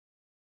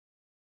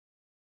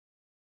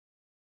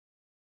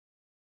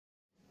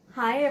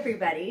Hi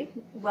everybody,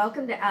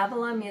 welcome to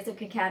Avalon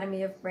Music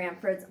Academy of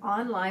Brantford's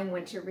online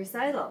winter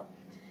recital.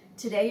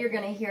 Today you're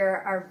going to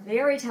hear our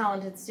very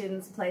talented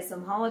students play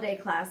some holiday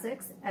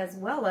classics as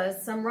well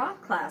as some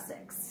rock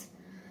classics.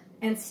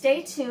 And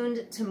stay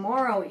tuned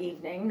tomorrow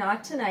evening,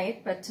 not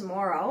tonight, but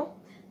tomorrow,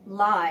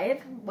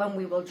 live, when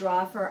we will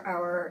draw for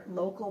our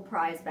local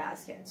prize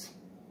basket.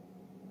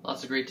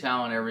 Lots of great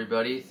talent,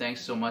 everybody. Thanks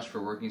so much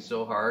for working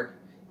so hard,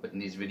 putting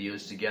these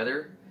videos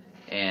together,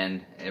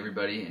 and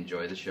everybody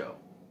enjoy the show.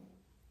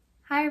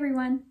 Hi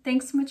everyone,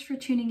 thanks so much for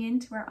tuning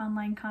in to our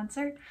online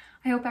concert.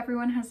 I hope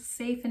everyone has a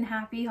safe and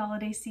happy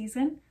holiday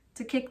season.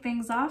 To kick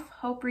things off,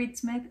 Hope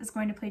Reid-Smith is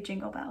going to play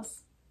Jingle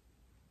Bells.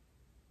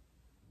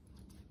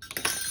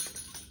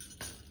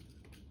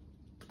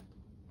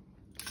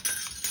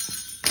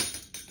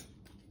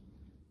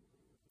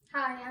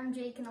 Hi, I'm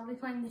Jake and I'll be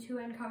playing the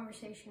two-end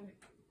conversation.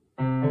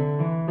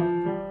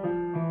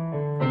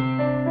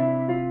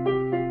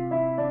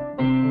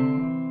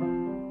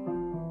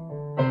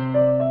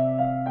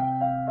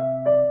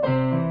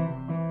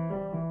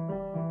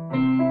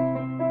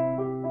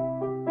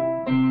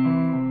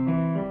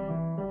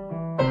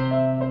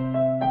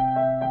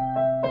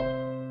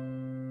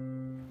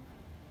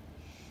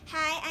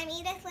 Hi, I'm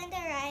Edith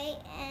Wright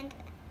and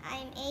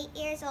I'm 8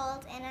 years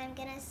old and I'm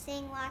gonna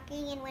sing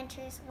Walking in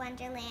Winter's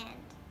Wonderland.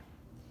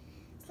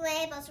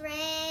 Sleigh bells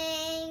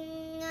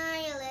ring, are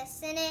you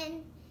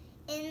listening?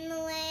 In the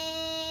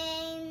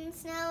lane,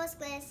 snow is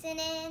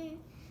glistening.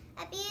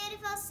 A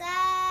beautiful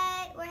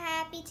sight, we're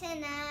happy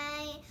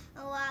tonight,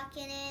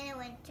 walking in a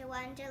winter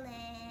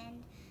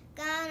wonderland.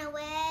 Gone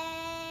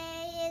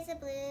away is a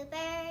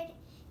bluebird,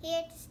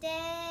 here to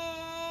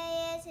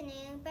stay is a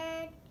new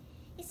bird.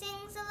 He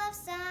sings a love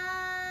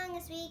song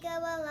as we go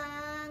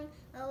along,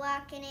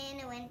 walking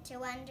in a winter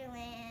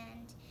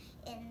wonderland.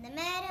 In the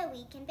meadow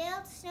we can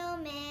build a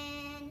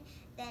snowman,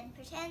 then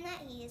pretend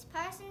that he is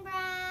Parson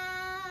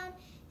Brown.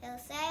 He'll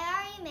say,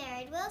 are you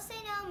married? We'll say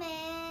no,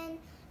 man,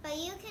 but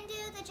you can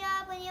do the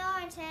job when you're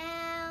in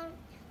town.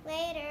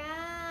 Later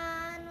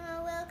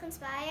on we'll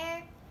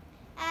conspire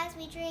as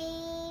we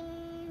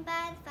dream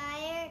by the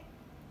fire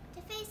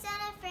to face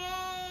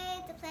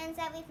unafraid the plans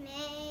that we've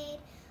made,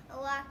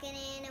 walking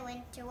in a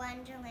winter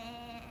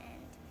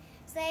wonderland.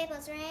 Sleigh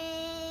bells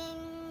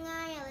ring,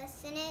 are you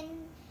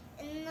listening?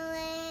 In the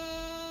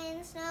lane,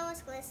 the snow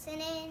is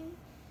glistening.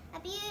 A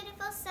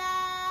beautiful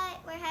sight,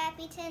 we're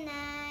happy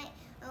tonight,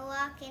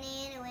 walking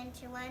in a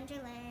winter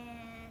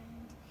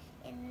wonderland.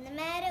 In the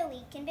meadow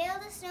we can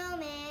build a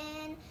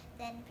snowman,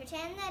 then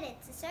pretend that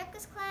it's a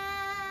circus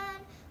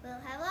clown. We'll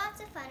have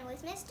lots of fun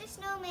with Mr.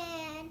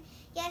 Snowman,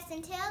 yes,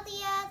 until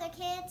the other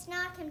kids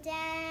knock him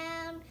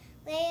down.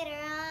 Later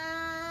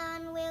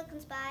on we'll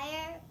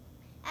conspire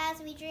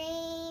as we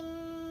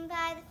dream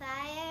by the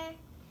fire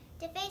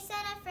to face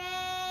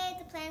unafraid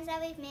the plans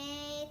that we've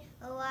made,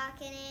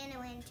 walking in a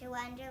winter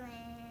wonderland.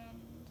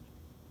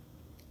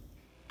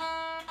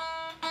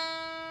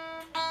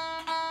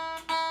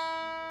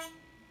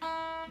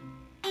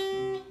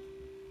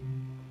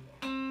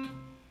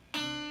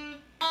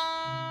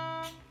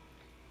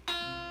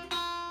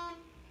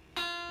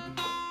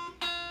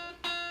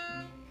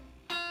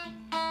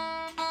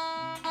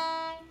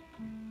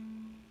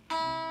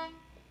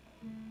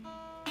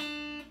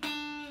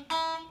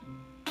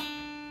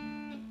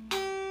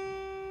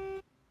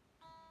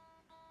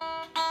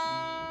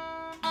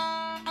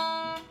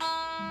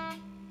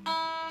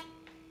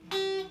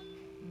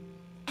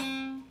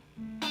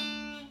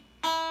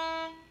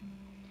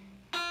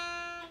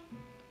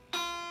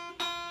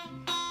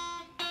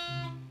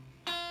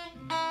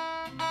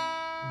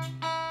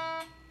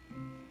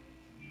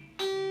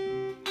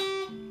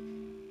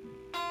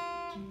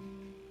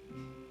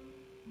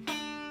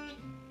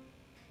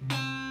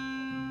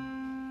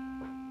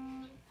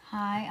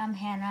 Hi, I'm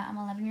Hannah. I'm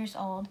 11 years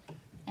old,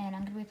 and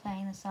I'm going to be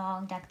playing the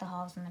song Deck the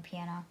Halls on the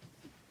piano.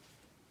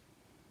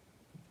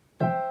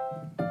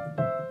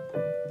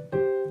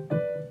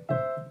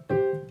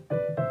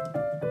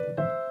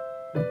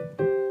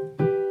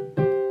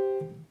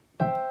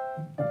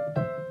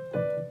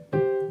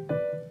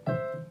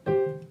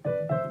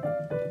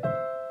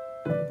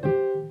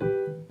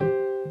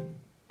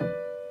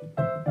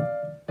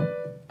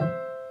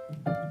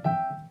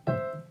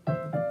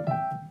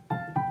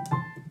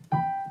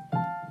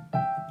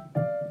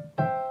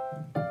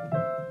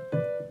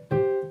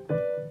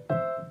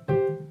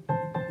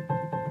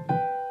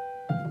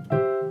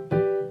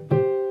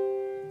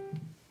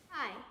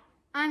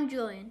 I'm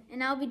Julian,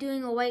 and I'll be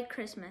doing a White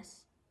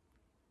Christmas.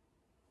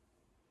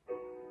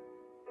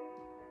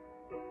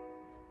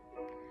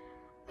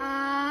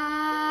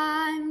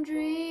 I'm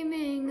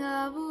dreaming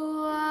of a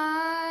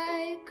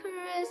white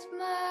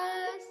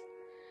Christmas,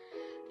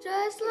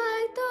 just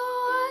like the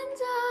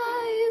ones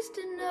I used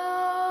to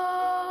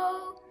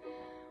know,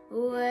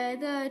 where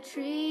the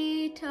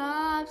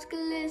treetops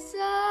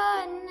glisten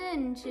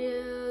and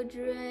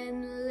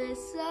children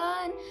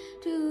listen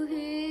to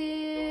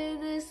hear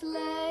the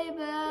sleigh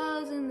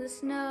bells in the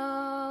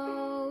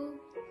snow.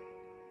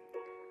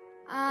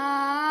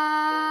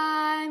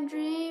 I'm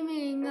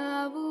dreaming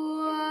of a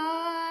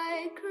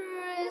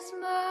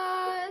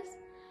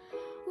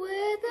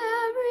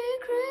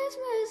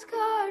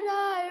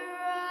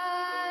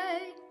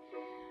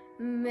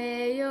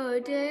your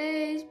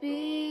days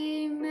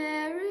be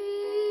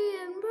merry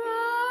and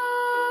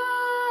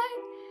bright,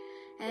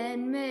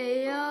 and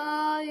may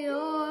all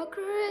your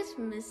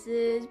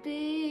Christmases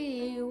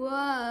be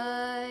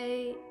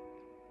white.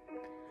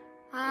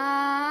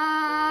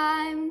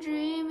 I'm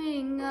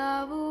dreaming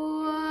of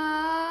a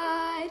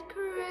white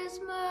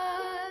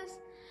Christmas,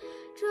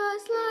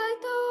 just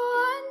like the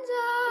ones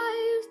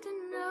I used to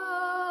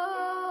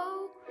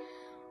know,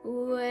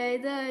 where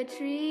the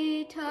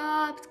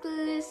treetops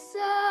glisten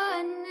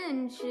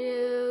and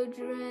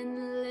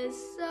children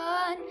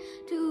listen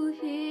to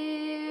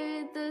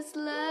hear the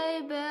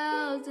sleigh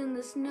bells in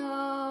the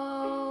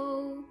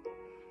snow.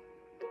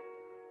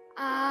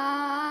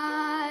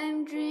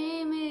 I'm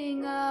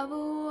dreaming of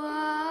a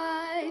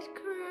white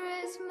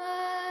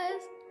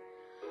Christmas,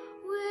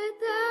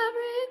 with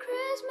every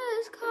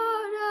Christmas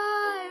card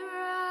I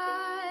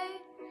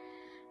write.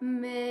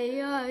 May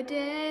your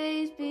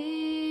days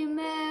be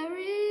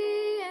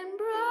merry and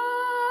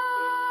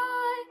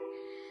bright,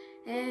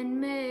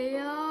 and may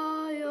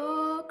all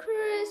your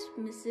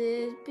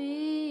Christmases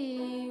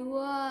be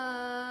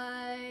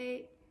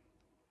white.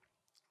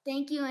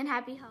 Thank you and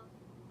happy holidays.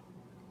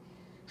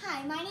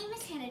 Hi, my name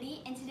is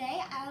Kennedy, and today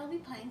I will be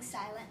playing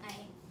Silent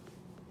Night.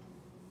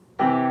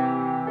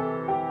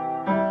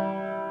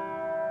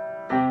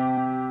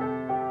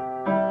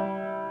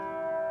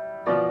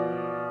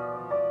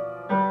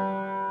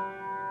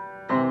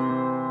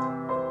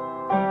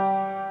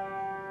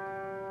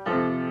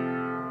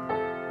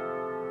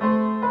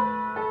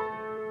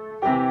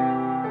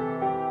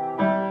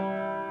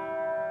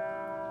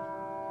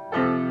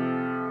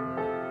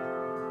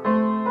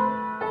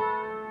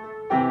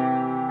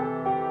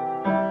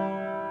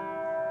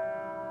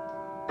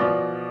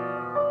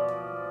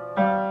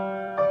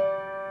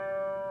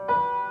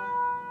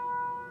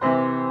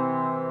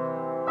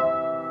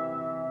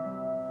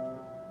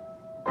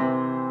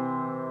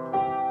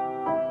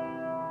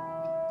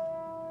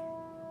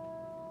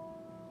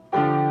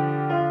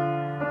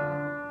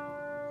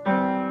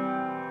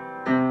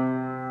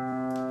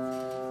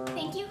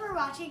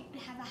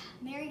 Have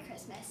a Merry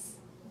Christmas.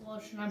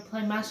 Woloshin. I'm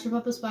playing Master of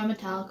Puppets by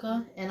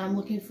Metallica, and I'm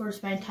looking forward to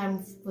spending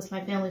time with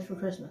my family for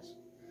Christmas.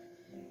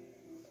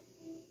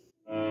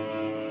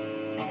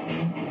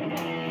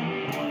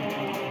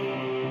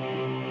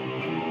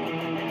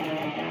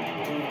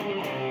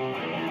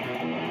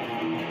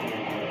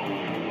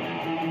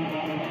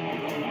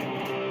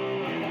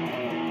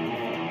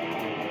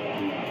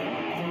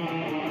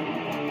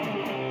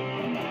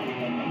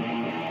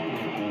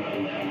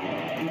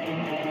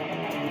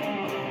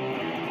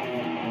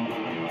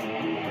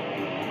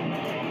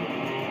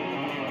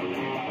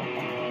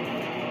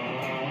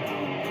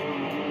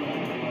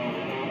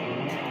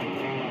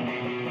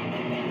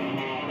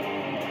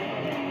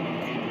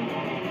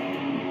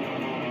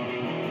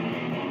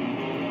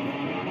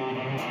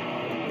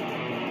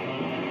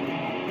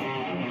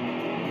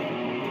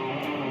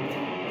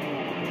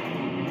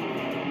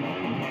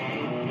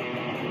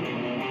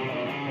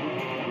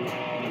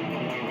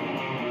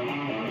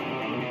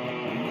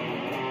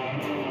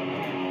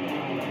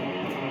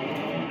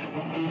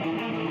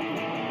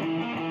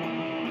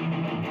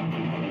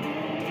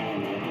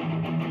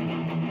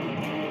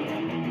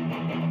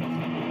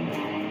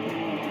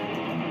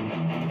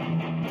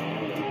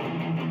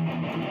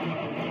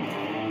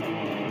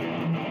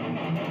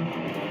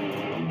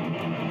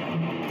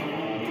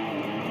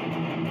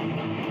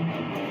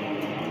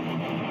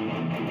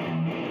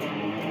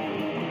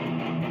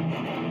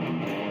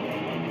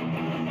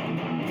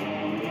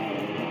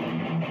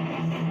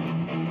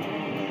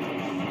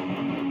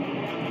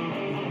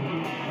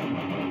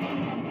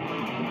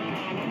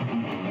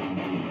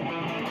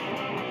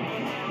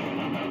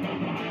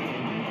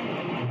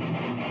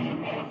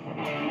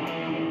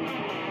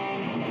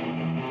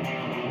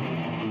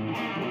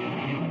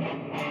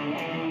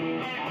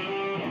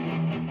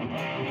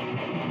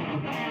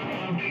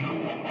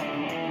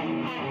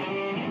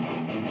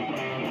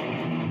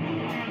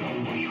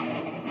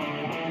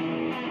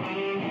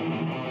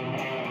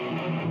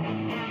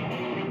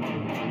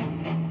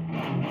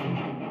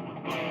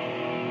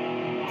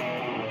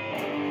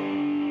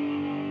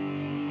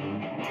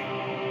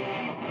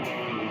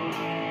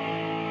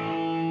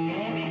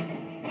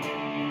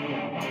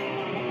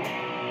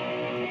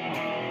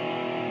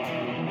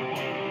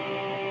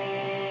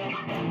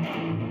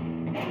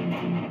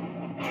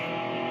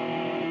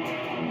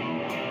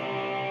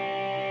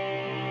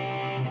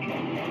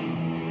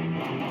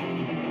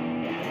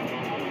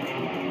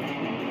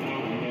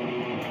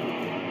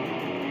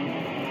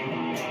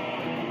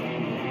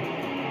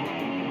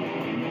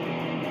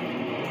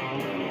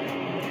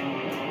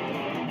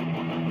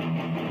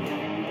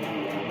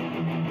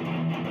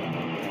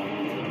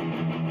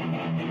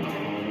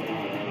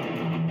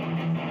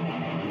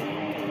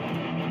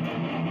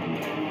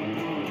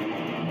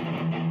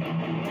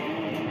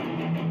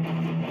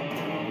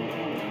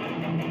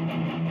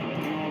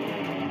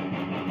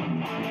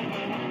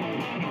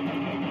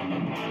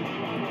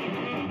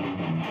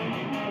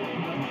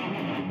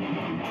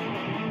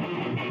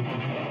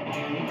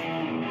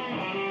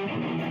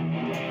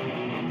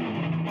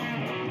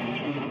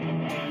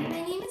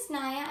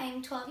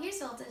 12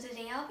 years old and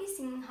today I'll be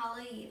singing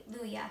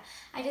Hallelujah.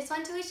 I just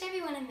want to wish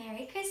everyone a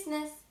Merry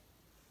Christmas.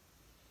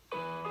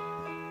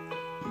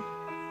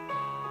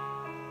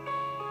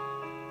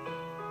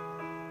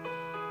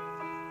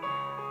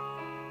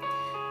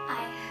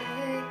 I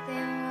heard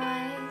there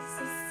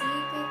was a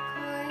secret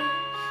chord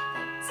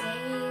that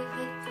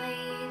David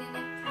played and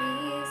it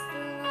pleased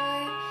the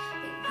Lord,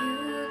 but you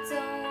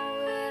don't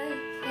really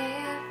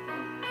care for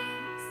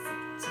music,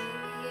 do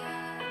ya?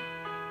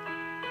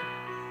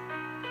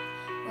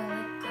 Well,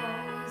 it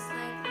goes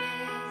like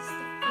this: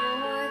 the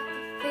fourth, the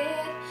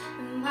fifth,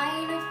 the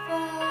minor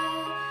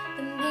fall,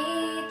 the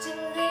major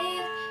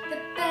lift, the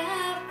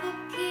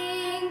baffled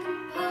king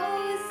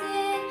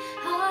composing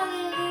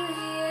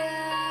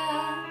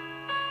hallelujah,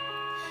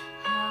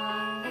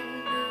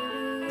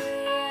 hallelujah,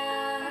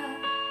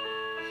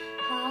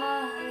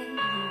 hallelujah,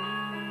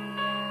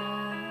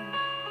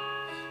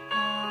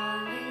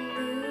 hallelujah.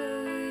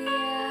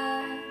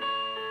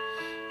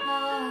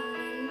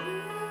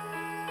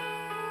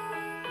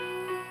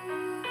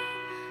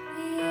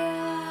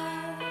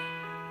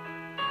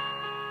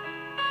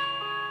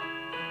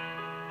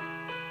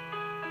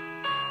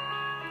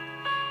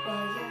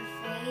 Well, your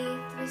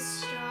faith was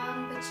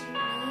strong, but you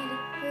needed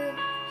proof.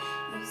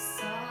 You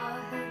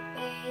saw her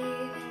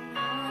bathing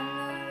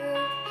on the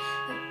roof.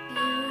 Her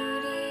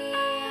beauty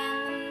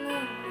and the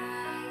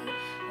moonlight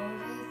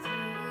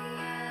overthrew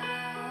you.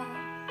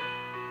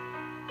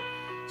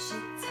 She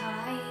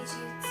tied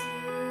you to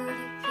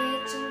the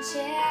kitchen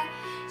chair.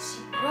 She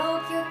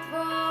broke your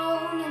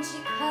throne and she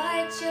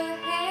cut your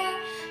hair.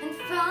 And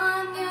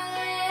from your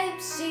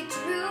lips she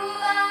drew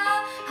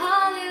a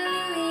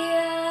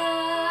hallelujah.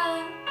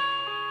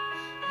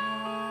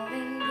 Hallelujah,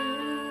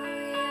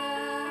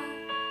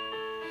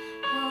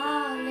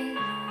 hallelujah,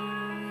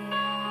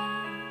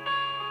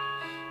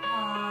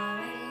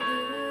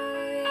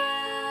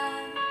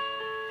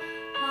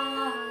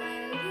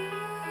 hallelujah.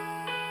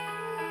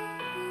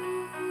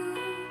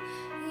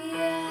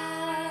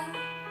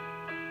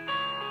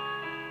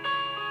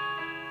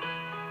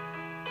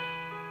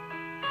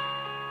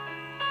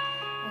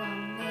 Well,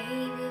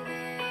 maybe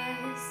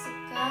there's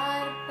a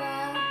God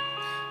above,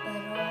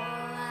 but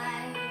all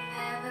I've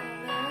ever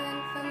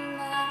learned from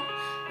love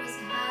was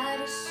how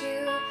to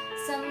shoot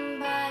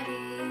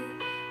somebody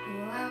who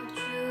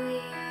outdrew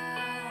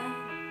you.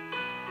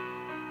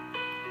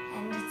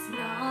 And it's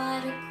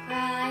not a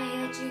cry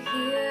that you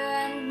hear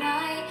at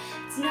night.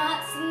 It's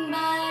not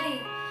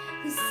somebody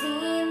who's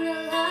seen the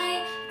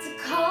light. It's a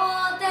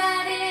call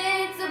that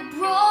it's a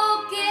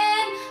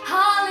broken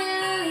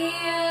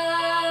hallelujah.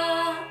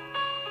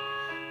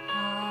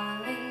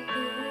 Hallelujah,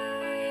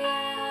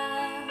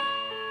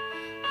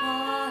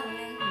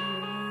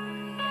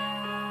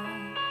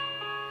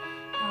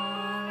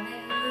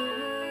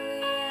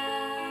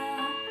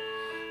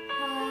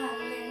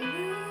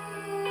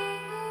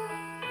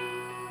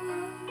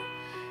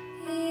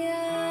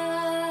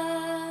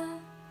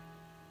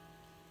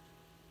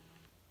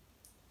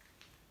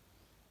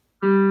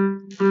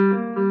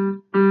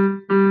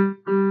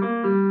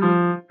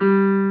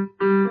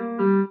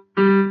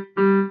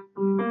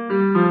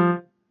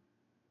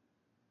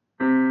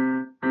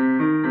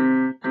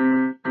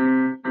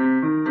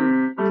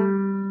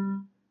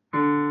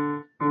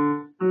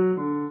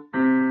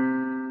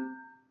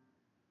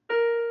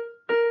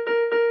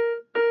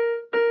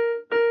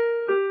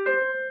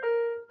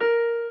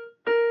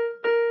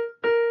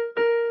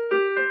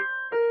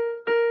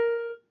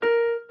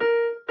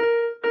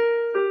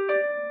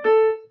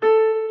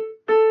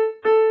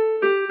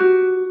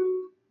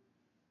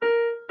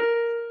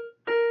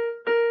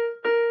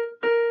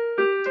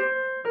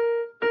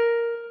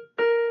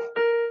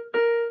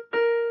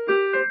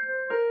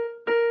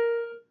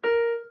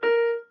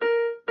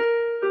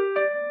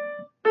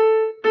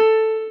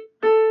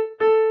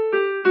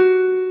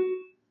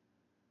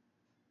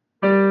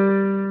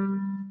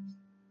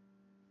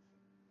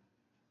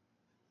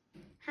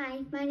 Hi,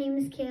 my name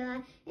is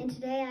Kayla, and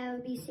today I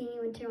will be singing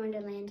Winter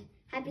Wonderland.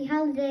 Happy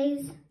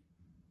holidays!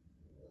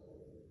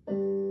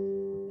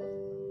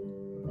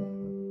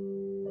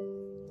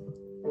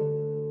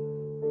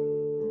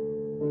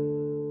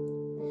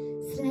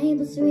 Sleigh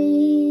bells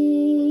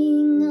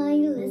ring, are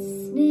you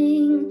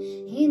listening?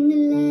 In the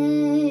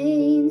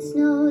lane,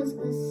 snow is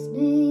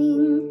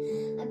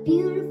glistening. A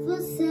beautiful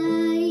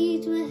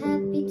sight, we're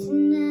happy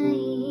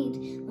tonight,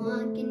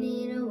 walking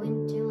in a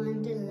winter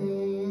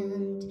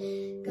wonderland.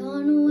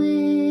 Gone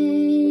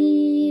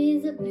away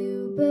is a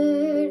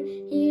bluebird,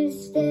 here to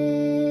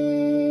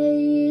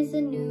stay is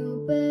a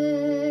new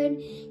bird.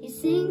 He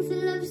sings a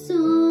love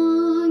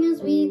song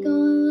as we go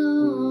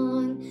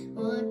along,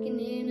 walking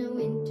in a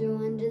winter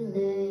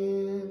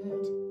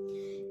wonderland.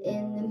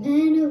 In the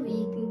meadow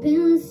we can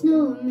build a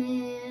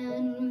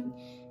snowman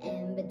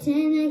and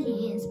pretend that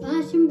he is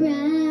posh and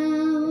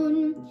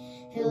brown.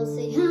 He'll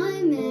say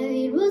I'm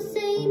married, we'll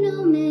say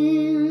no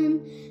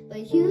man,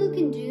 but you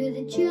can do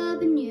the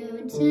job and you're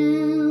in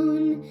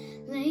town.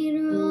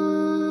 Later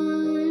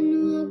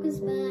on we'll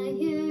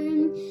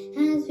conspire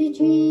as we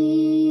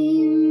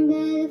dream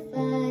by the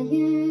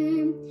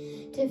fire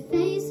to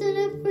face on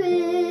a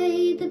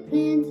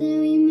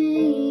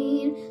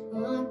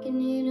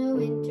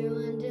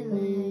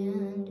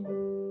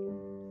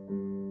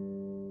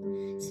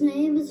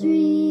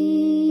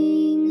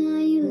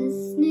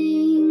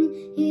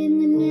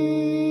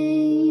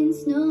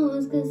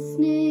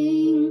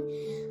glistening.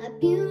 A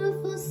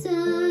beautiful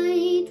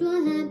sight,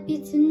 we're happy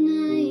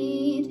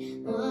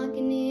tonight.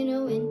 Walking in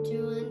a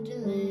winter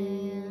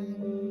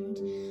wonderland.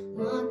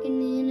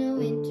 Walking in a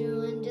winter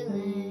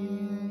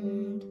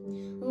wonderland.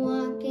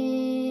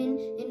 Walking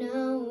in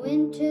a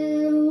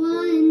winter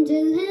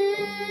wonderland.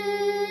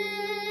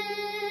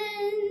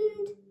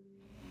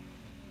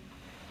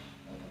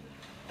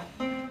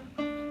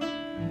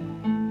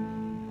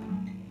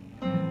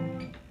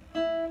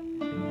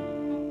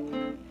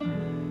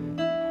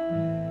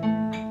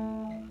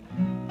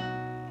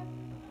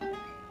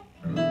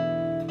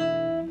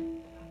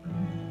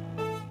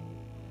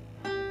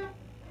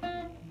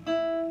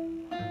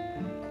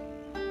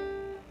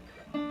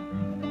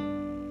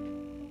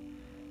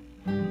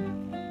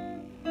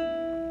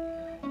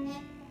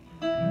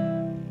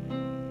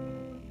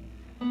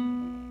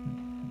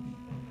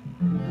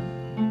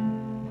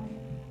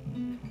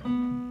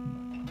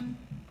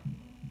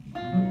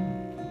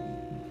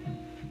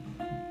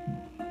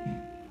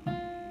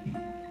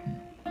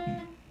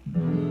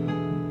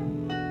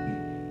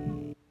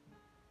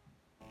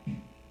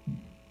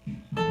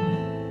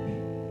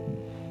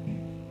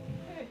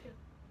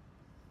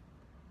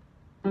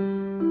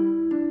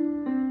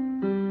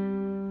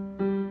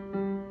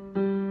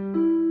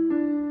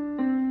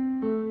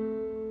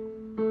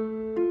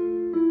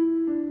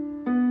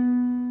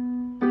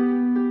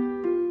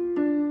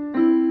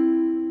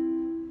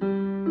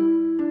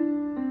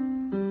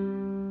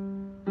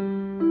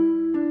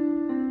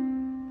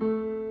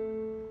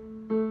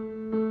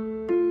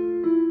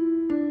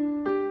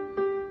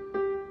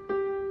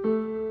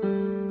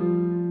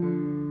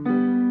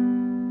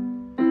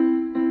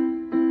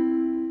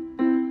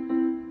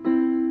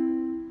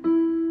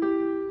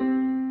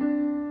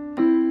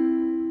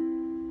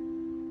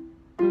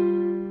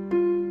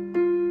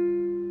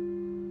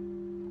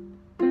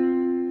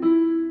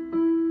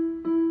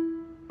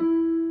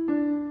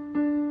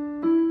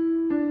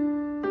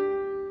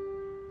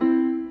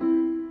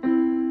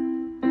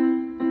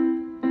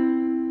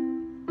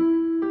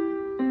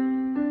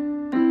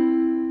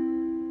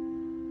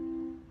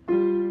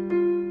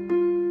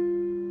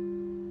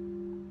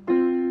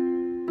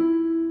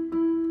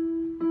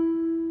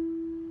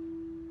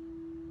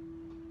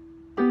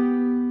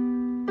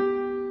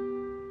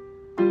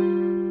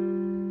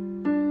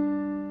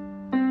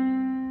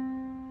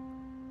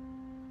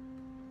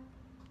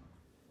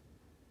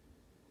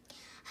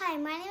 Hi,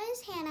 my name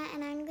is Hannah,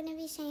 and I'm going to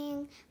be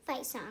singing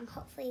Fight Song.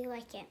 Hopefully you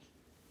like it.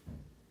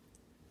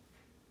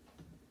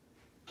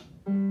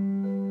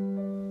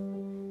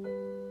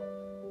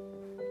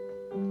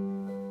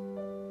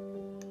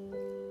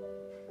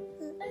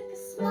 Like a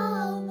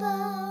small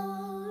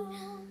boat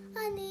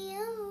on the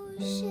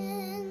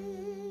ocean,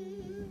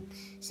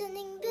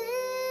 sending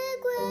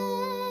big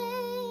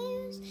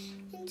waves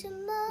into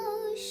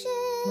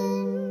motion.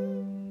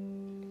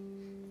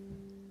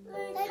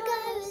 Like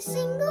a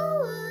single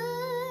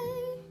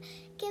word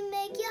can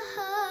make your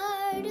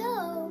heart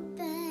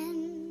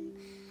open.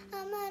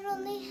 I might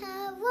only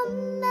have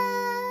one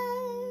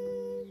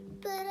mouth,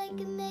 but I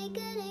can make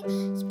an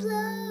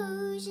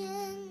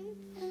explosion.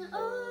 And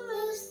all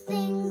those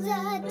things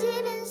I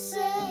didn't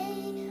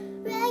say,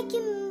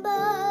 wrecking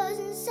balls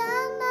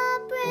inside my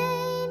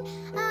brain.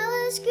 I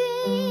was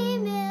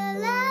screaming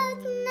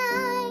loud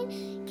tonight.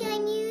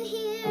 Can you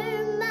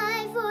hear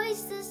my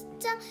voice this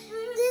time?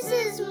 This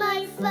is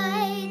my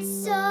fight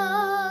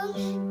song.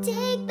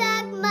 Take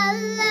back my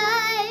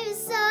life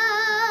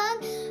song.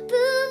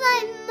 Prove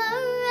I'm the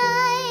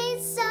right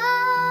song.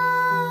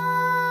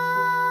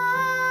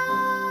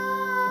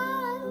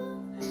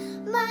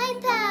 My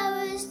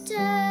powers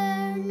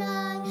turn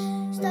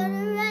on.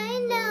 Started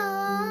right now,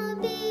 I'll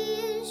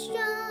be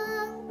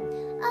strong.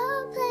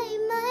 I'll play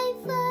my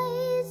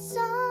fight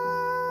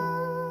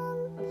song.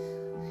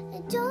 I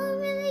don't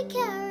really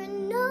care if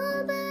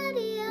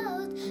nobody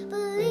else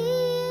believes,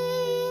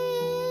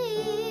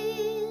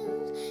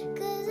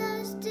 'cause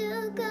I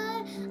still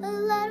got a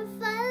lot of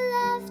fight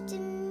left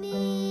in me.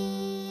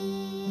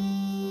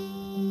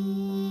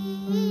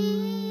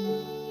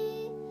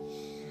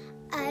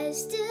 I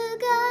still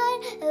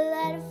got a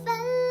lot of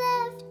fight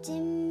left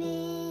in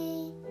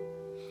me.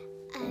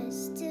 I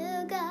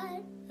still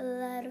got a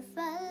lot of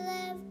fight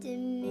left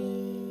in me.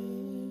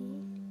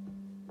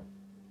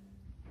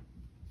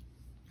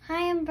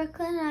 Hi, I'm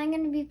Brooklyn, and I'm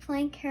going to be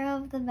playing Carol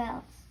of the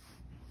Bells.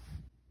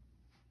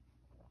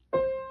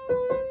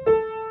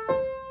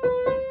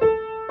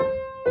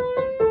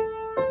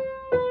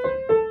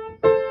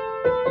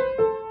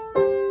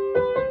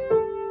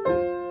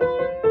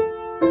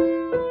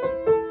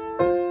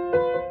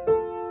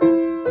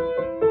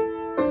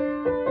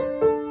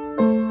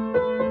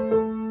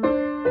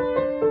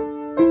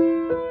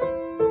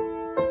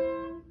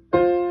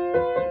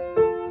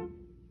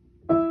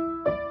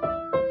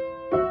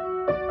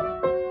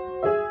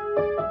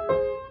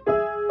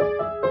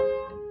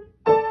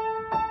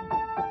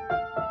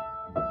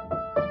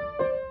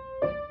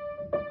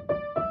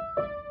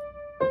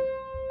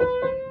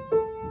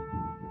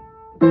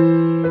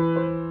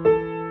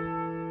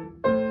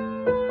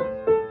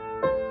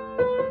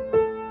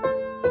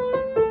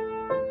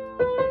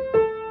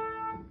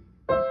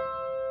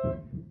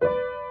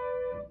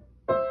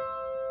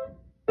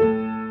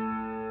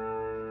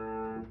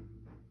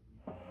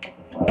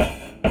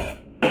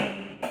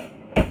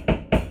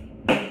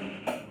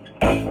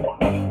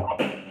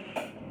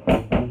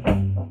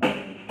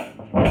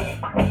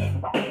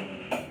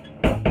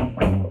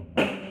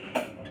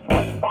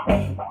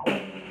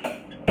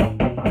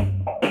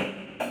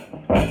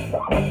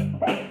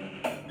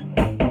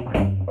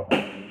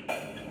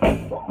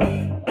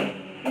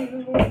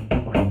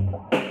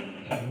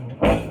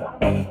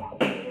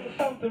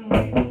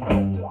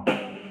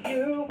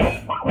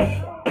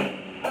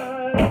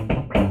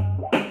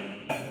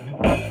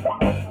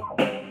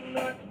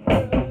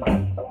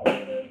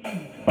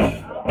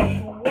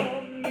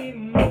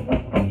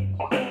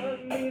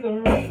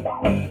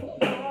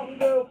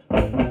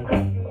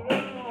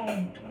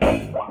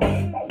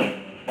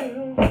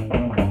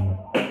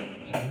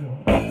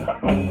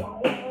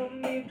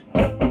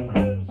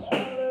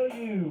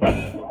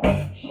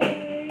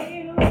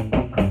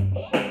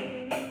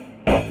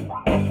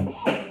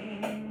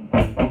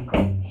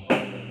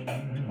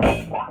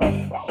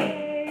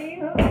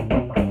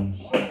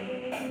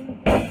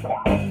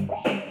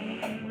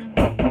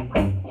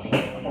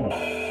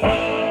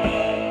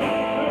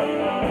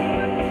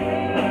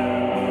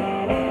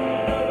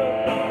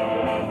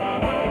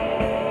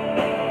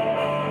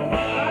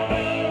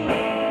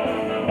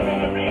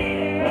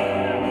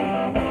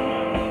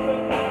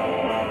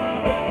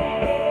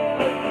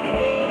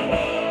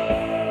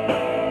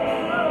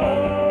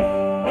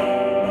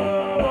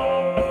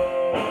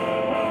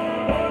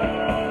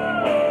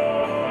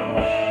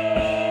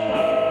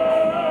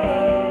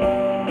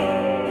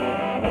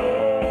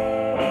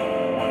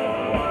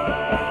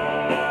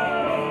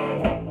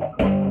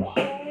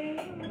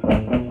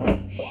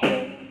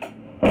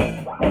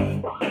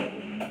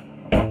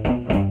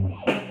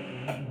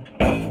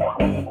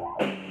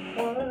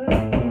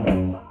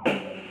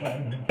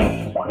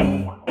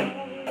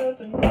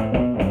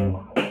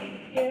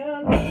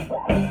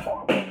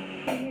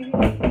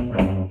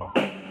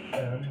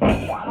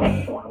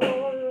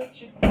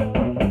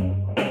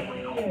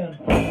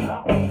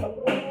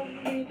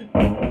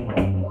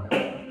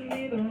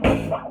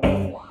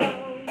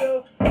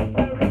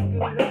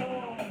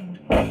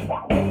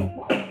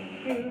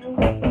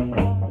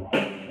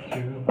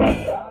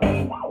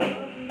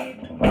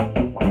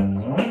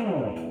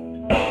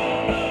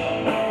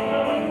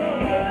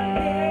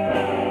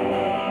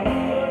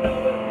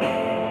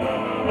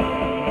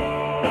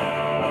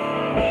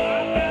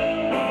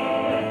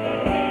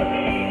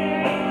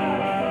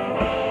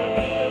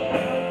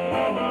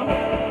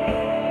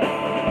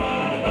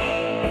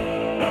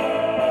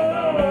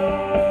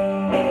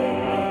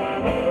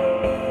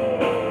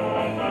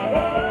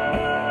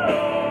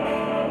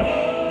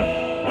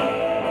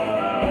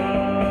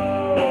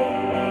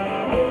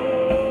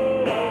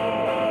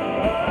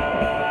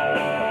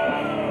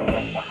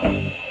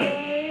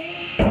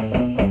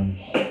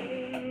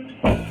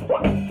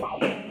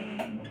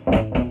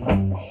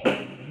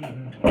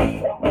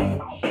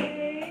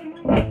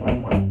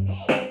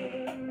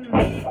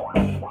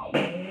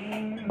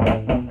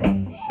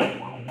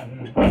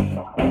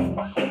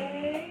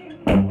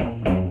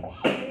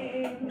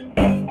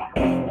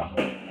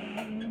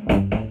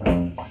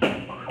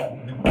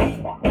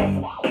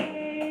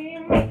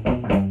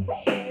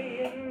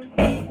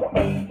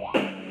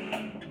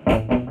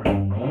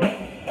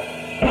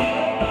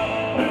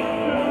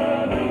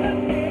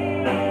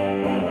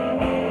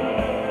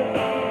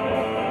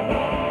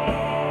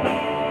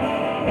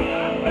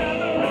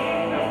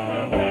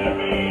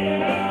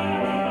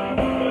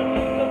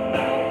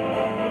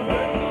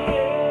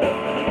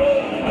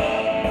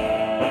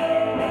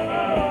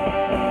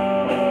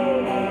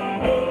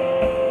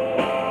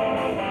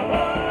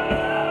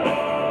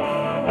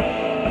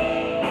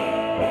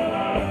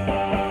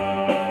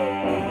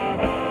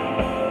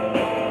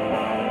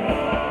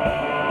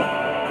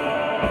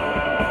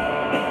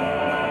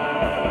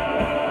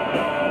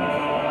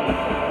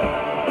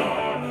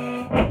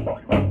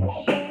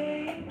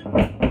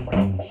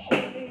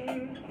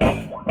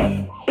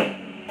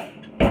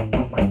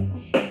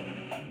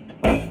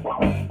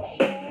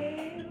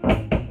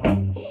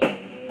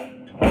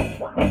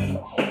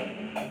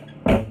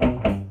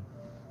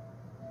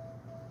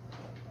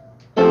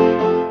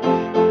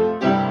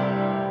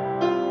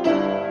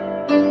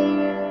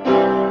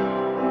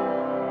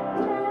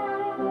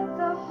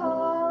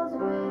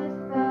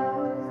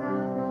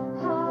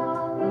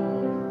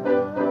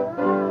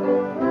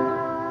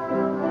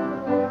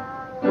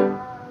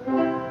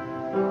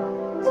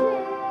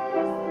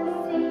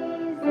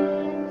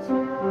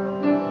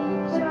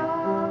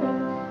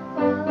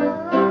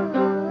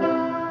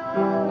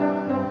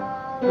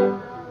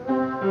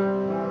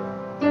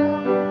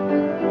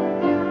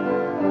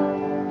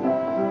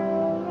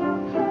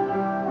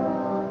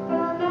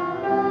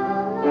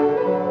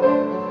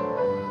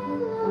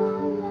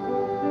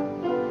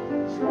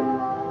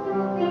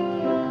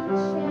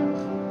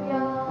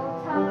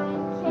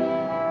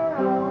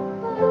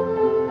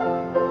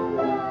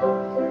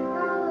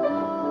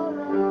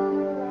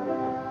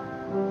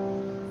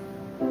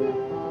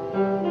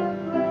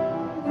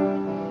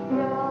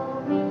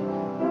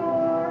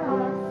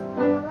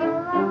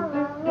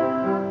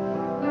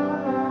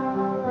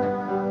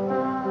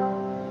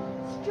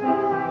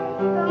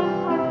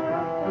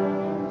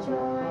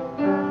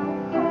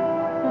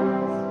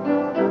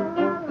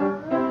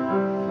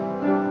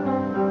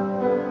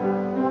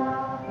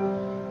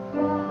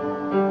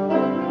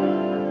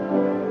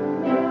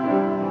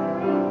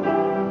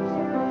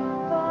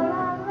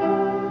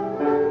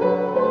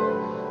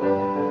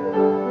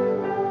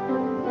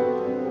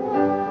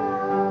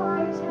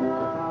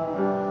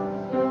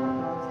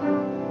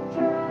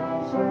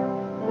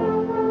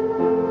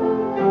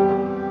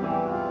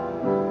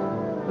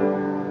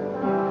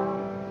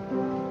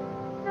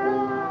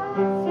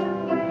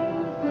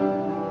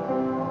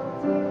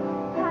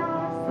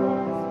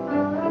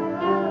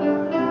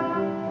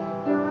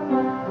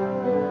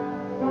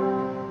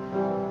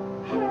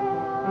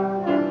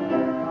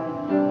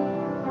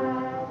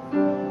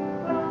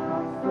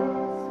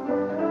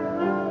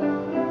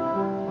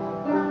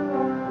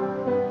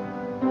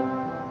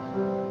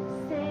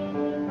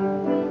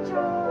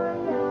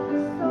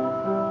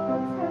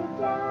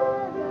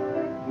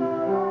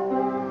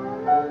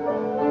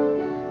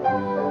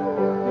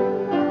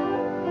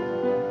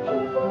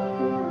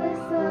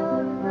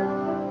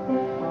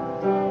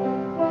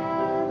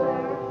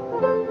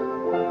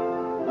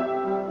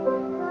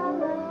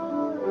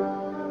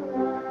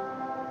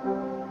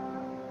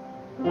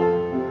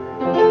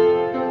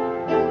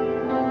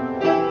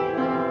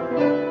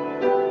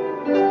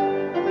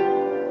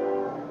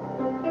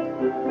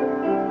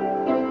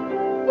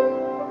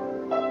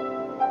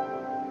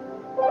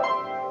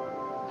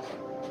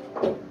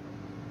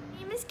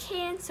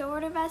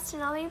 Overdevest,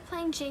 and I'll be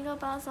playing Jingle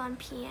Bells on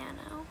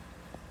piano.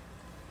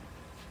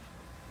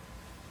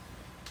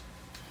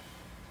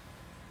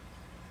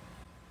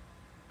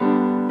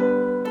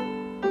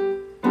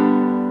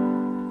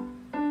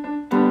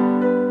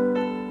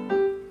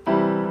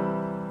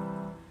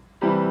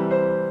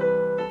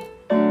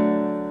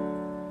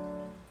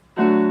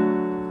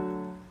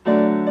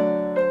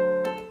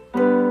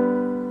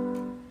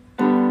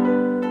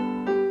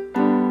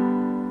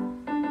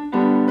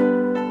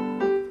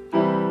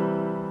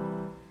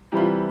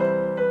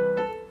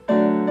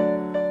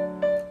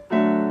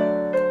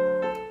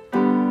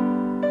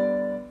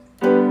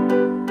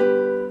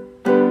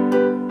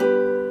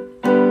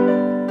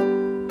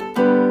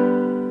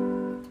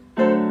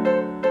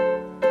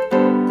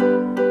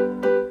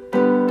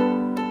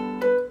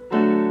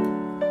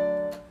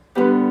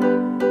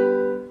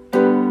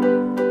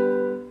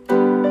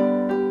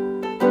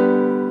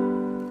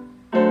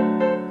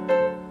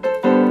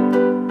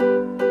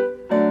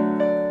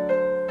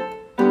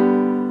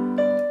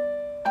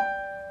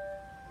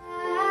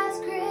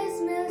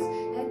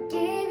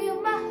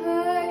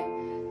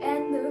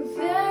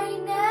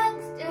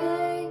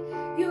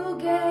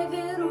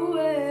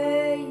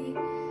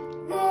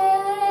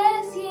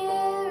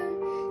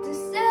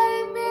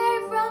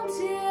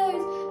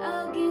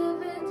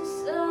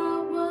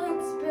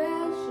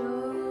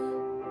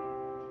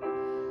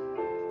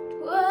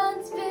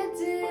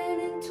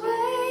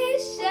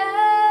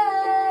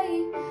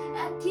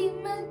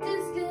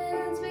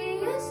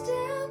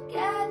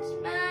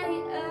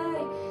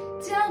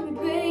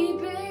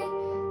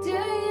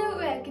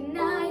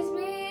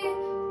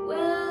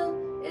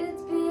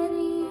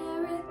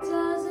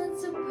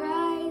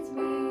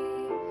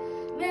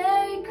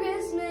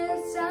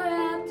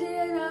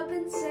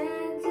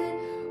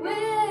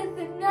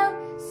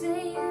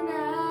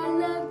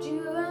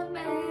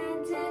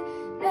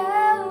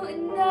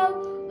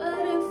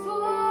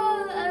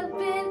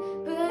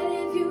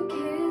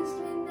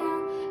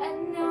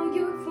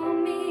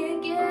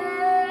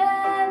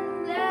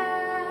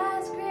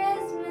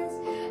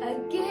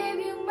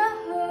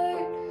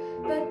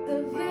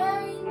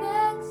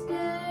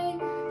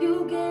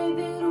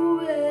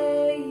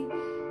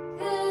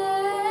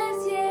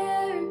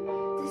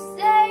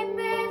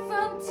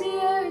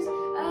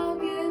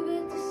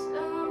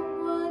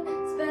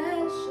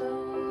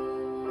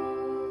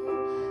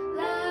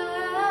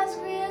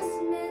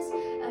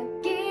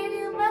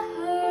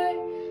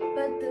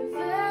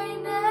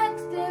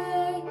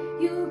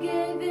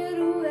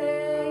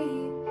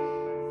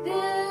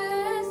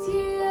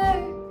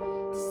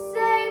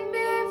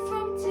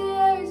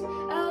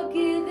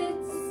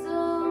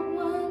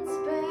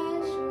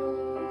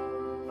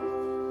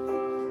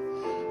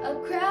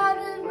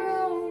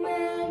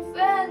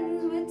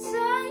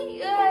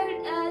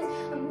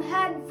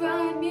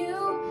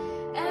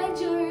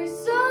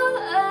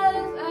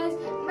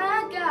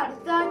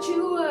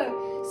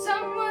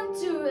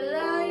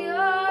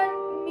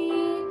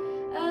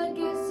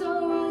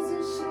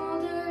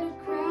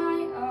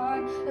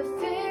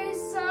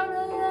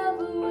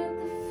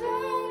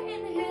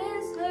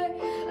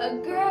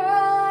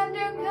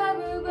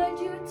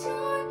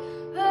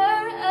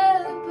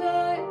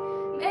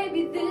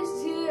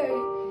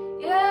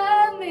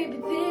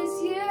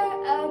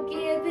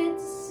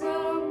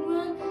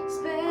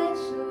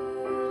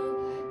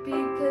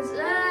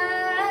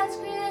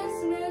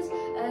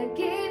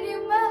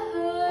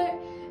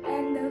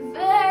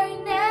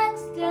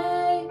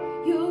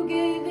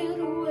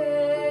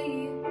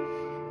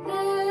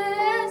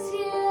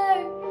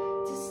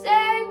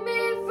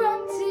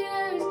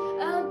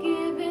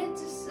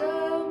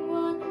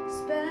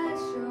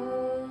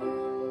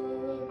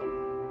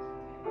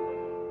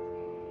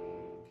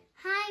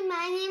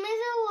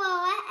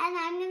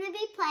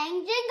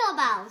 Jingle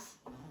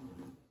Bells.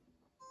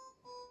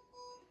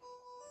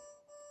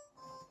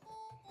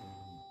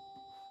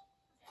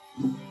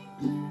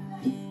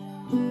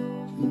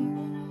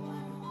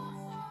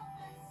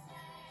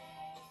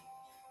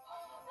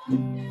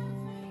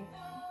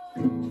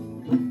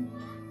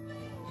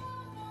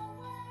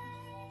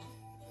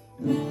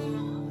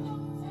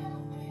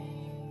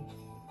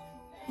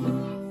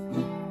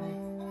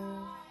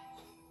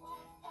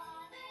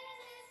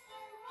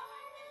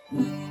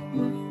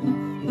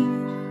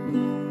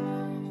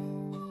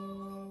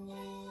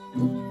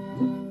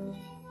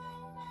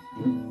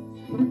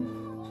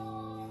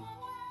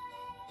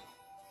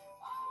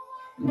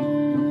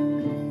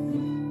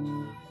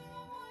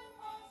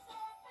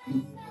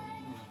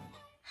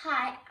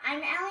 Hi,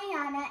 I'm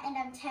Aliana and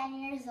I'm 10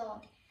 years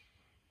old.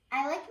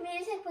 I like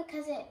music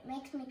because it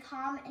makes me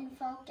calm and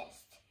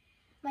focused.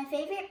 My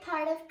favorite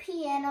part of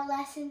piano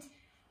lessons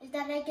is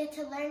that I get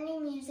to learn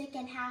new music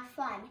and have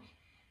fun.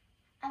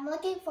 I'm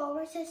looking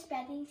forward to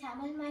spending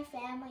time with my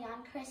family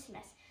on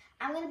Christmas.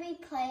 I'm going to be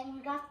playing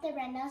Rudolph the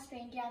Red-Nosed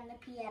Reindeer on the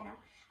piano.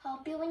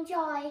 Hope you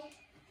enjoy.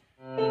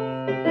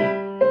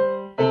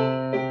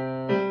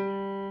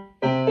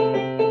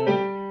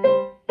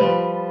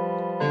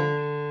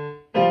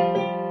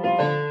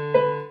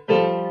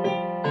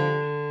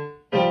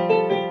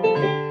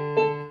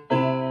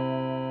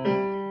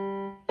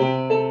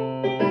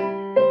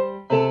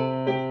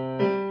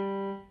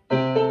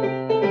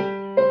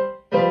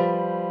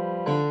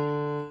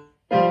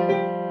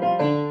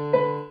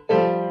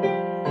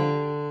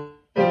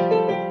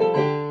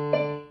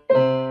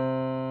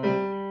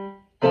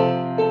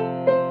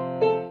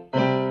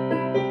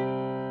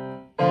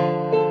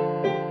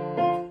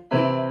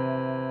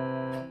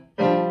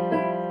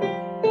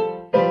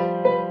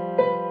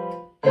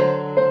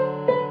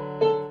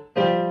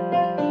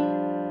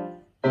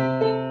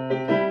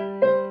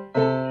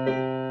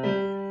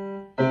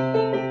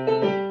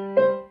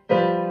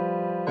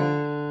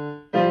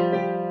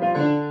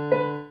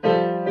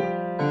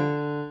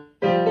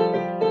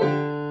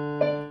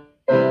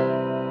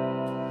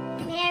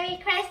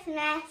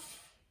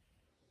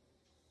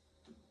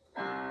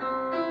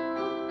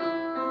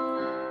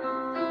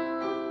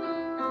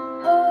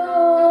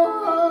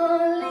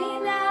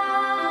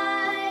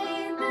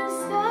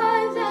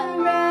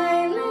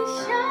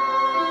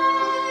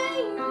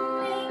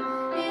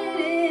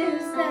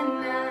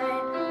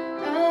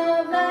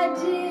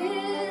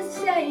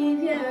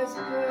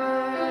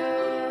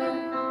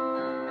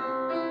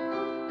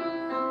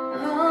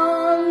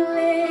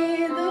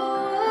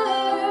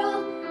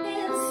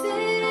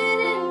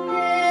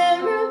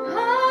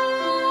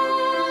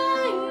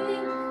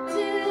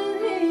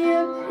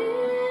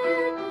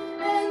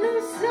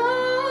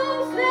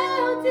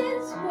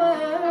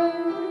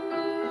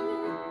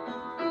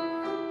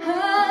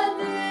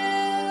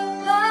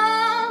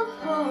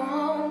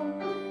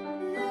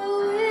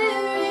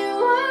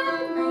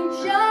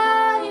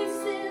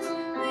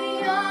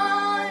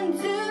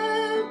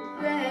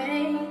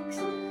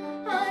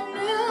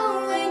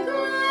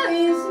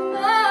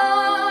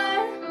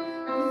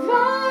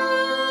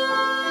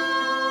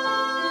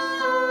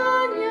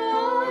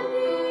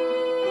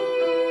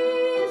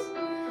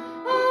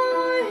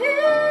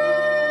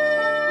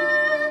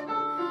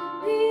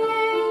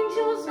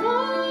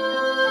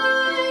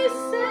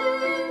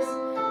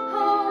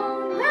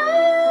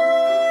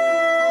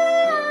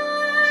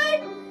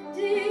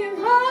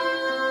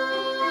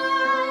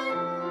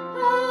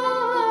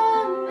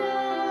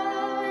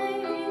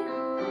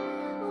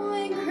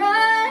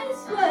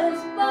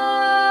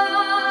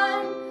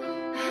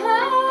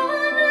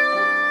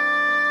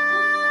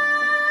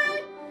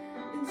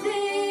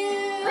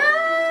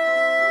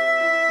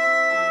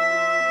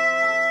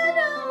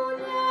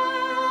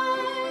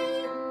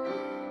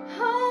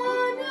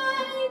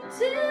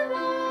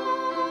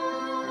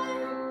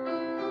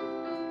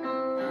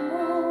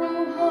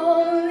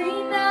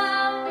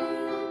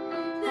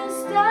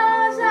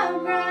 stars are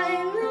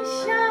brightly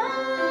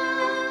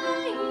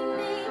shining.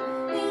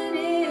 It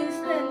is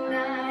the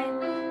night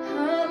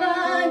of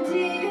our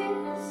dear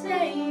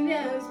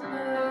Savior's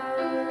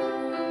birth.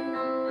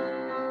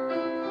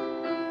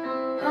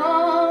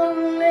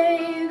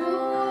 Only the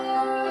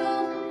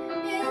world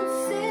is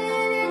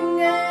sitting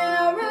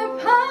there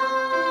repining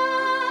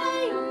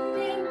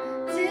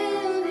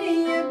till he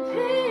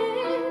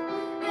appeared,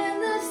 and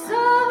the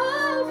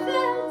soul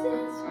felt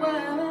his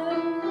word.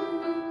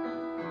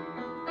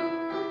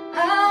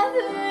 A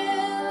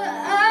thrill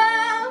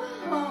of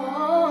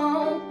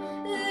hope,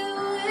 the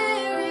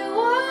weary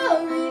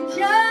world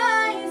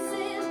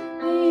rejoices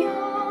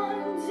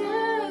beyond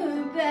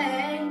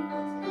debate.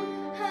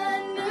 A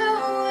new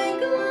and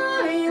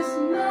glorious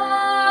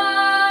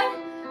morn,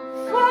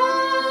 fall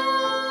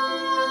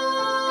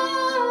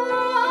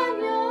on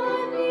your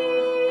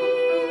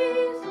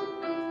knees.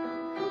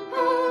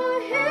 Oh,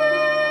 hear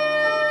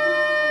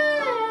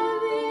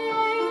the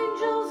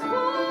angels'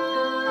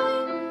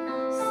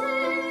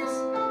 voices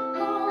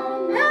all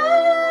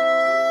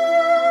night,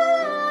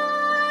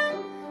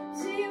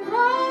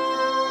 divine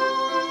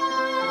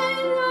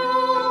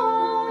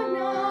all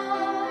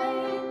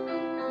night.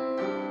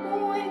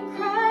 When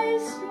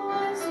Christ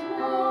was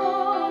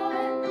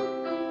born,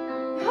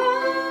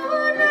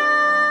 all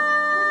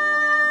night,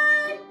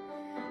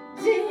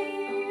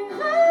 divine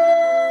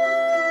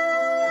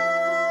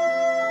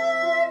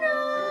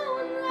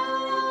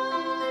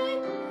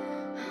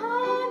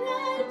all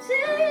night,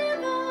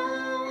 divine.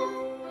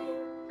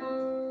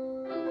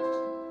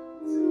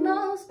 It's the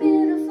most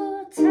beautiful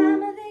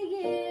time of the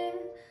year.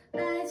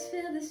 Lights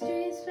fill the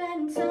streets,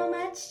 spreading so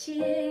much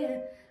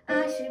cheer.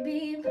 I should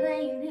be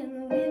playing in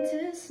the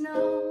winter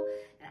snow,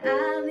 and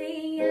I'll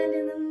be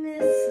under the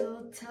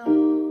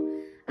mistletoe.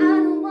 I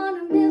don't want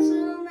to miss it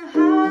on the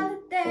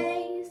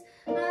holidays,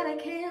 but I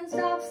can't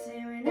stop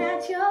staring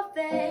at your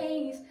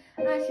face.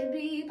 I should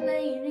be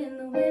playing in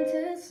the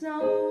winter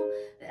snow,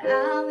 but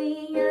I'll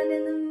be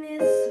under the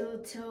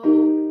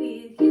mistletoe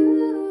with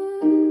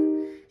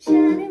you,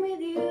 shining with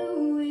you,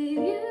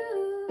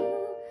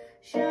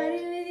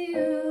 shining with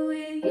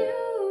you,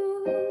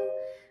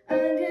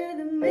 under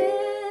the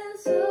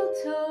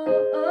mistletoe.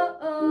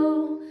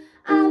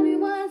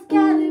 Everyone's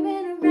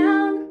gathering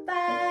around the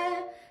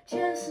fire,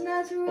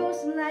 chestnuts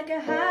roasting like a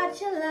hot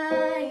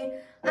July.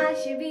 I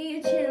should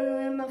be chilling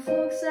with my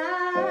folks,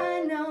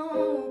 I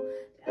know,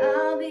 but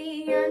I'll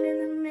be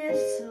under the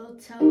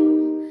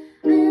mistletoe.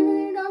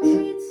 Under the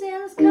street,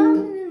 Santa's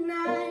coming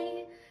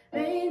tonight,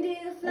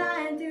 reindeer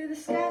flying through the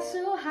sky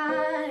so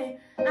high.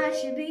 I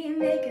should be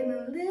making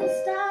a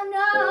list, I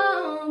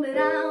know, but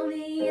I'll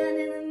be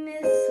under the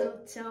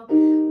mistletoe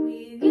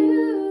with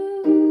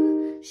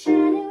you,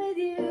 shining with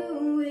you,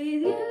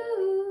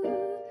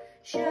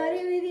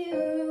 shining with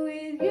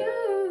you,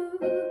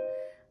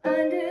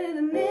 under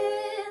the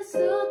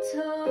mistletoe.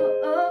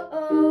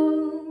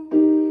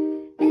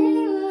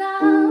 Ain't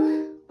love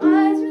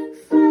always been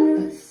from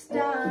the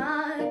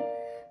start,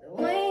 the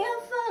way I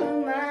follow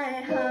my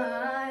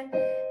heart,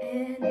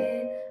 and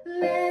it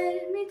led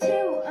me to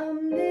a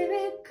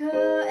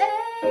miracle.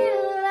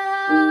 Ain't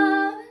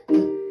love,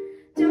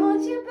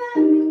 don't you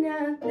buy me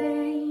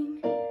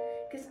nothing,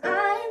 'cause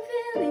I'm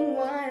feeling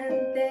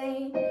one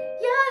thing.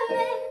 Your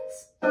lips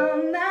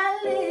on my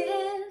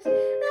lips,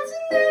 that's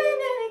a very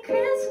Merry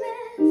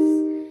Christmas.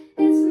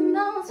 It's the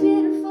most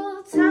beautiful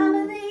time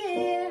of the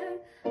year.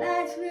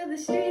 Lights fill the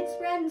streets,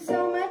 spreading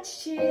so much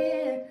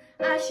cheer.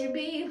 I should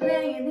be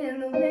playing in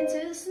the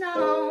winter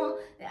snow,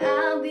 that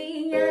I'll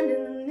be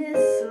under the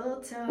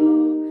mistletoe.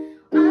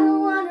 I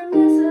don't want to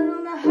miss it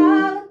on the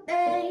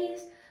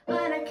holidays,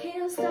 but I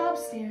can't stop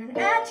staring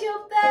at your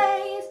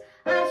face.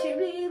 I should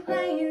be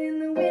playing in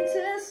the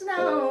winter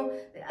snow,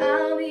 that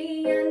I'll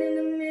be under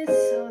the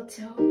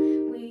mistletoe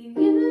with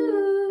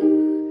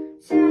you,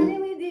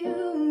 shining with you,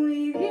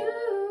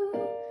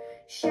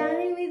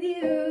 shining with you,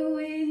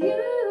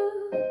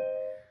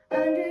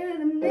 under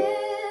the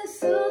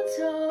mistletoe.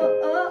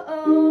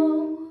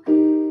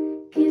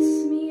 Kiss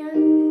me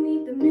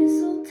underneath the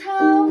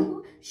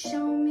mistletoe,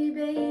 show me,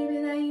 baby,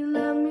 that you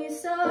love me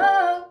so.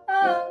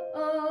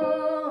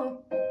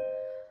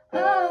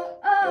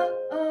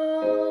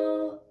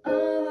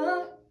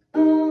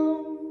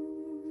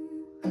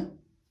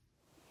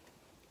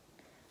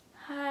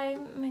 Hi,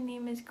 my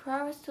name is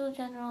Clara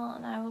General,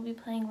 and I will be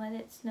playing Let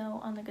It Snow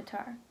on the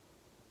guitar.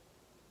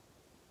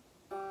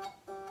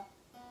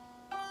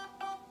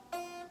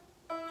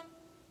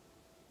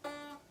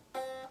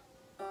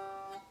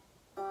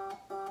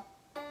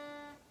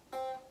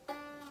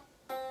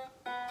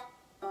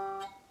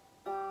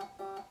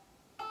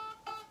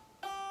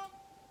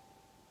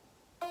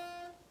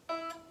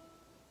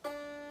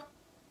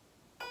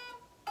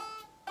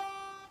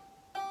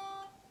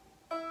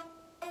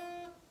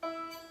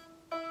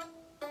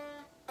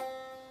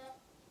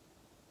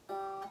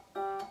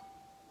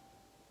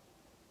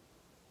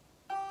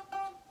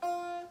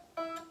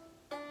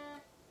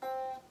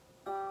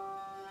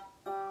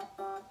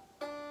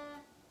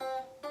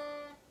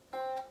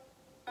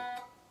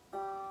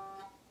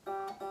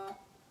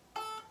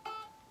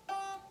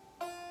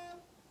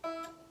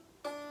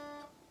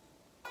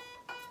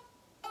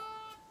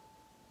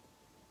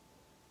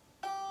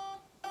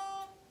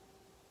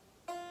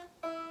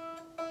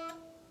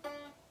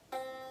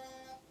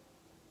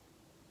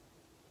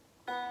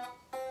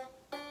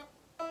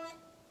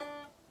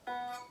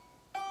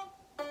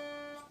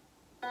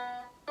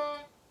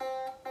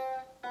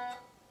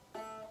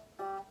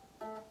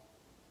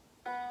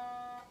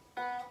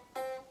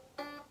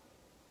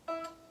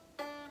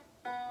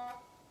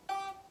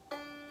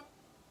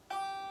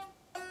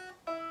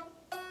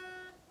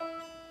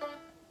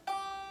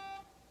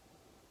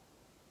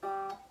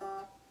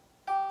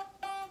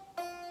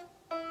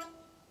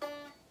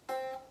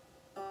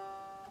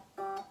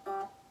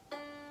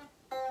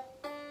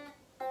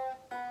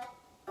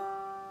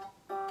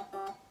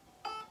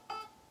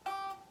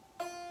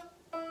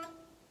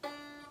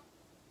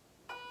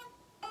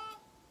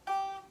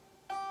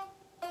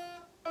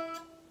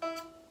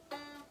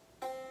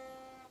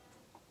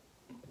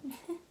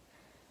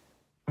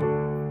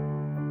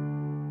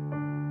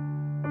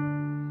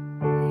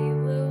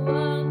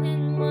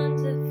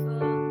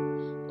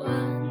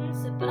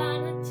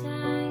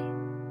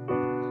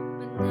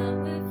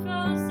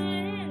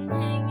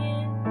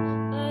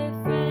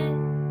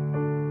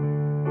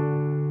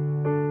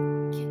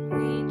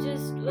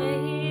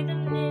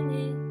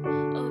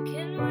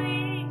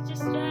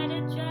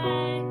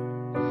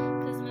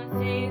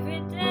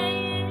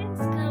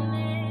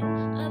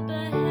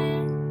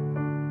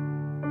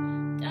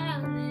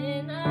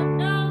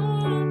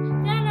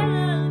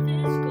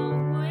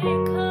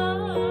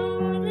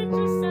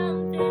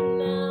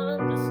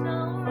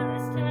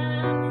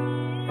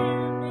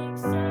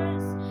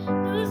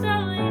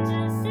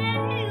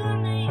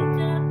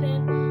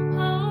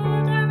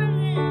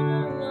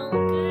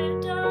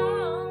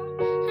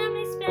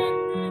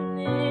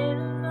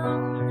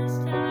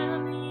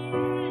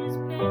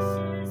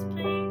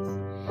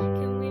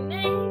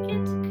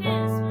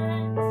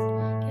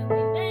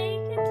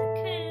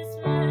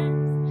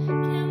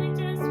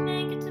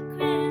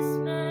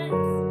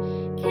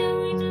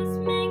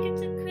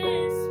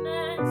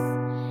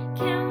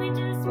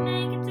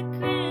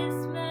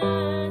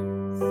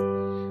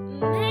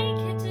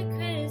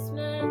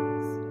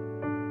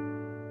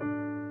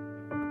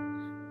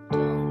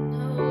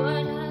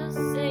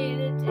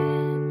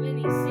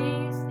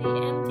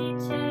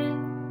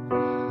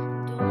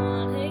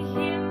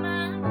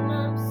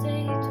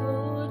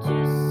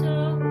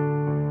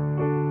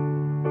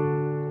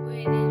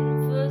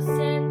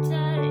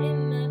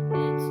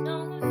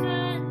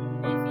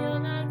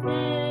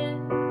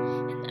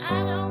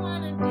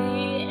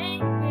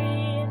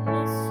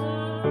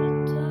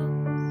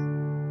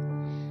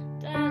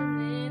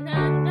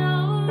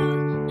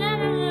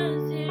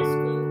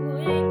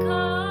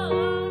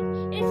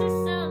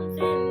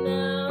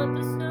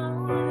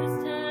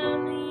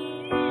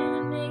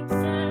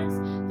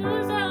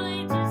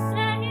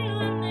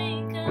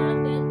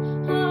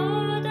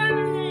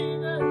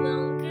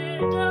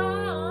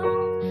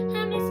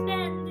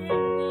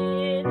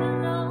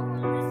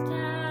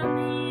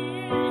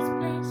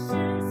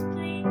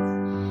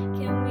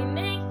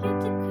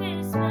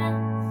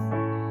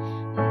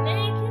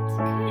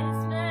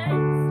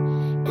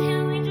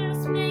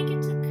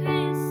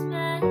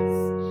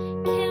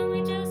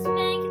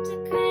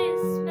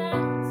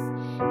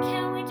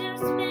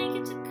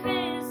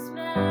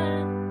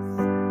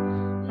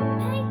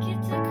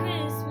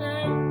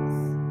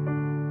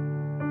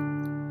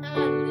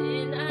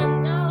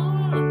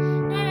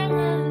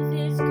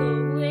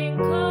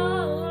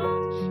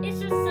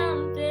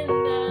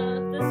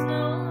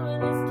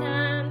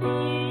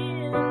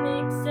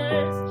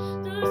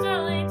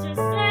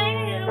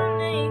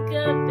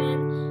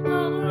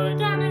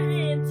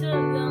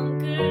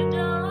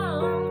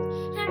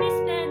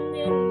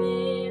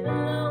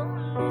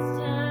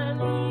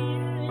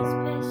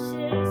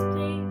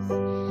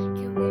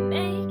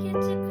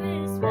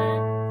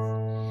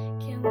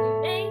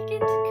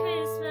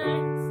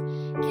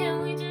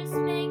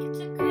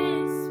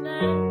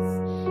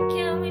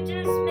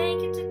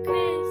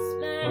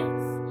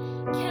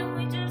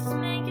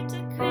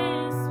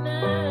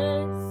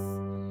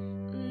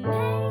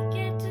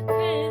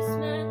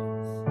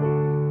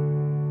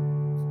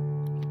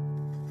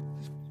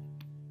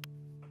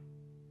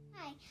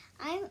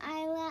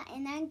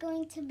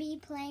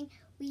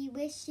 we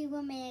wish you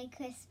a Merry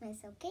Christmas,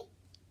 okay?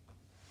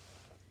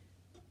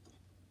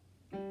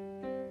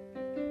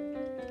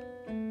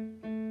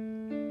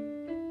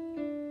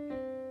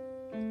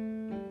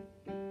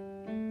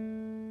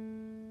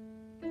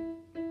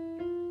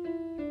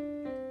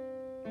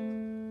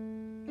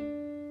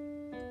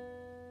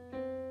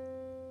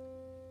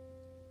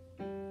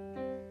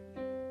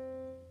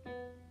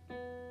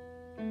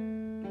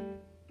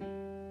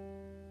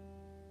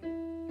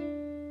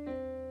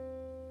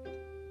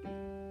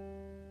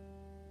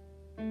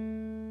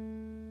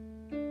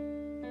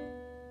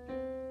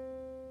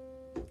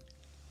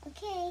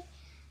 Okay,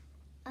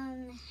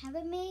 have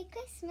a Merry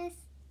Christmas.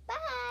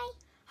 Bye!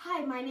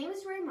 Hi, my name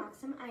is Ray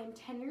Moxham. I am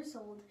 10 years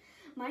old.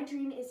 My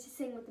dream is to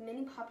sing with the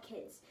Mini Pop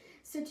Kids.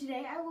 So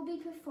today I will be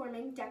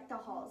performing Deck the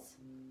Halls.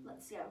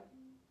 Let's go.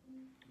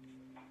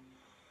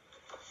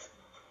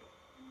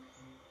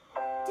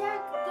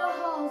 Deck the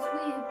halls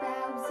with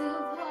boughs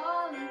of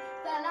holly,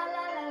 la la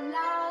la la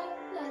la,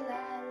 la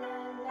la la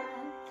la.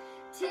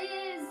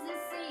 'Tis the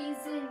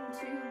season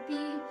to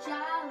be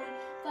jolly,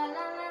 la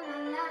la la la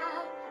la,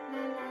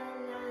 la la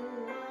la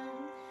la.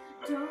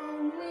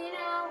 Don't we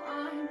now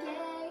on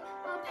gay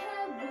our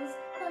pebbles,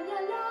 la la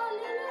la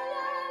la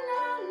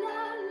la la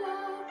la.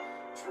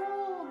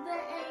 Troll the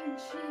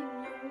ancient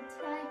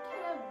Yuletide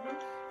carol,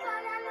 la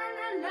la la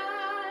la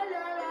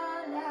la la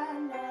la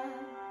la.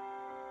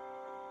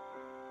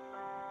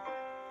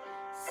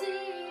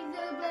 See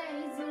the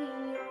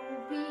blazing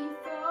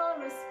before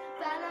us,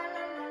 la la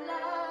la la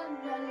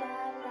la la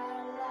la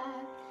la.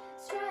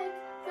 Strike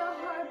the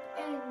harp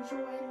and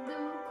join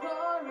the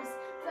chorus,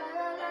 la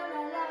la la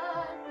la la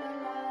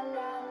la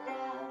la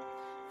la.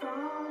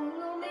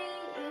 Follow me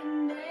in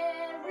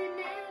merry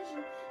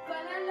measure, la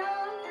la la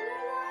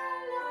la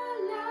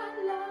la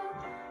la.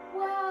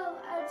 While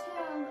I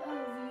tell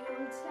of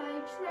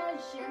Yuletide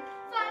treasure,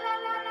 la la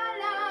la la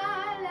la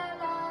la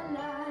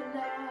la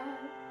la.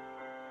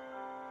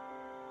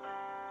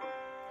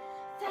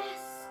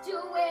 Fast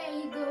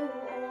away the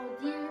old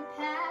year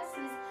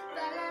passes,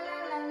 la la la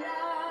la la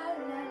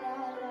la la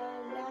la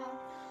la.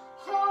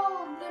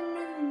 All the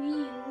new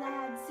ye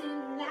lads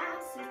and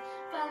lasses,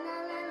 la la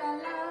la la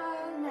la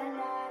la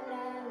la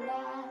la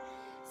la.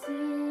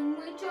 Sing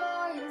with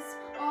joyous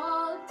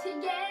all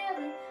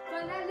together, la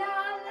la la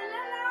la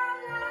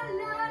la la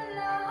la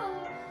la.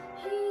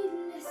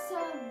 Heedless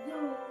of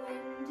the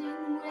wind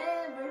and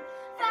weather,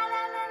 la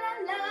la la la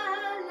la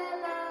la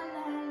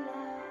la la.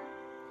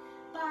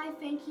 Bye,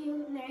 thank you.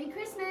 Merry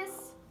Christmas.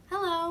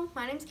 Hello,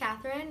 my name's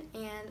Catherine,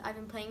 and I've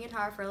been playing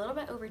guitar for a little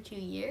bit over 2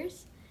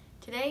 years.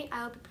 Today,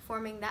 I will be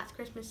performing That's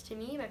Christmas to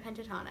Me by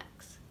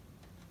Pentatonix.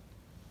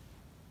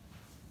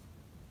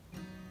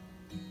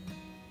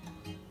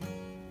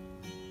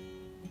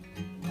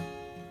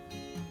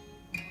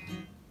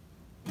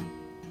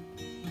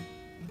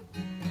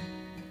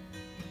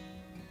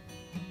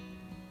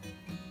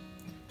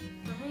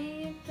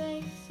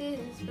 Fireplace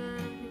is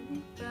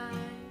burning bright,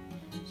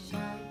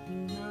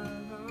 shining on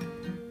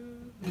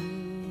me.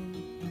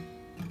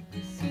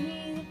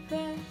 See the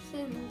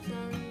presents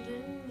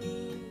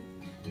underneath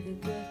the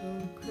good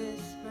old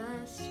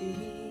Christmas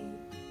tree.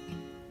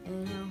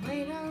 And I'll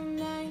wait all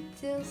night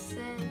till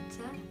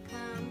Santa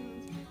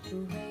comes to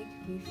wake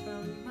me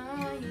from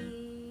my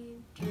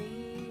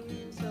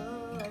dreams.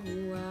 Oh,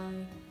 why?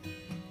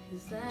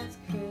 'Cause that's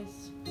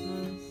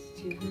Christmas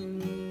to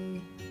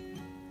me.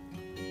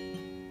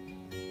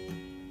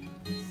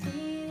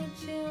 See the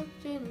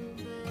children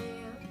play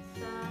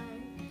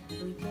outside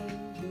like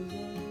angels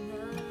in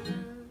the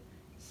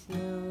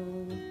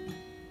snow.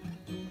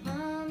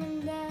 Mom and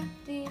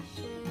Daddy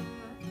share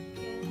a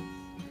kiss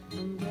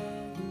under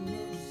the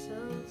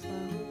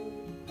mistletoe.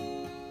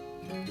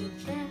 And we'll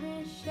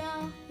cherish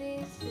all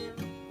these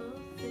simple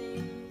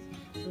things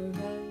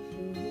forever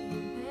we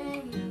may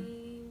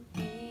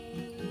be.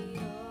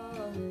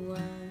 Oh,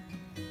 why?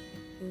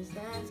 'Cause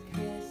that's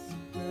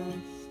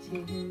Christmas to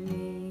me.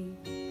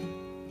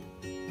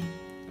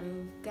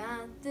 I've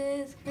got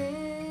this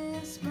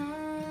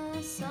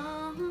Christmas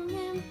song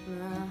in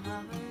my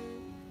heart.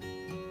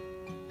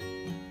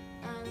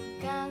 I've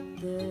got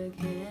the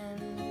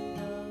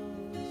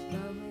candles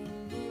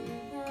glowing in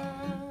the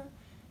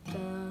dark.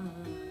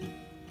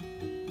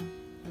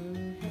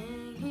 I'm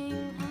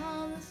hanging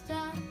all the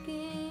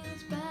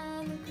stockings by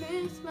the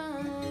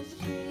Christmas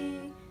tree.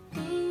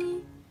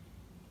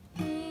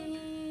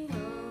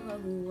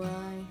 Oh,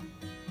 why?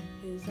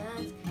 'Cause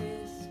that's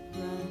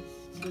Christmas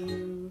to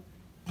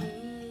me.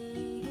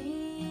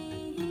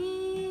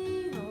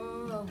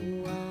 Oh,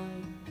 why?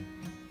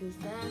 'Cause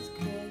that's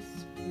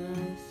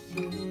Christmas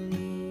to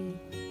me.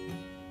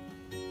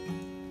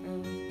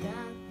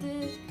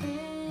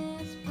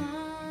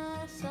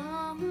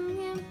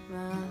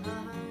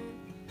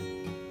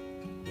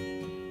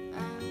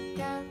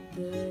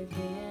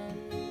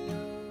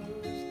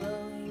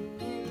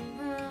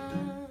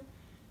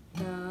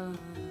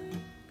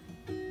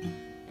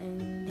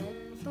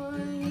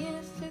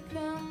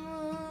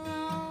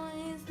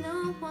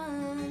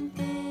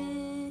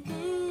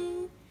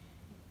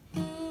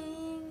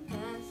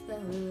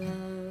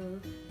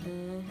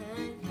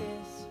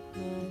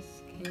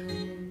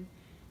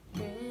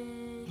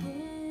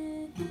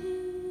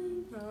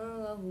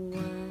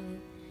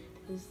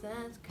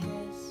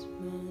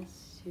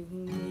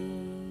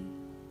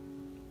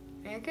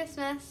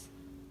 Christmas!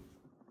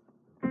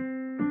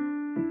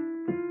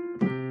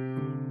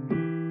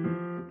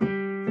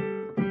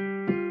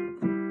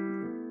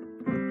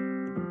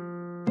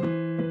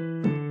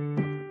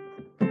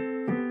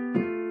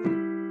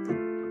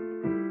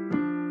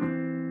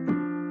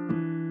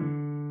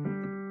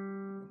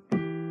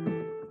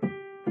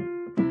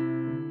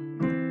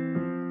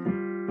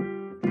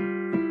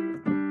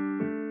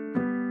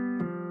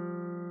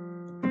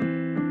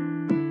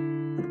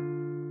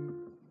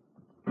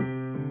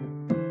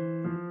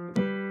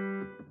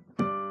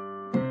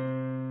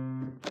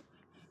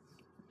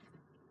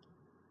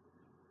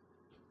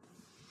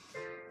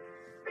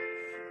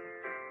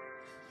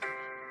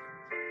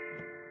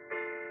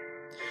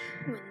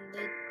 When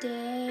the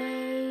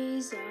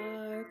days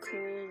are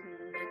cold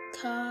and the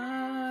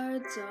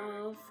cards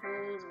all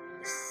fold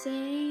and the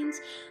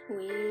saints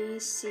we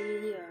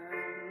see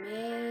are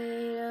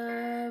made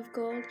of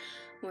gold,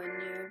 when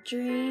your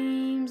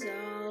dreams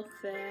all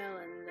fail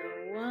and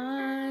the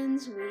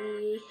ones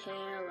we hail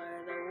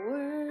are the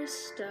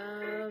worst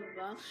of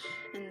all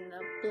and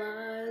the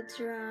bloods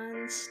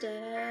run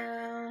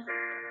stale.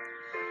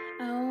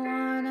 I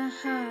wanna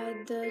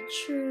hide the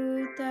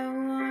truth, I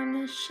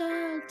wanna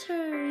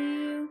shelter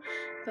you,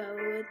 but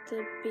with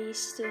the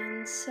beast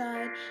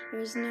inside,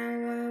 there's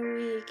nowhere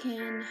we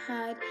can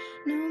hide.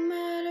 No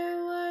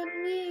matter what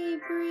we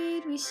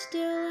breed, we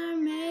still are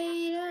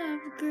made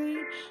of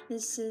greed.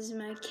 This is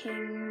my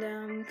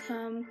kingdom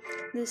come,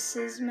 this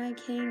is my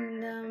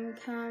kingdom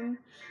come.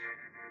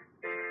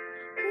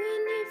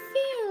 When you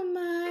feel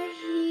my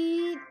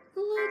heat,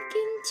 look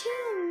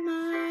into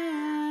my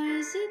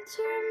eyes. It's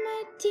where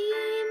my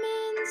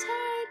demons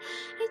hide.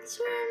 It's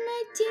where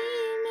my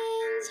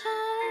demons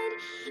hide.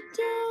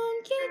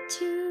 Don't get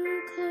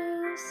too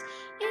close.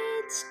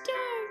 It's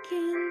dark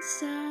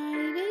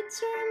inside.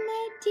 It's where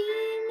my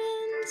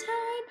demons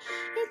hide.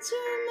 It's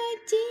where my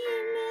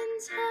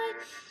demons hide.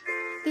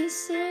 They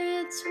say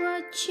it's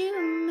what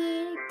you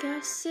make. I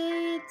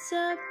say it's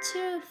up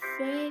to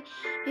fate.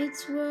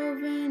 It's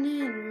woven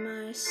in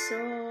my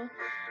soul.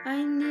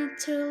 I need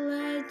to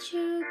let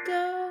you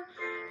go.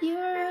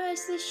 Your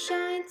eyes, they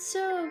shine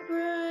so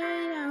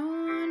bright. I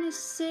wanna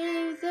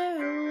save their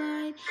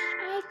light.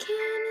 I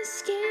can't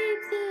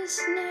escape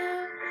this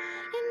now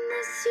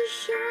unless you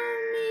show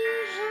me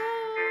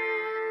how.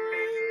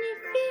 When you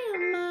feel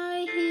my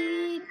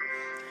heat,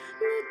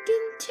 look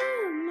into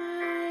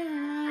my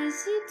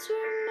eyes. It's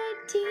where my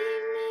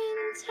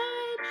demons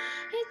hide.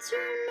 It's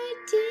where my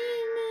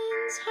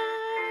demons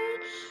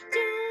hide.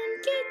 Don't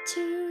get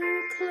too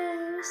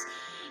close.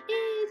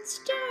 It's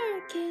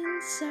dark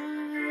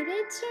inside.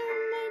 It's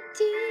where my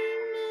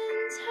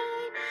demons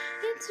hide.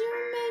 It's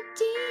where my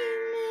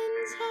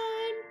demons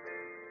hide.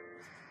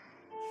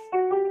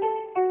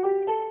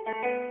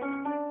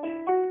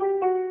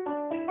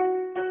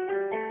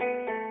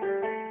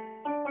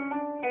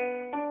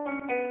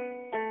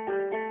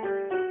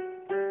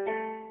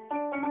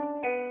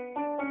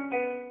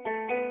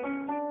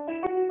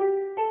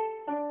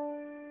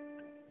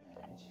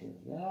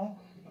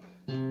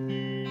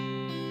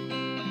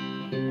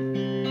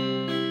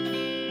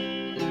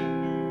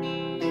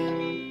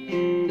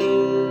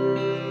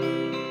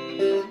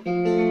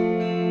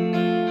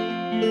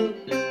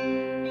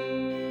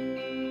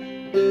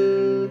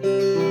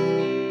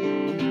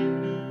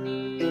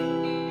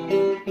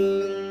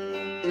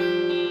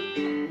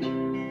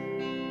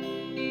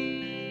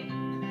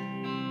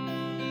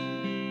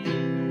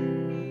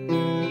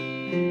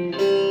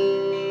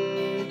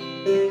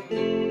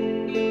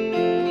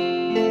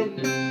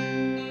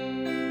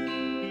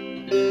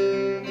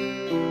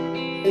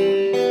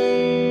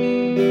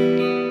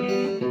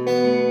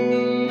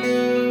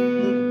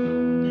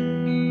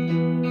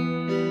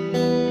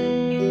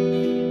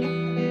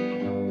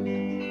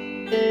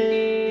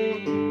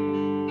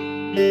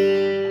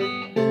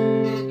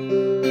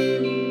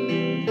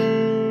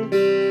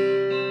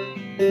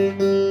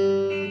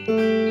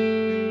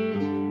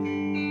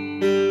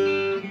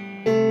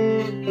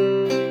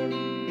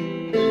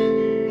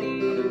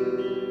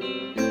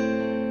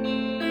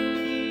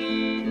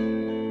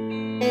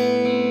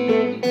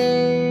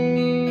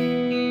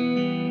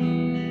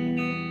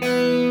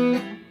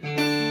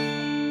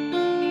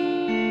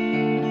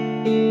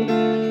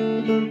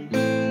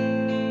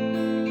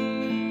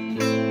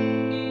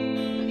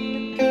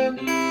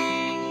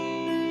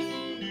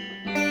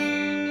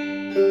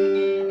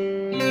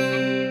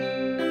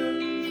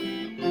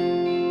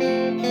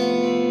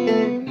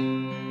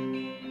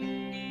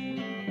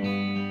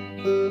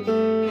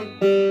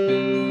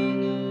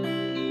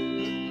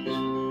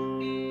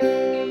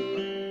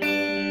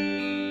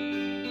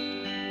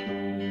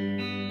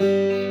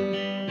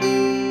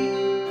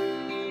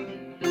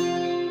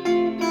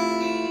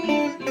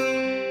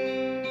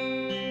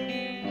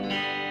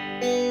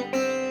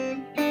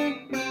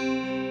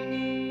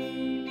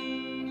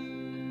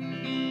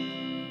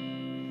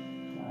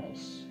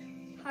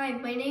 Hi,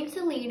 my name's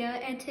Alina,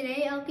 and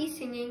today I'll be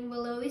singing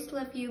Will Always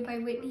Love You by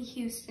Whitney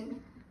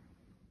Houston.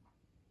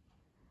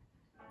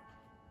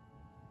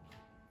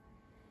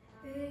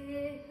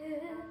 If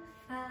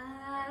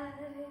I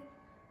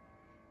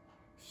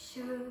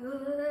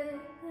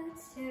Should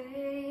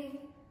say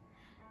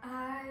I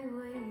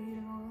wait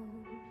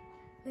only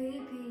be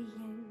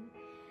in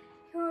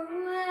your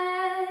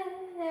way,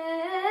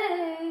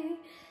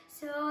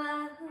 so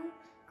I'll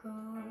go,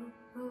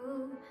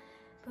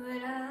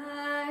 but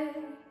I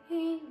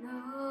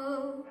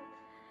know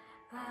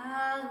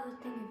I'll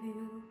think of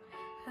you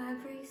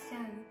every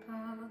step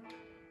of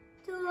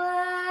the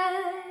way,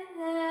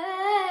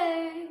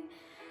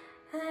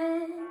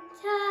 and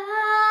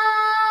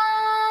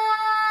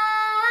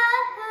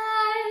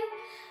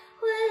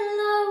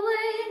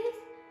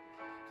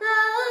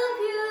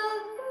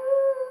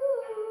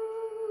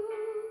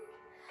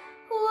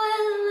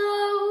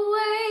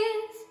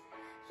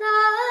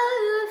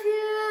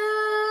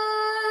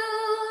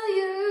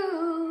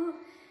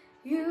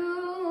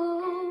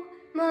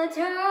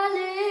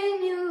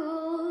darling, you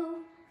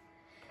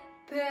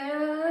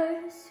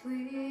bittersweet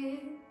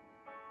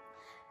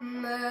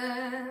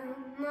memories.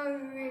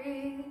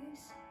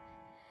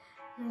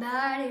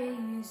 That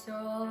is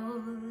all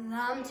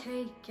I'm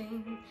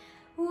taking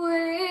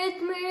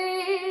with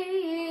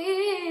me.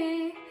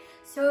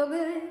 So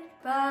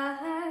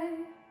goodbye,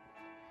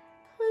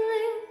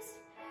 please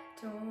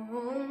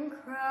don't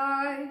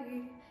cry.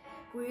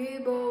 We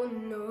both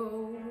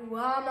know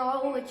I'm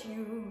not what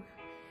you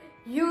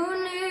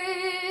need,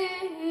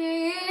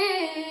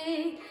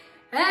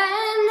 and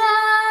I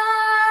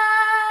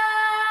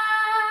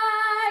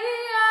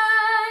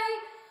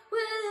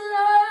will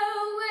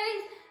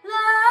always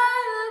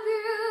love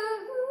you.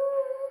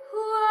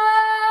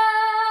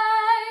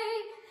 I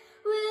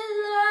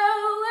will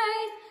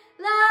always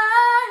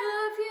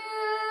love you.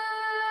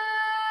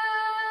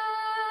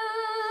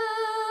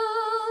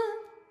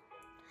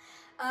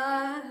 I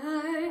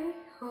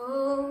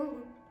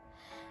hope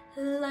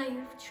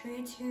life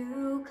treats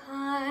you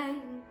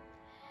kind,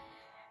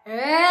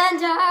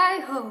 and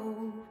I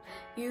hope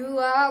you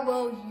are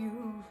what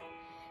you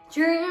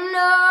dreamed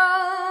of,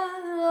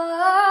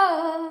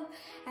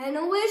 and I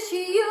wish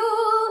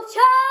you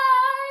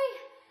joy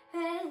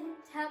and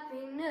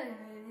happiness.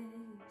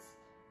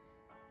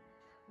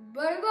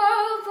 But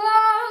above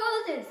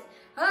all this,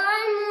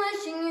 I'm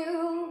wishing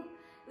you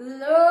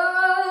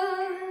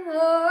love,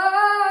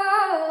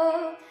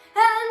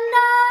 and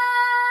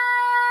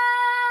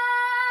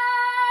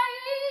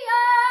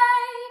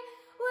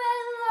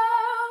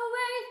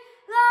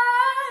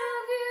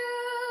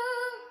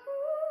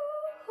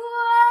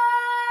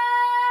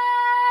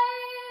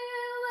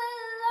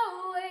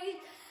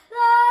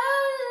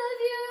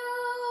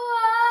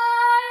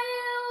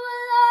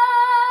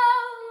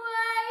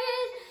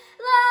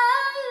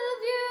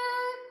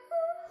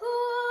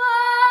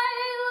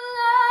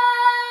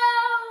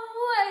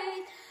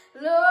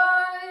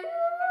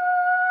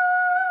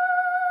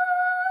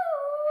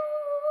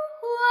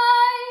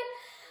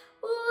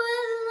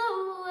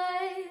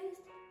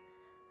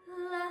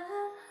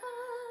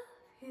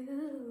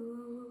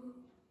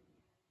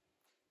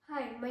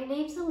My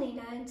name's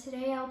Alina, and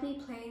today I'll be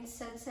playing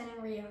Sunset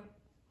in Rio.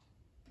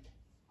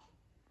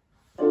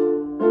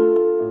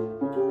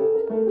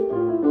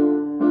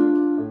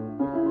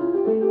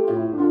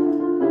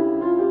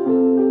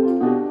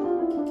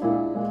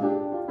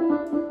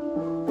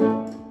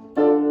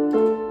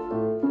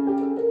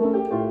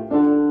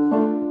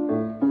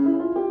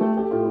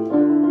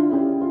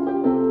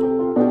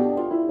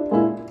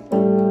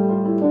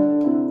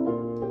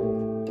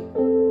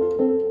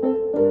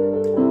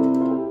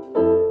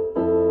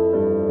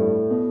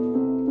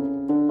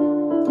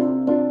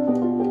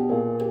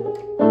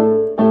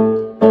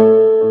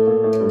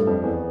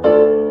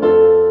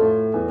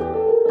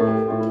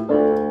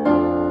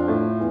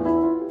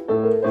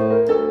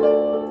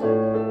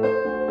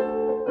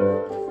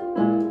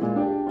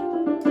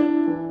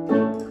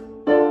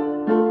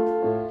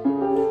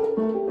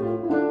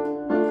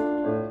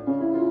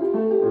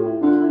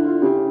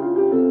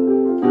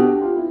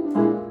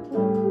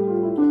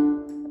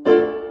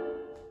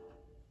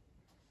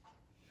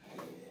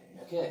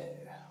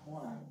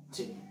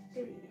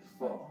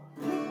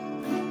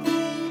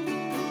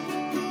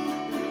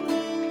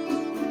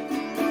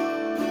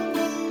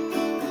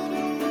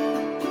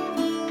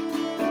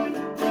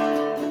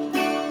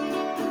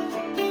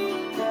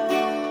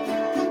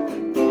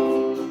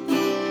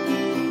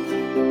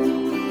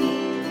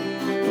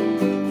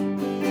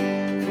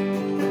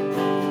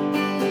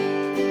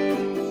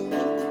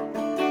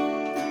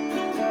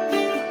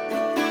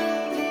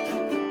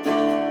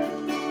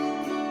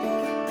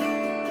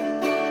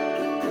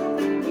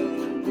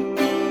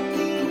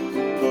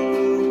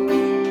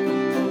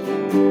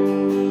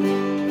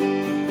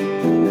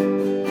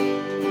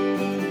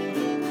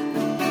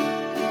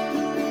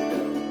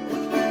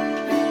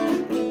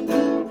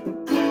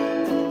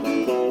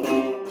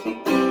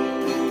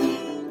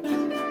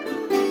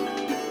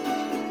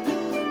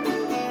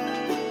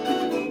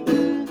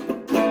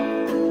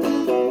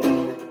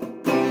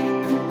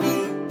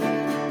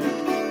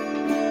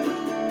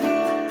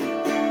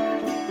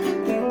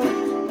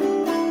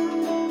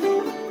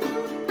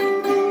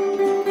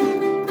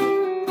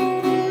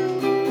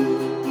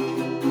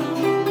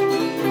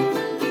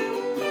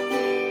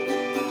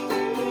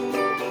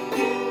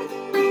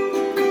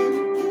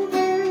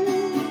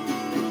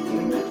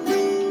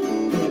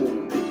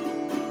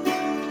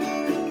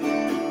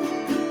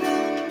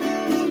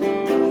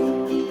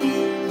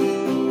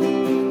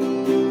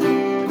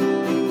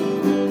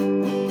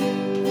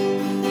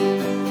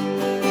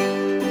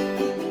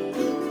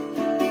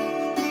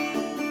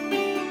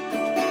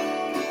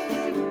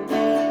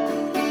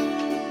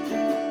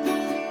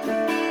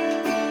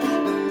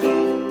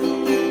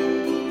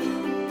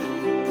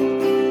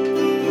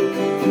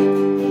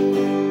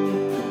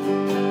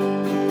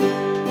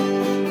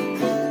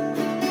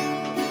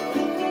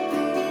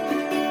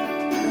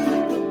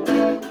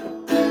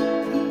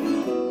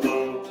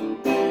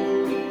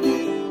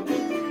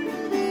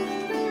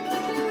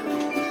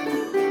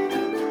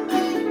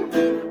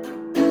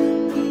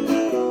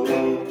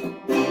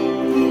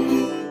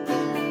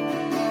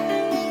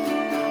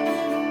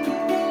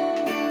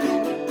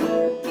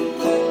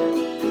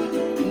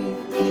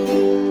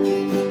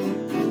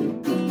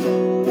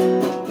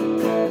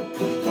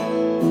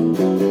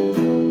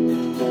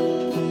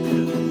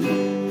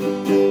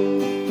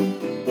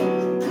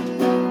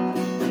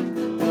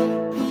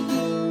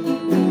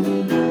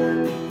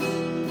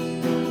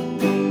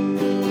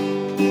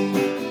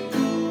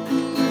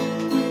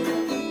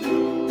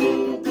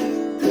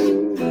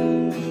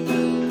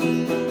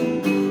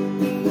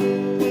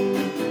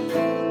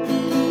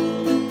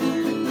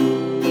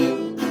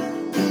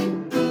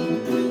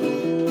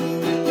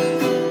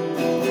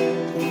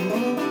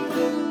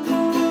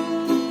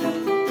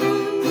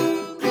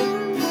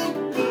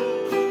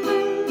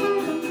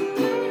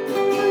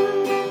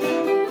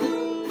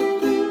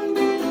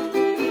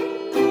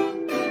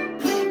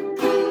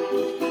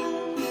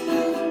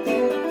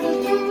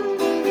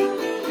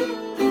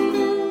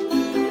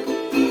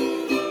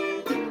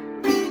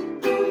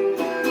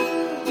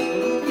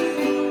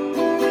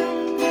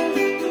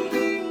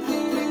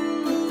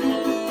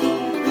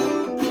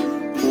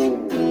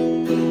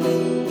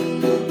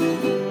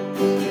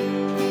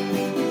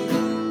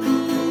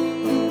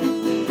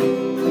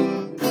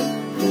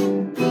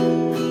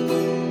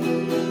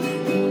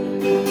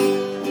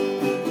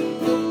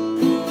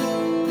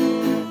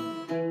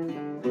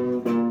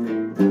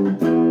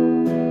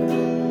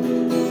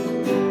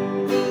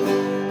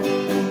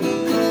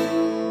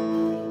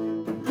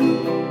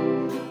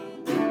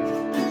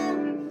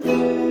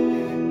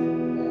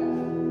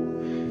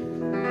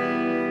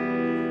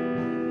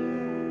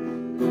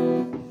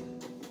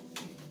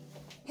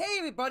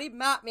 everybody.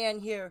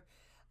 Mattman here.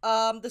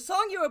 The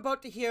song you're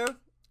about to hear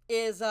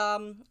is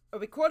a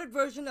recorded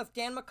version of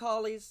Dan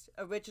McCauley's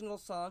original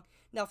song.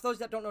 Now, for those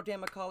that don't know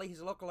Dan McCauley, he's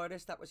a local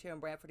artist that was here in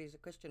Brantford. He's a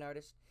Christian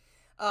artist.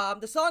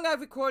 The song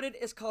I've recorded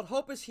is called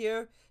Hope Is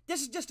Here.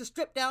 This is just a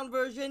stripped-down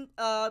version.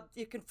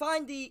 You can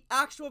find the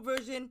actual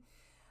version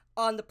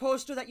on the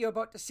poster that you're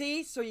about to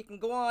see, so you can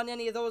go on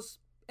any of those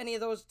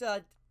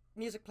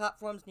music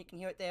platforms and you can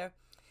hear it there.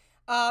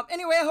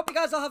 Anyway, I hope you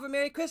guys all have a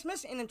Merry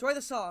Christmas and enjoy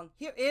the song.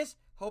 Here is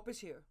Hope Is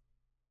Here.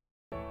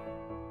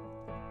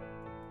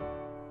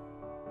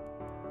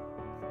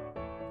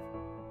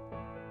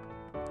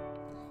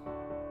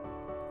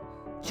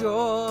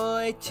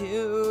 Joy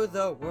to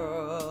the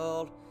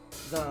world,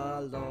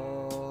 the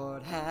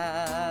Lord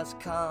has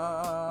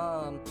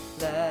come.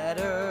 Let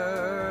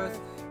earth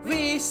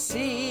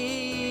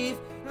receive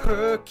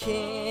her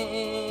King.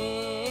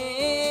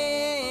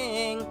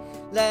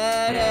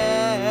 Let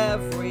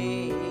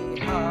every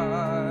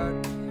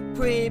heart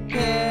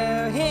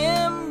prepare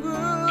him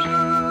room.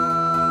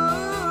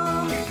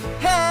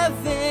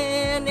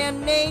 Heaven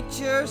and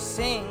nature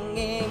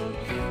singing,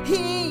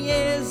 he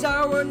is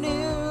our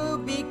new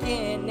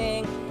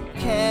beginning.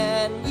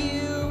 Can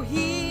you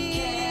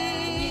hear?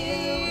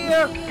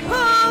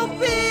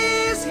 Hope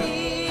is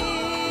here.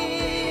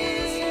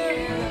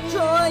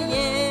 Joy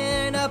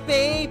in a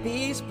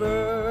baby's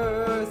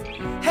birth.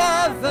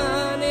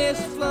 Heaven is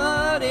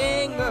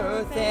flooding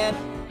earth and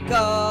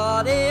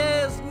God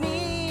is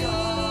near.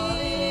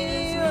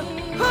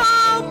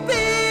 Hope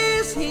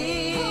is here.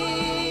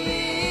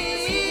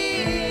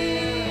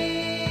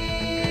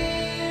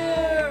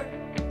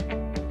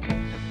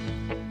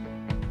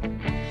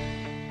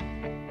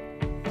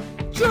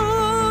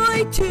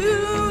 Joy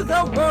to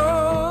the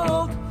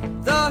world,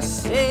 the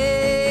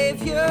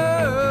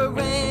Savior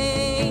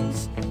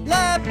reigns.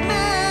 Let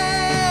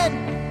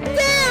men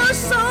their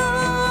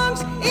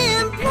songs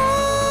employ.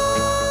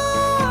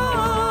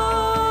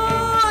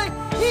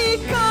 He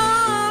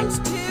comes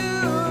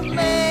to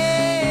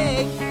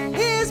make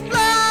his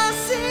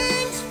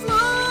blessings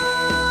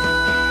flow.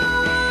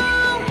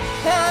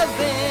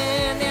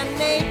 Heaven and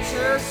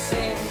nature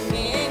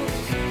singing,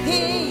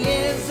 he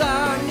is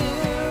our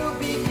new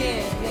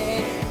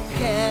beginning.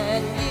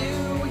 Can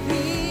you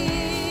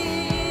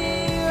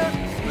hear?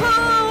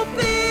 Hope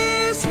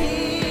is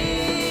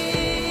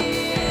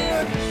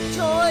here.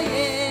 Joy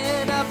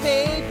in a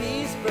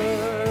baby's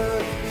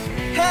birth.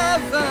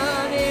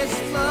 Heaven is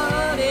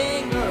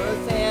flooding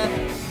earth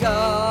and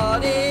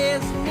God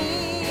is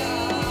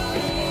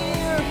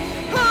near.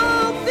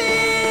 Hope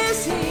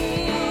is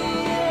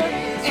here.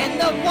 And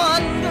the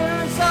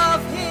wonders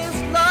of his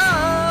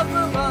love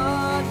are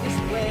on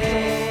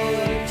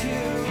display to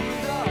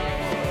the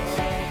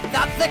world.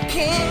 That the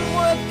King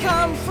would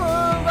come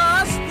for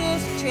us,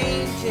 this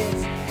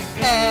changes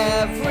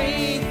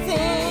everything.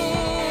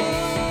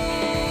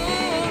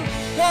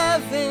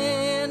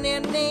 Heaven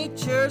and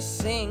nature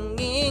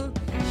singing,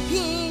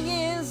 he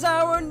is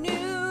our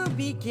new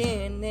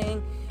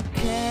beginning.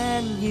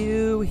 Can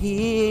you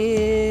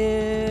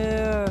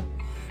hear?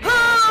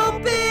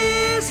 Hope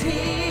is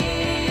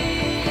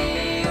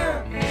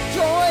here.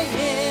 Joy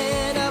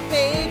in a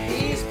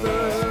baby's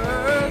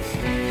birth.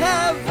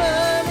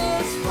 Heaven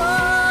is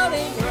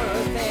flooding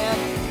earth and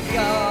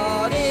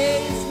God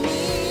is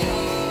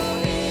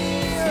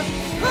near.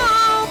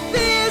 Hope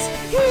is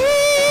here.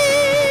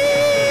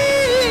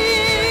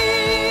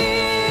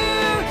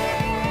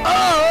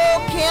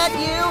 Oh, can't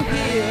you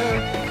hear?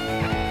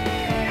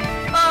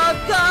 Oh,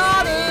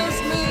 God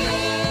is near.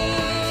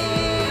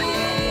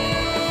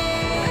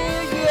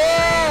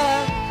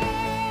 Yeah.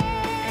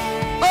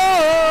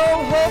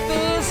 Oh, hope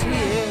is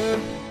here.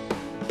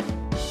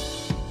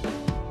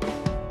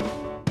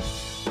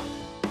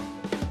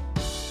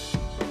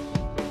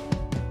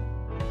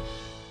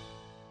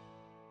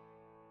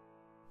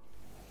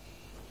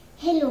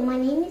 Hello, my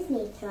name is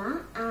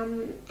Netra,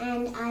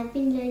 and I've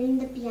been learning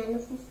the piano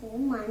for 4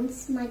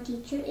 months. My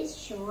teacher is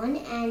Sean,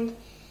 and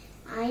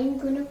I am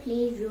going to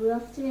play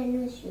Rudolph the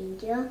Red-Nosed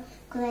Reindeer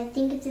because I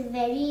think it's a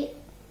very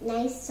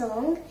nice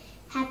song.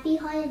 Happy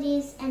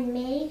holidays and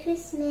Merry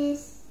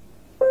Christmas!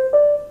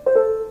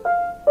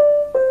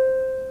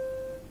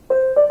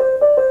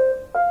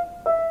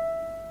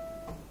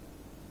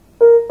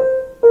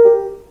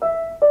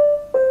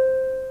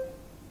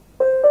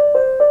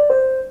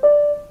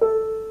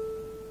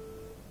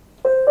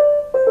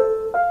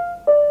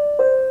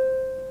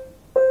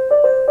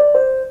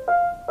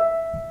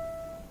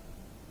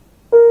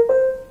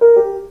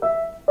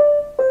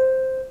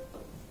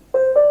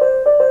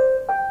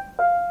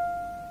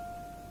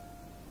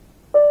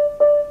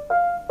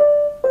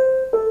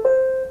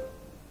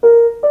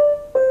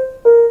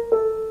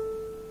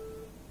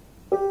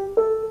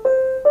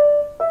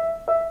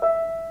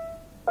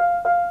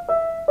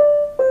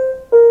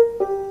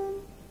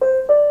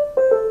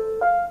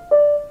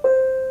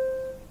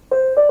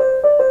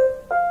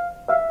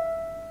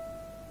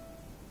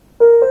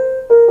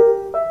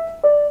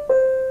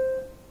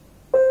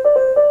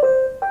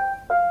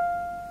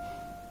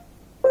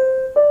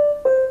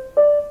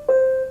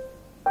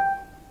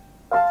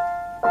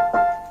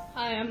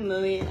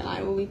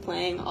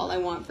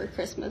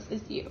 Christmas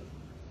is you.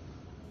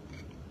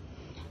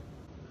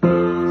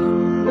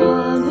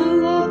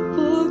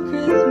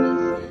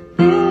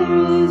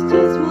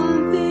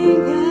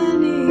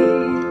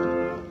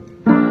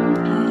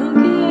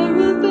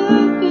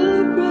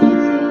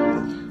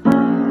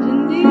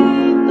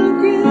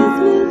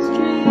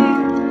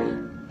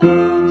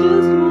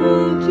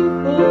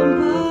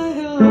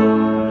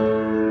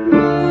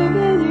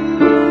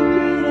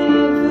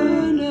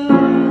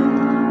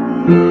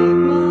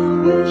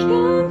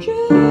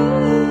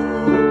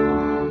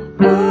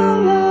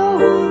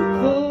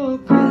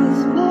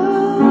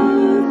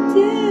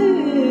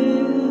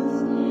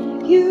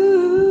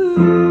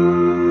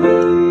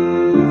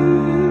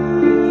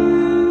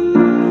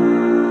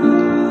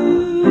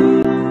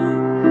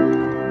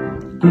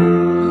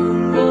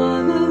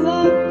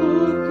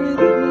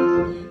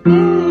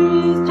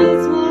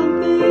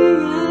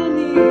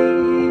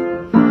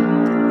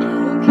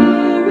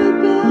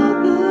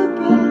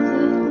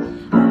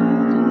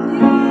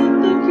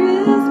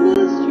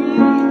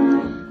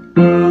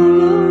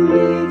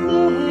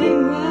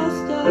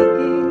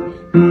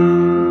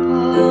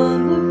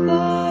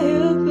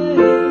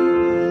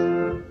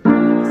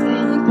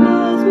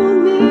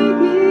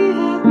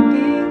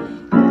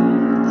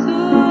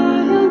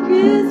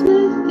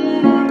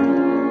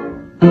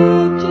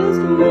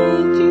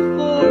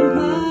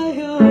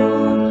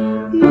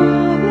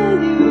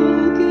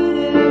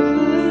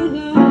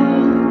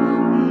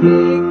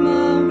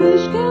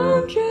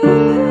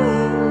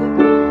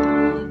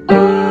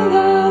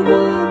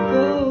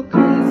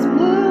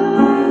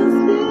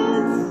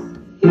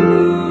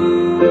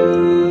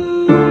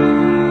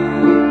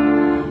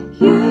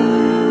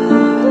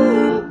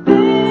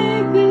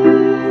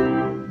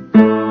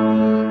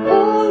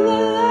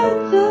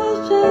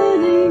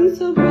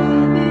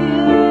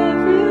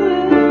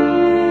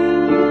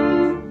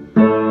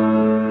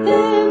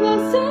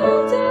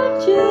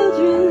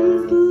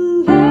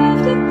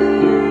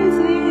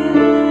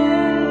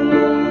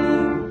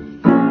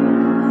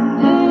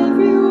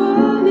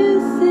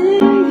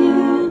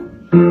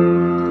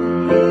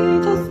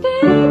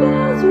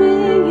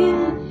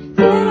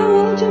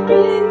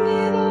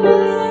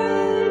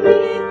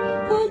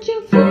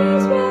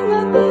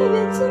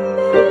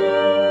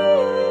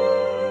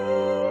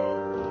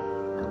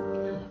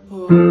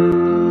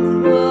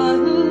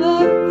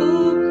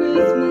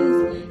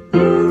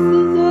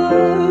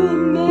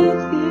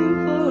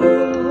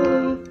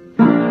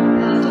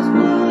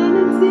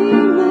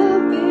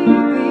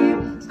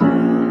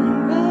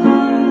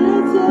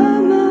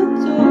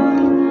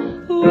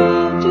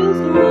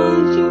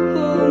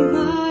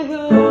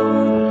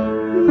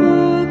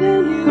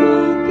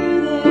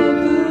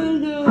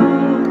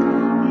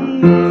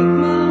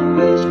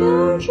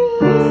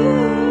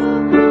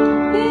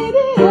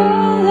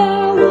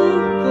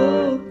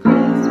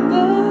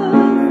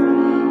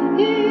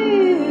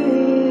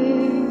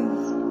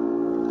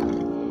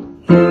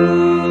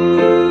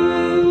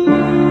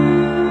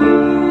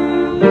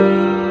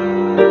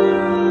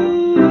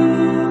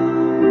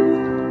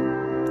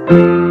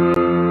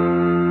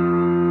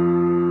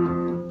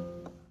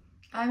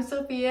 I'm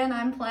Sophia and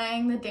I'm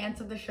playing the Dance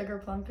of the Sugar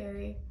Plum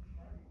Fairy.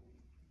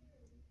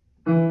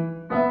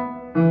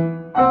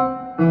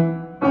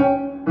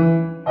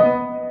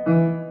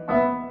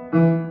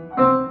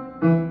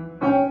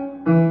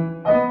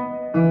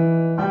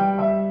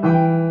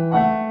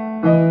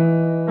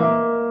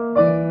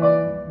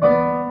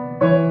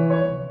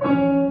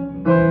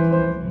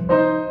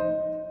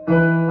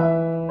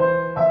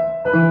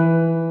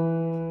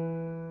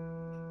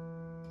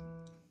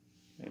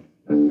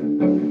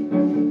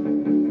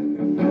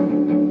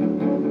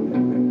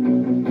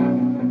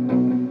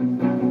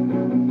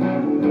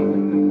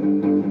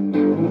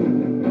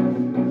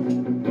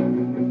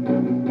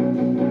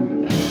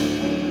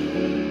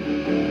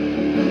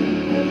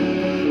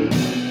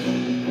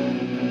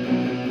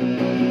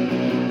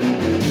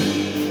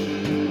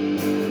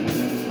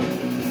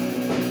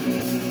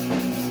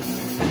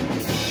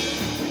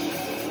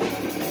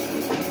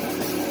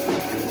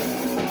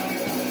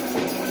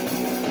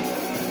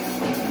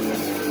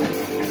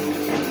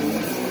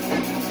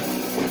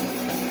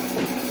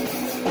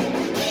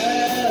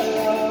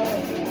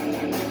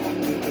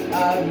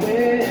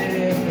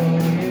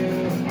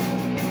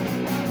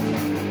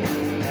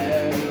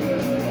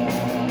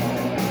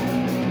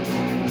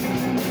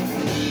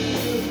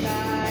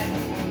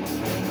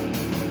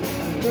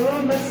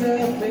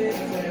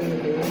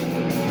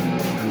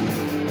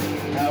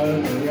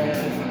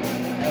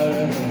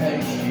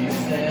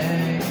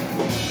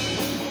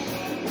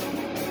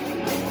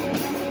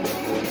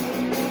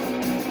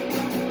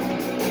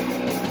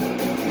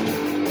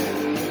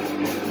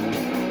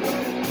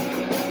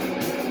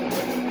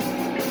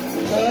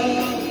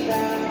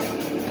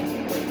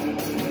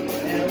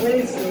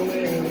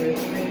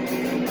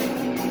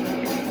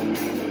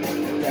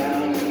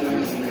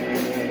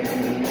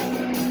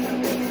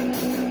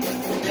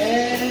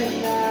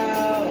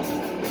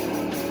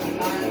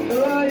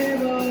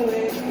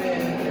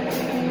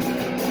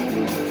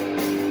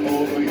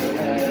 Over your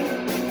head.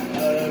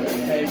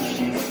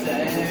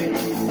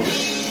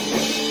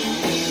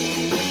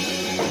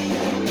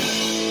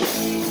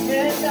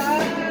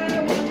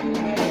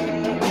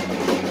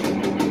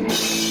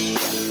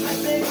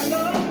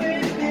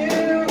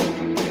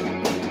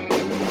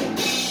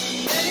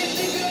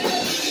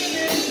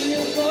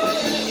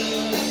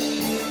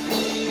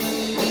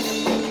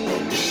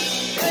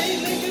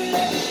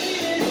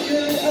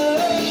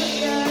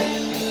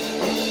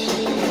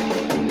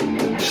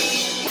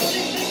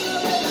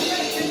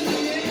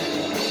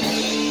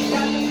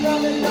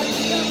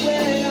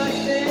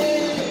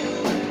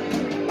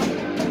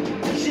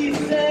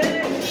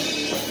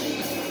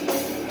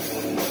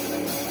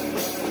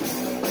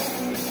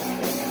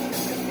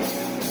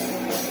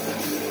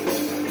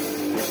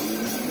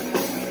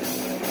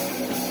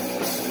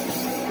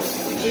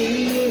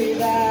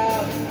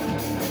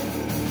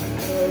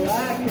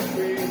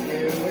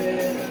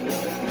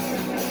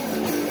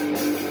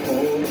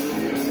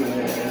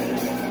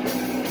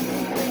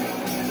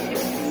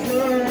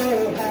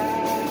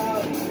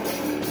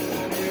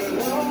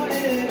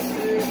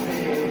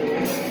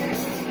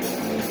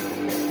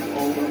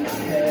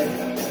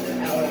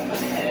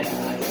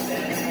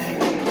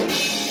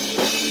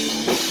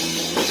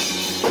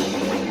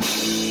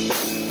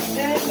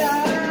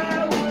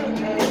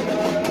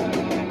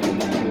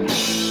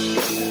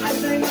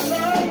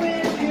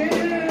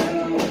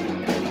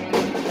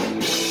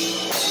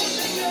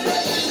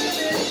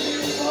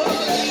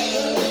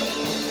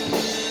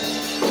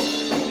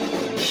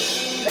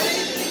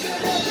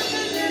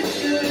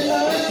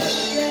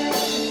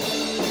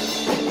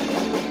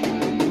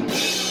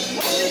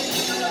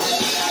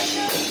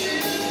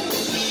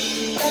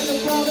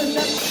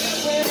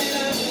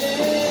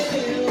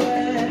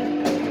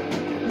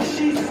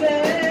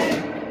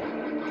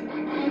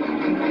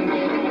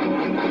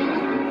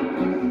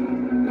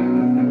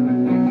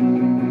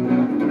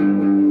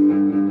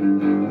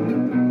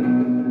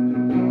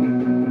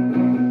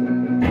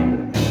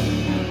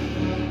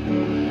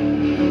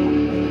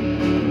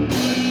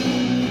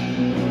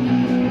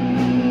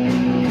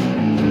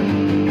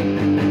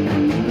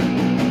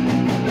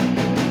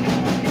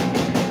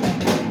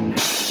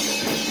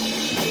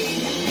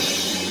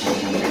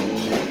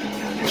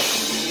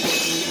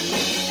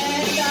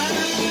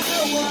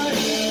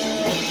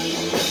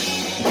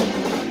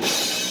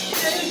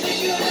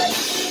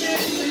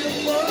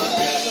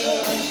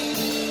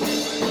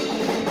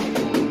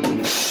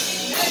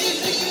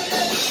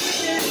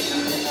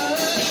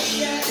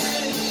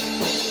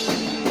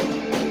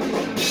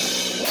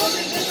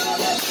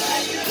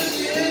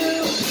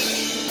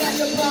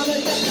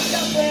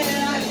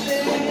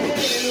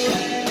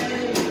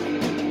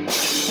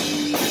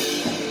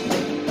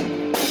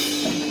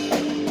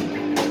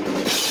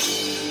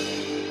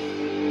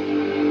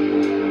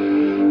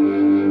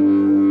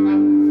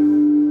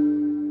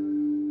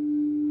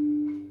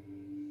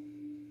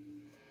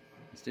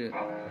 Let's do it.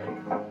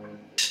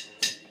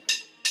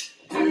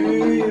 Do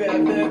you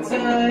have the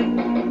time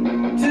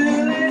to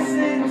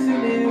listen to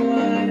me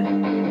whine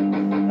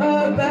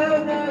about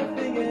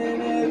nothing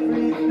and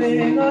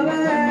everything all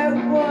at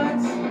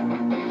once?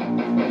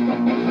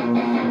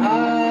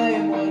 I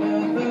am one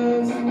of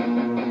those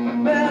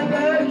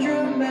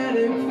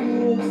melodramatic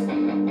fools,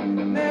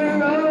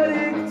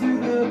 neurotic to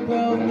the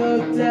bone, no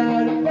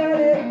doubt about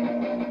it.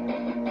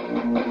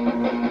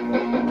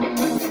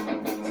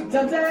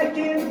 Sometimes I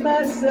give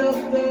myself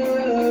the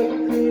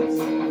creeps,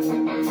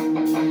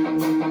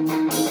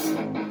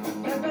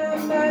 and then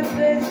my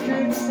face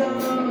drinks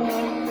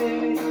on me.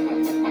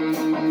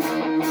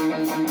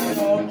 It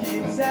all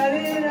keeps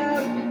adding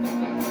up.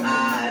 I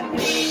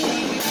think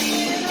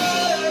I'm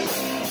up.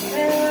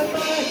 Am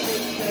I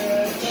just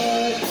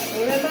paranoid,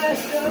 or am I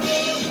still?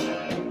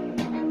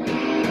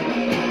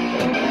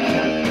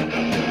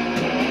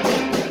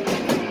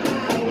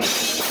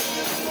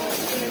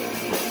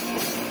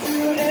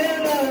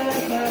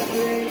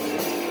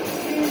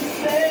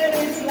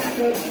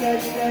 A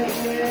fresh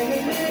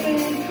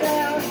ringing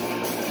down.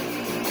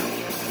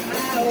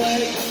 I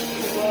wait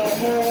for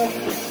her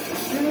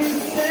to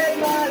set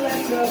my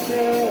legs up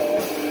there.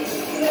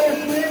 So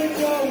please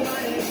go on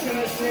and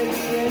just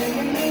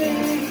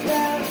ringing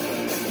down.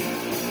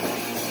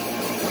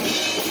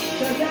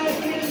 'Cause I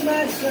give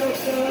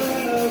myself a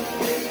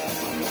kick.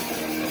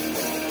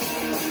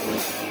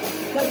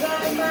 'Cause I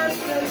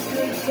must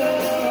have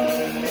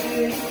on me.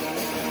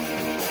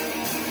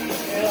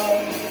 It all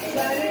keeps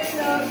lighting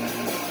up.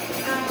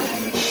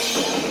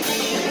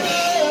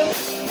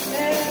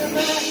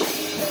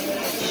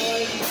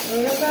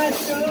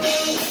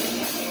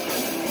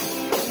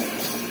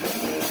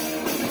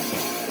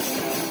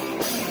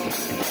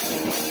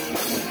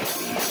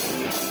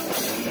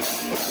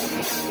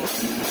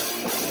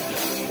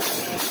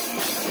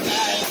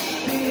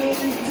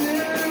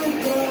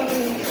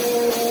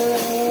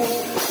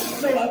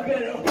 So I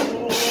better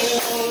hold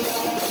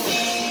on.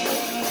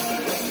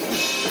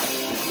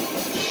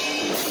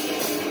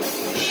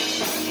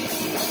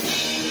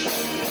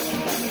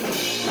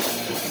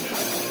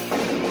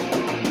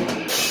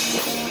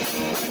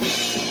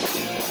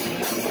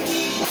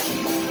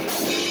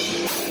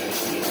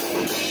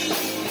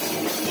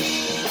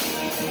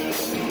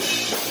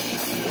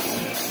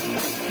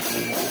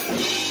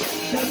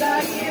 Cause I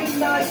give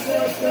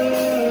myself a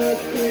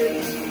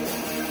kiss.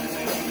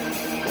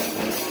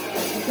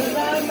 Cause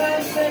I'm my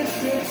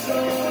favorite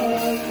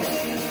song.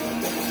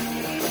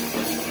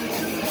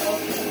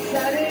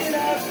 Setting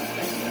up,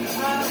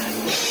 I'm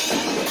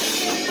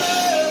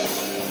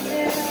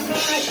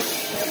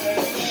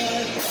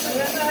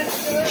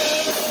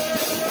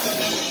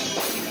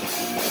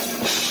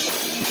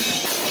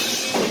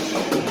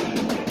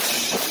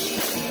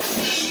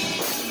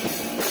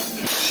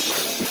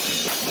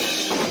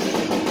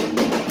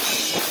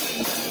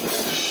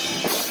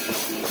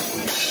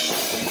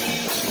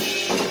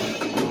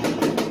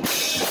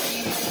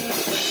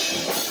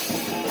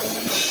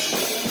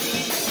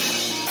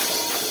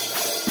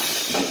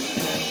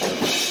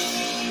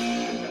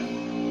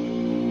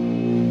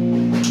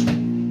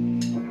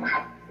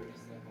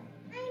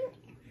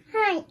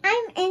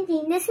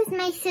This is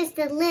my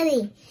sister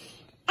Lily,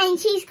 and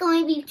she's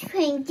going to be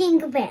playing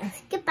Jingle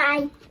Bells.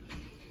 Goodbye.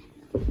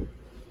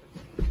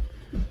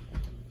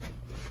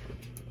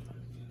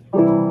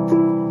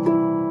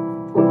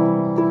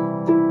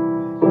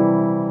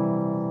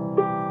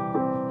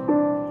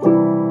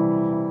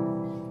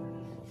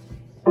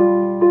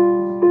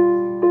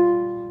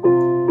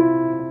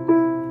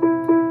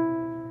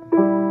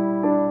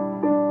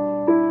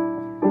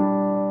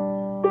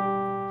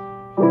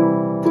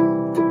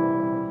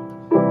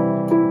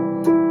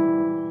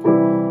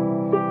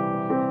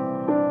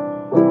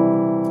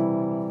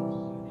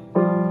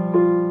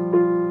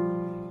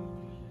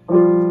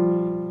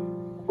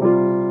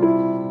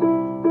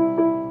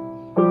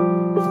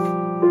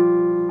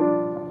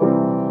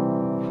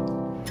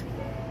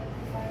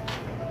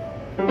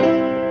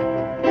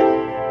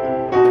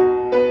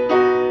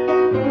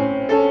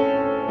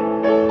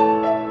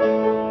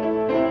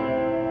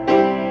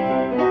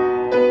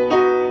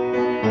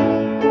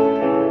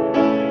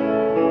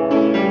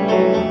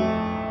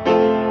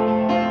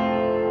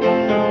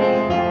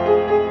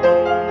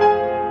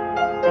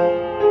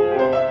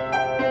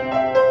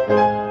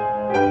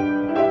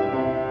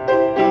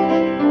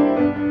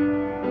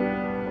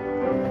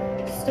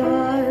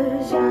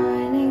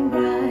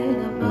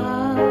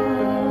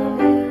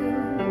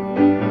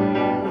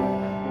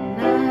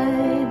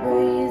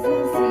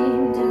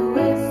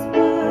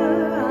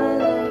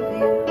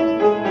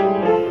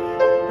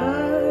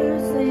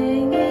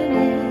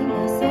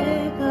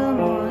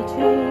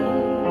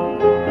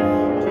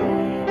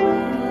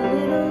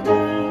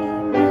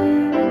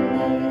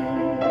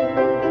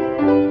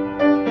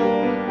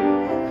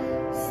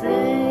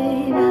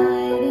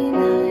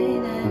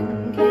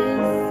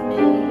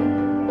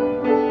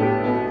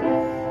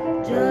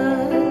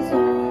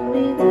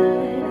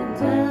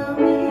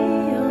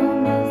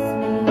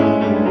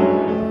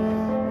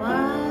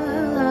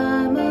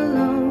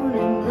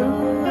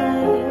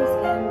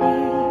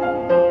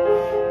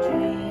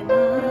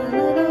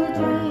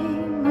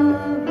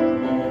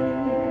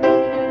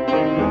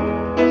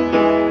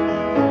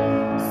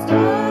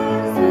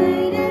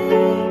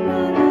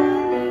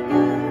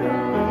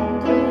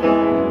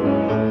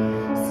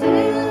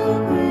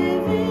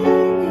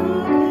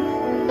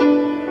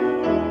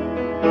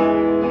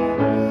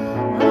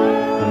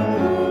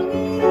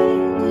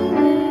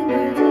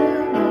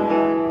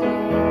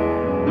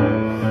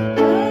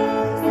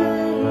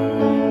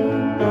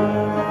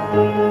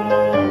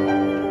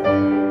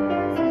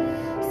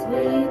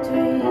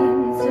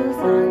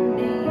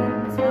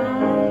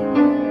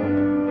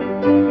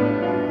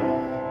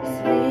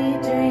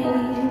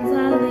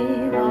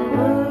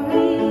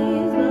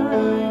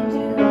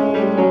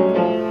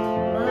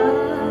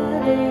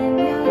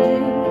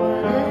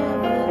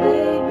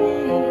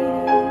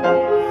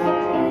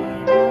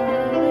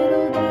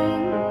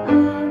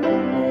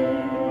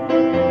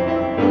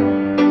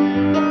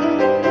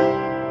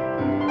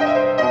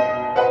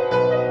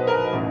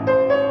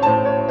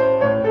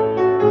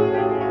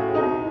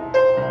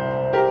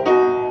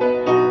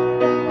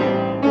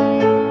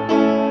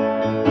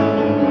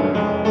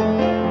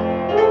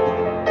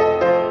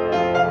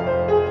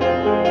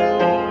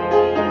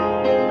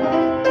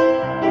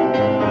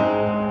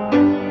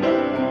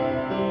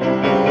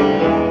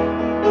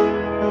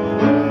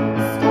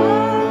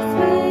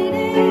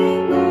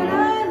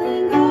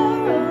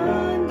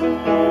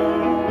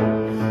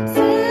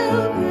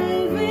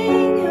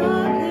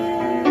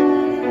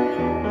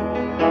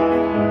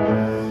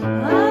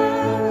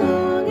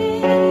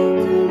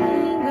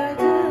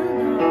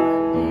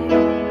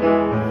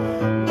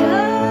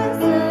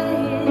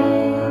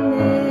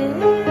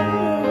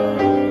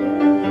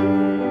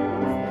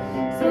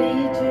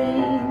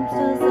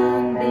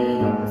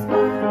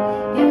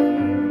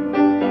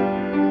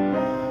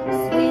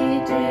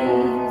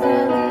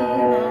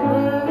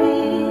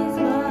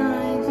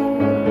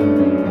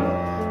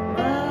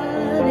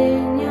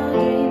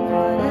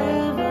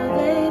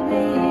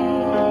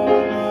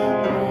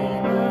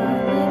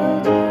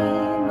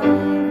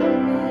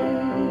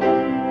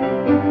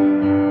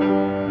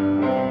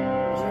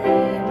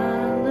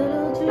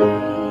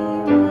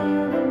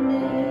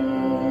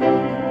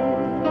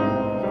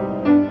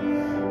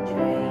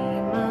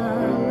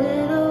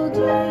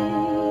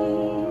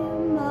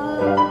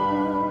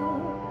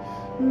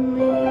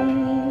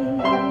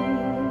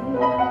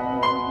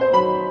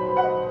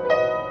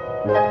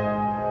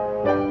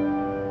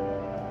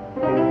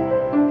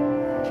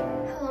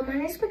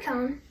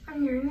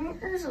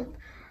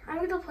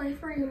 play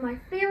for you my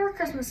favorite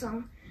Christmas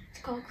song. It's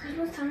called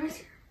Christmas Time Is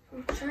Here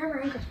from Charlie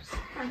Brown Christmas.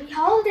 Happy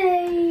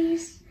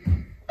holidays!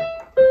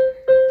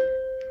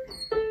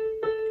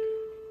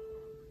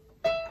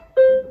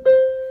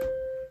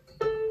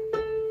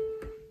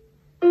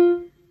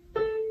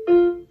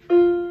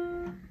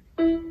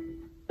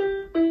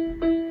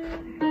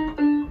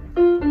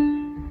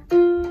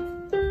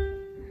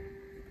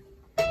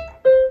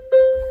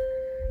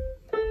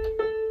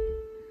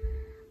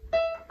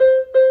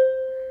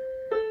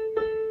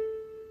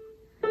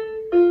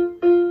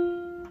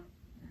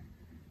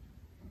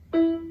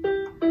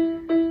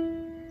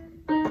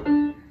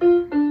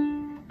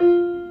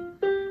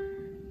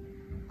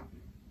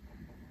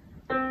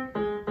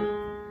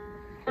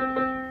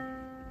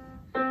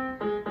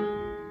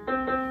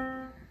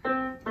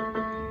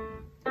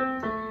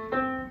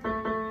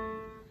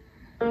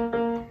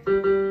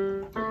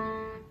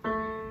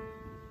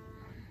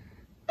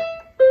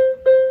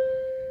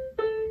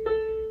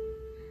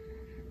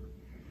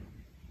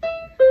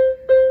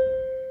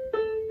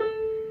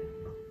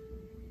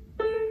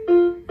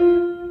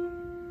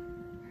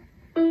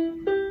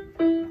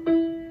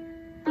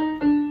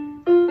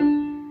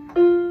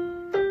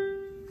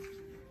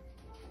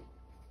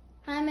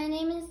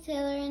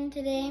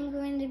 Today I'm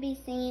going to be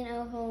singing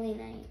O Holy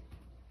Night.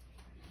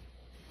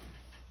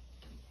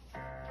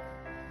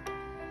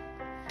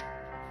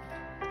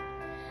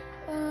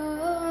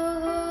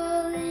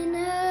 O holy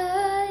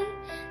night,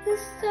 the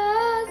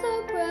stars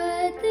are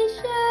brightly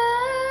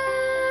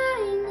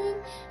shining.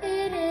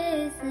 It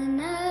is the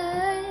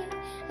night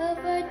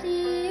of our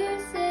dear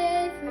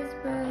Savior's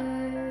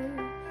birth.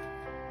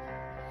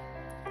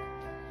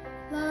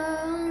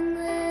 Long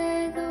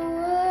lay the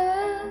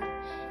world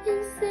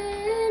in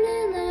sin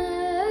and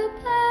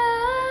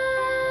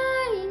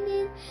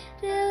pining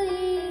till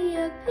He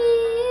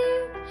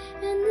appeared,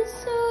 and the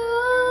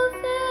soul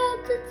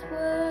felt its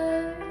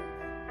worth.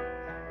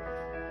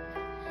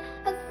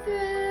 A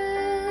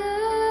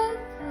thrill of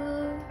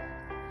hope,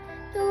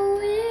 the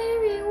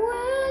weary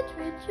world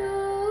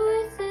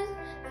rejoices,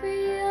 for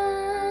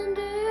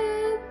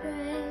yonder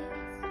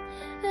breaks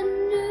a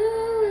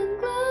new and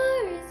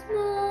glorious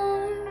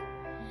morn.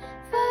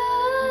 Fall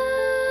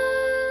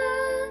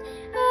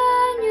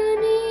on your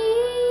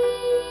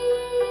knees,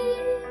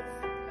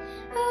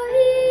 oh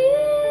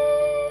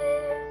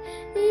hear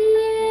the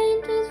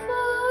angels'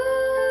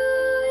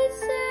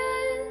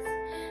 voices,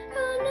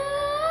 oh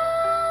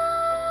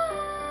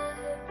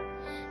night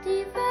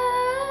divine,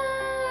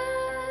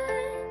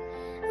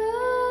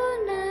 oh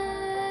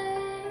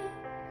night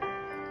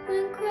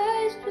when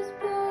Christ was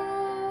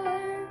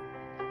born,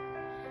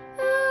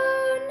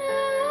 oh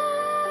night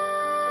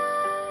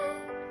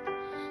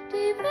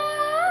divine,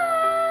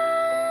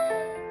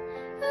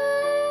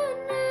 oh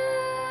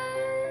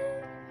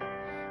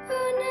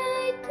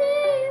night divine.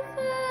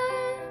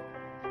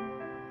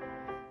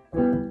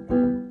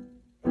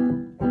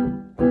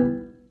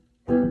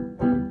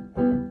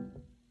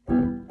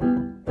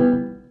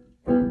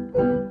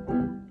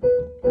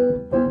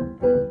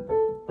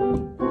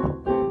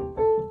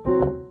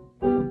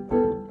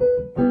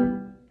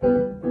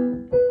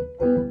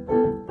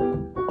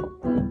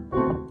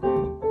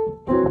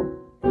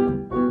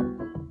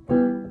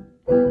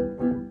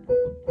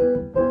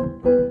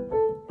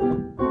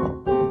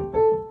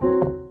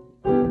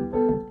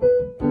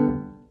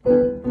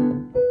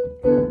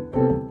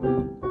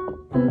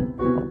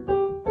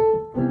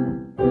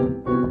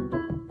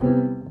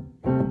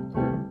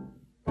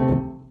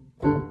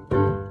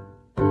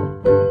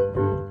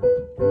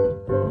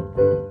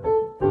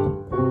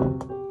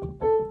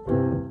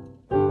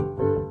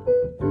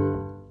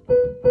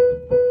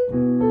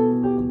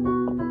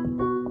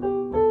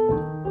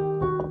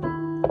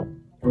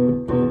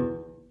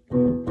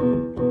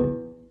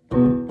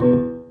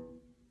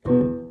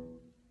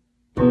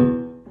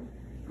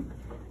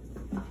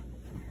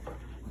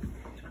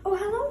 Oh,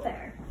 hello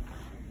there.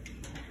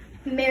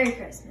 Merry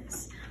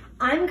Christmas.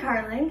 I'm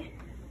Carling,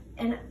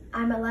 and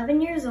I'm 11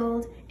 years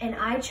old, and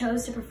I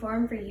chose to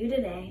perform for you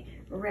today,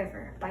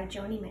 River by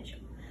Joni Mitchell.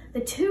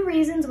 The two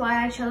reasons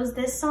why I chose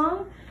this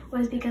song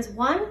was because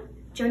one,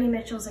 Joni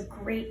Mitchell's a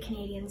great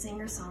Canadian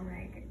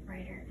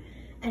singer-songwriter,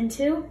 and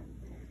two,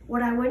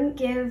 what I wouldn't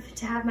give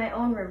to have my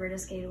own river to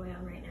skate away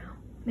on right now.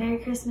 Merry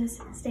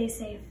Christmas, stay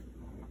safe.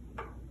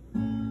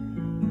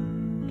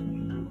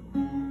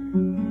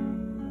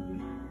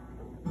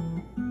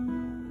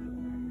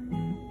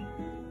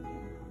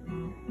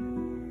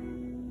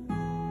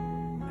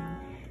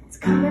 It's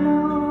coming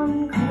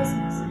on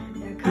Christmas,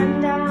 they're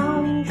cutting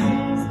down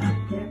trees,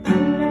 they're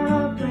putting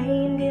up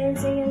reindeer and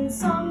singing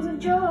songs of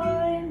joy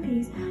and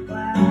peace. Well,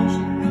 I wish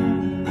I had a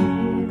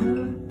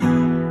river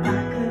I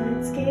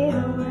could skate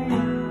away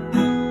on.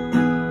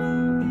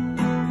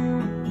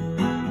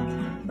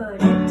 But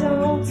it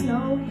don't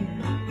snow here,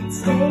 it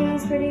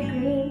stays pretty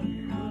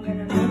green. I'm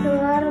gonna make a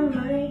lot of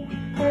money,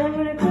 and I'm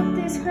gonna cook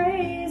this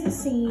crazy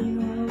scene.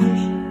 Well, I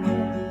wish I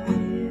had a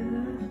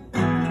river I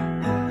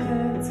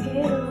could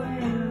skate away on.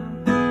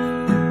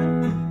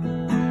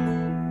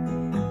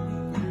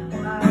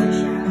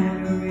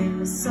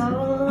 So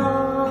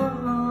long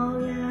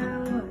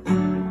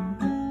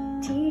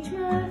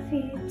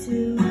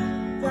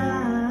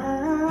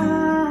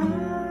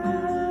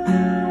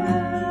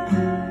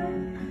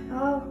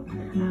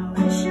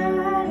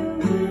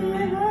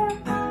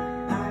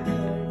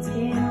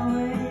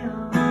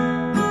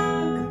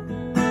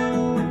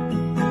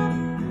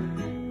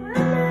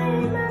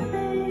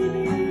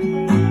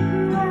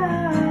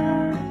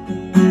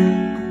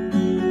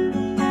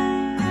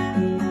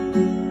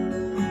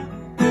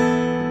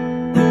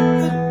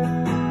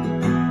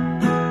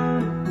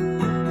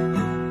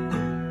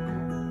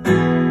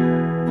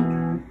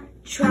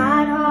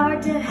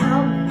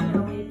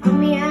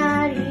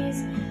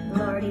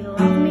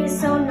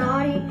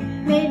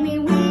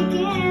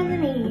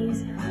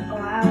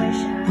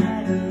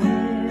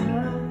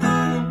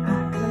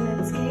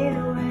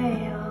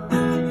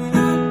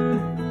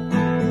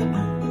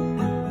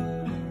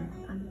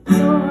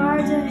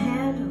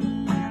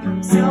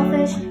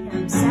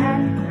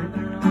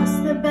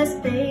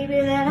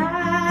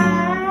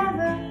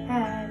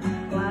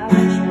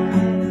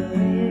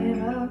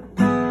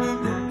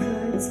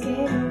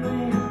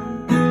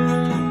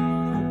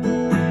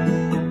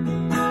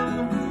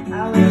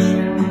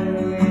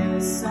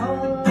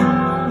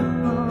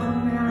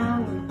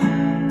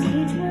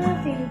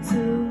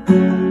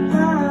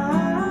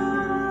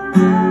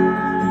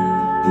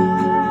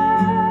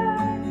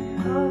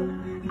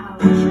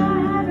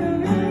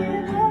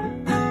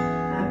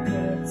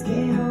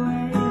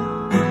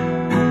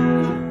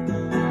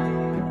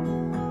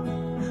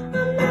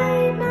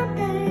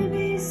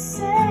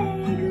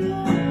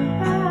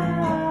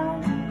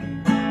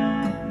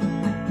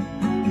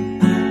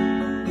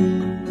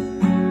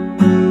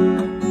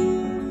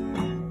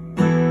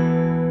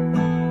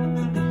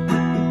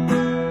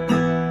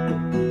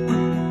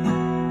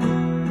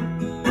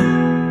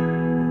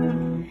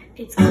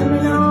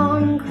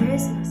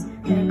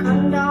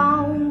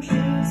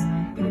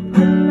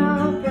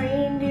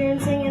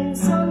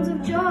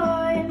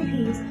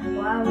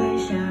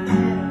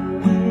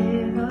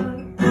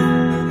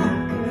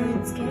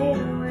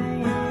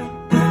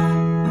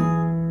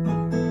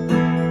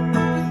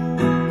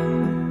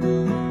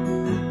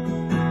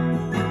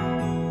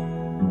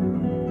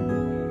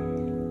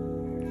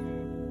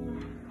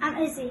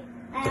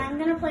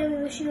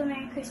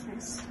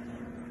Christmas.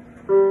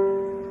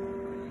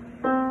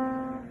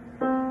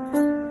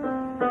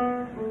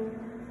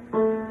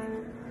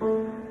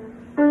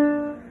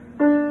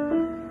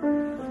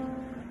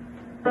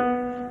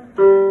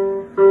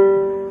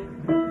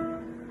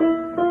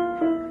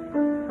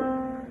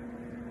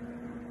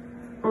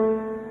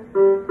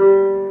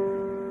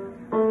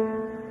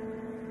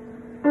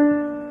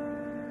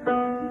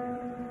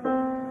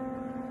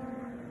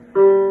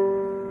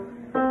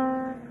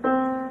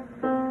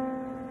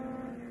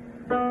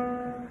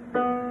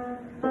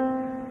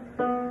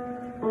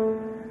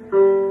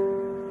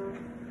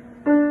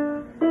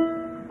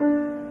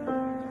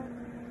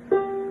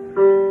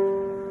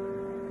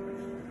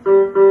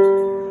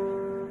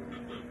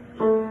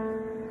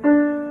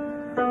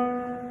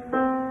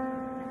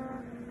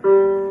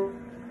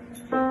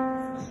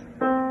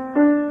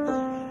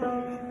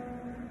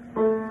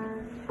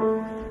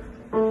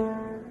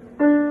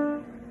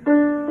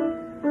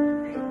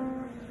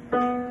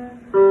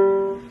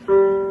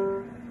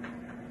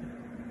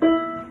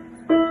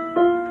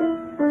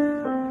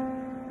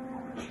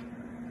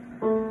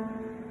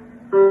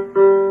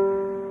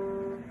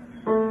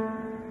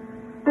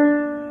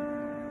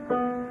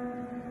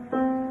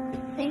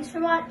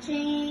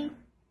 watching.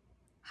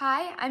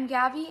 Hi, I'm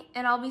Gabby,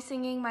 and I'll be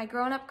singing my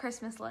grown-up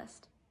Christmas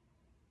list.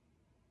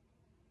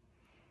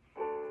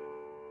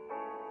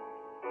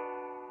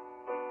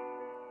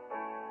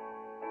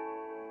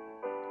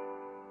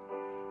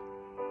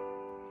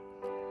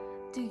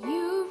 Do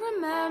you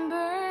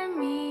remember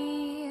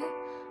me?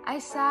 I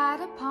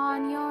sat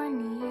upon your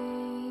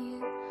knee.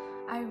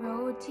 I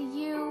wrote to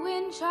you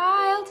in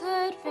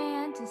childhood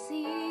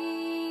fantasies.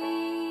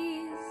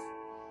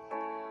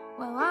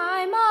 Well,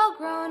 I'm all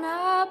grown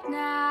up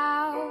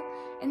now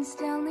and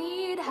still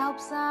need help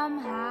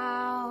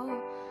somehow.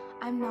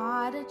 I'm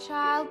not a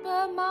child,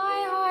 but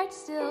my heart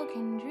still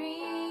can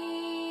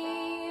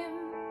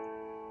dream.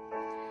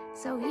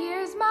 So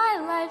here's my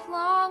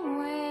lifelong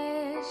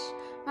wish,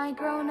 my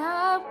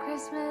grown-up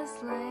Christmas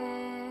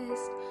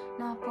list,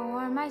 not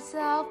for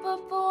myself,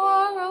 but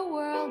for a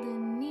world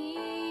in need.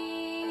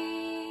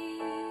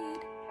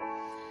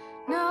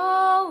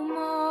 No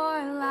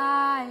more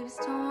lives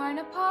torn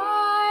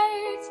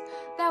apart,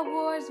 that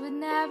wars would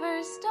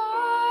never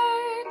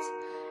start,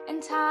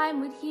 and time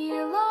would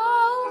heal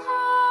all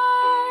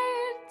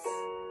hearts,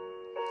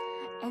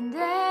 and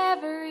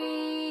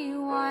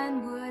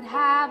everyone would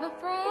have a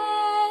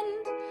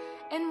friend,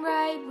 and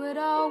right would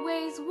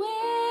always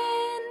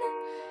win,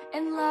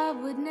 and love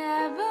would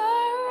never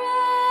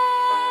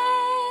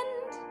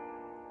end.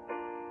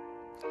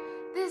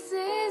 This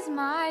is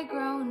my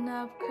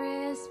grown-up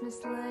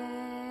Christmas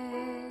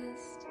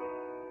list.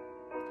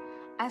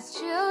 As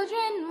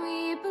children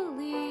we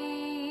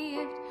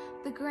believed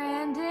the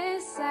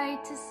grandest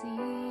sight to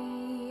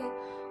see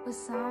was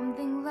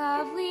something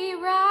lovely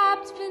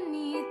wrapped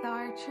beneath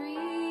our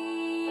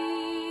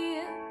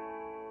tree.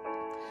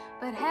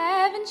 But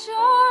heaven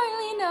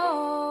surely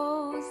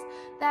knows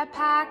that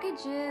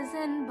packages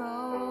and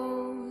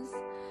bows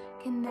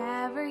can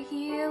never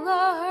heal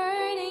a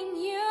hurting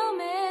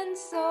human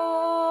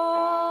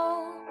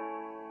soul.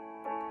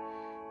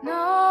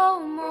 No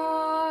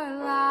more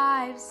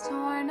lives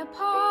torn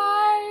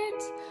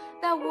apart,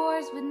 that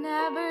wars would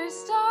never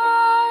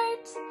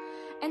start,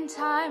 and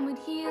time would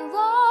heal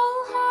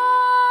all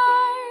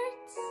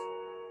hearts,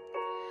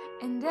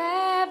 and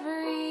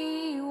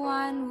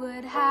everyone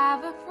would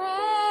have a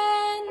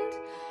friend,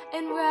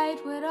 and right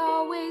would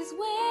always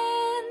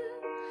win,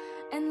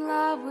 and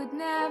love would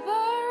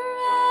never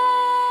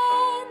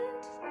end.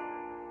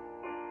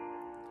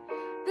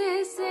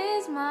 This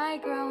is my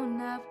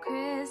grown-up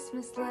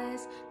Christmas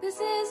list. This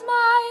is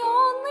my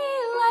only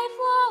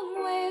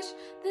lifelong wish.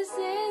 This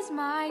is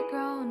my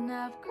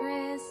grown-up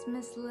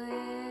Christmas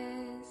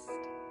list.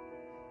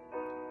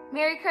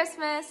 Merry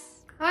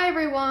Christmas! Hi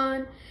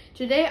everyone!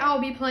 Today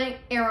I'll be playing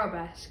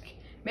Arabesque.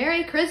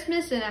 Merry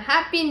Christmas and a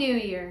Happy New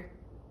Year!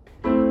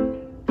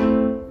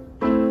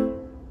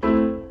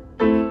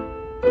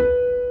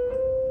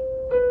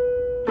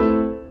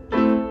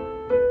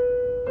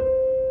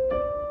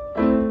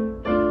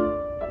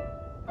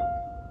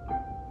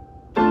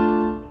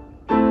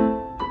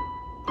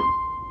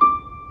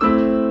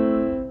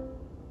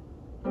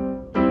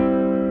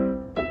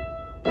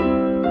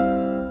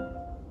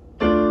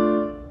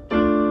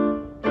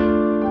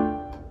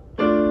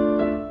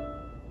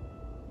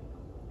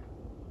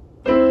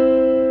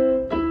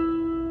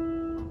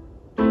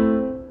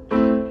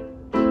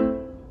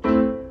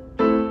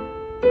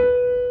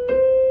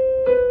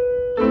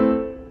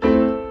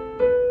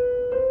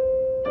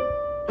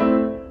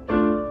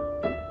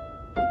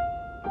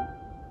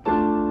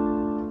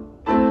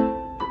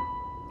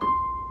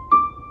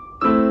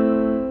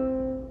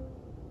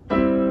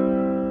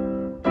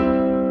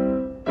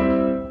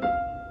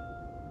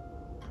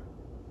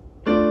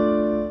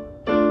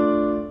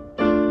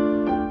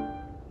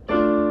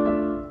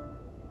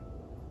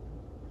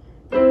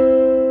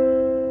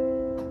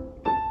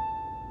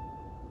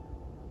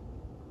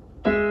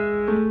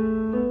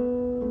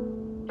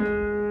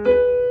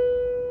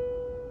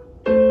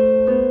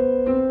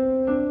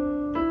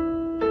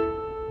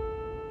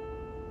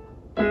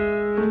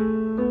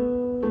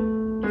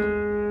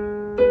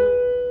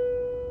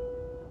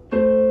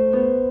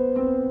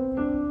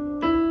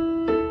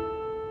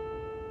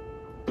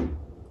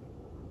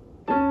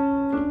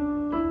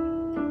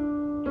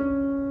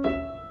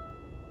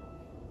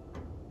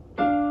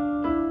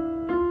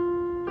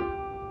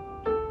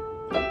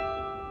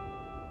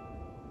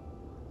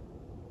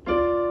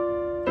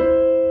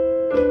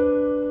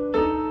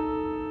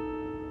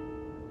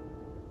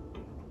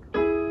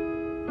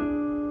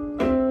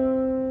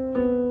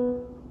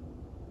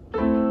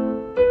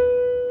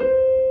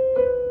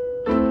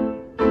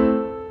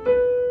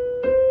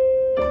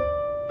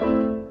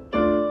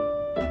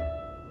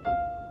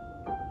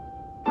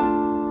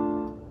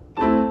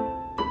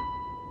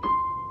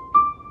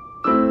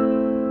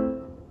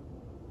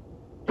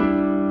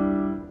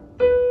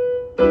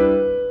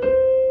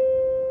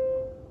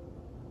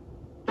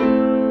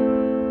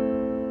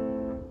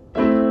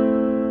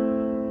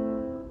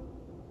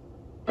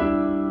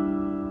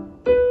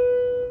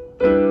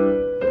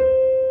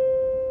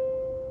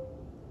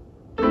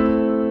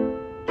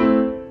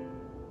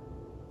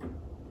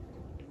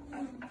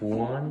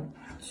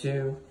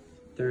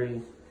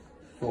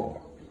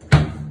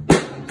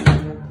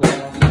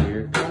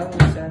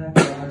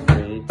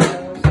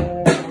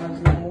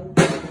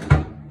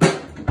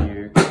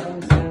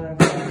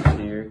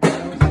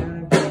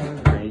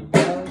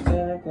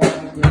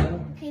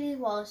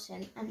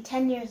 Woloshin. I'm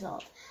 10 years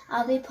old.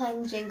 I'll be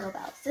playing Jingle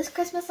Bells. This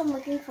Christmas I'm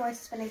looking forward to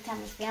spending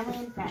time with family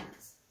and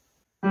friends.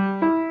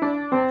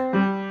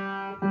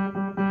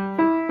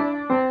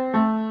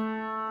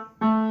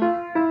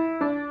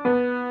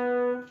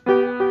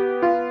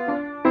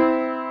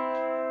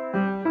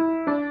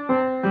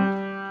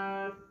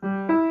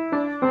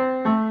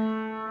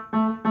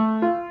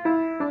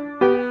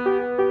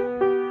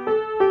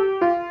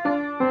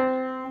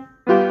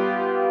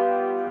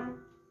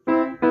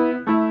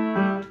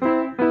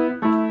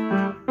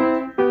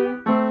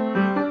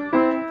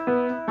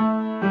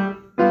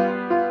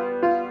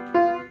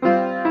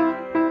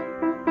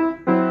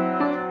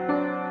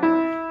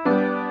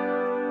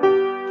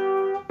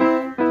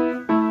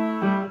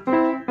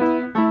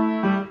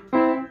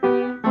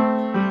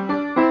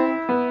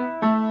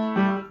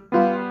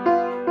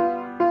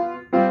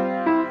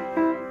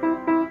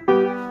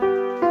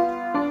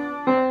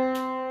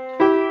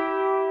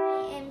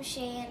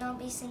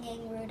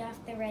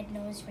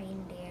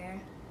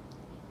 Reindeer.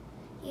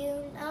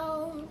 You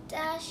know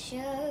Dasher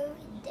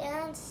and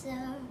Dancer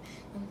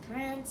and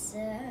Prancer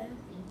and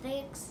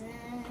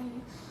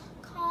Vixen,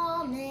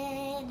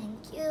 Comet and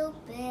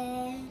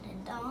Cupid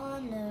and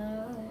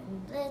Donner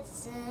and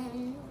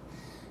Blitzen.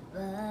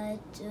 But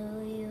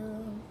do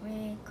you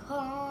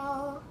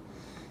recall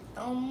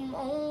the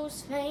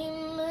most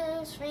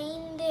famous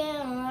reindeer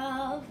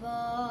of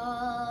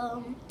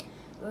all?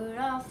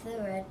 Rudolph the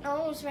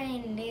red-nosed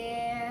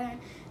reindeer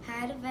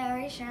had a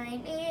very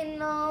shiny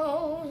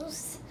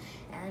nose,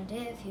 and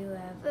if you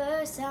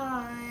ever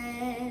saw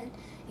it,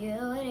 you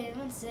would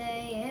even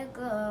say it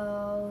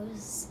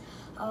glows.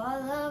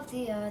 All of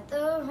the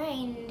other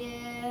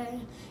reindeer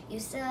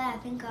used to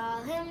laugh and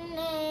call him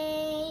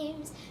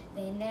names.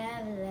 They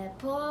never let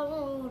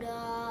poor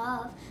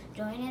Rudolph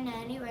join in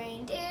any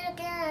reindeer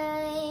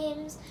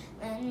games.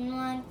 Then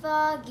one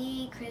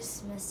foggy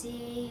Christmas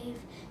Eve,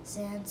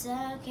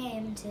 Santa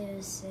came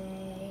to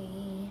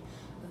say,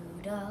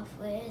 Rudolph,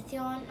 with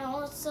your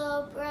nose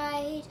so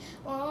bright,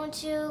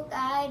 won't you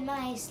guide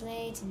my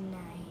sleigh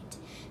tonight?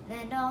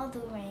 Then all the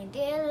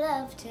reindeer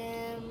loved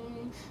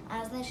him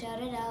as they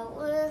shouted out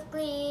with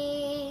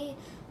glee,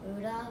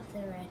 Rudolph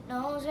the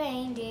red-nosed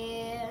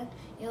reindeer,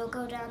 you'll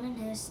go down in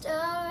history.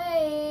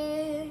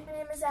 My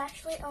name is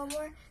Ashley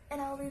Elmore,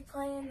 and I'll be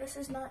playing This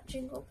Is Not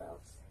Jingle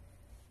Bells.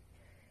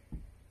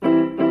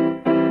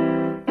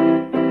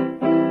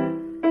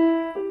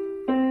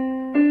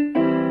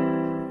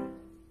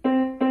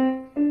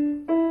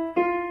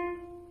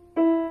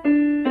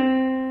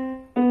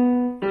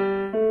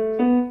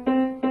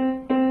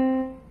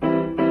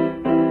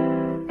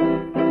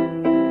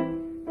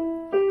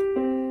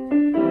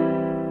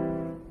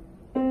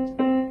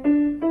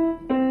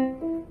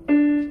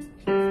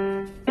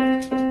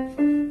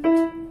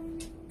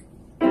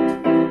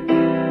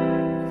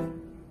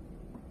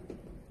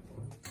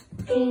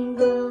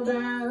 Jingle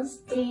bells,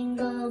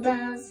 jingle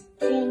bells,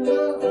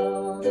 jingle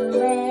all the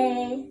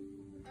way.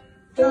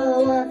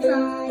 Oh, what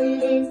fun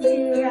it is to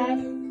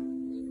ride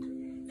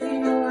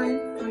in a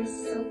one-horse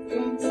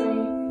open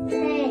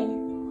sleigh.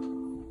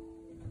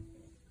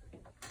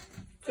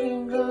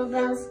 Jingle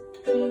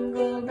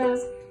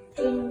bells,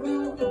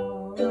 jingle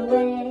all the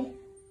way.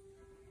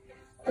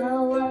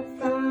 Oh, what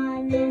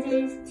fun it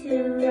is to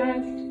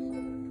ride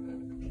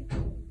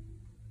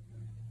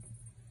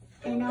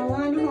in a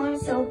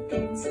one-horse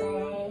open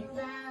sleigh.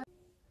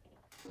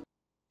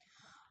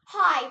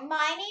 Hi,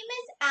 my name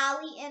is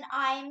Allie and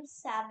I'm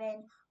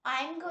 7.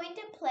 I'm going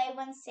to play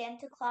When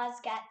Santa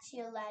Claus Gets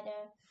Your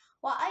Letter.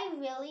 What I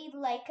really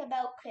like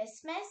about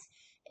Christmas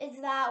is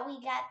that we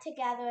get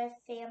together with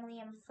family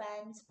and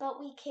friends, but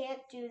we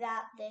can't do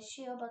that this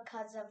year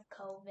because of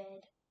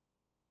COVID.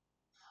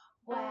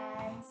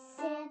 When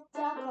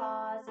Santa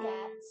Claus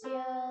gets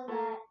your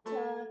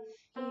letter,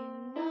 you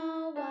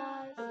know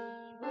what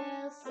he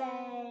will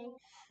say.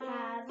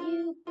 Have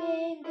you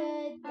been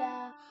good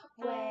the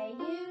way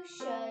you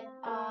should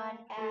on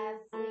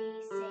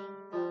every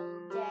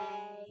single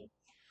day?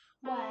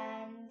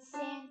 When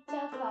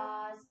Santa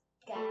Claus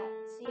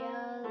gets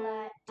your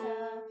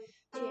letter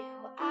to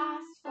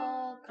ask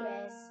for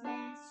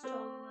Christmas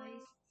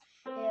toys,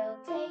 he'll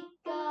take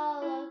a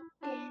look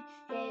in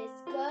his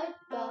good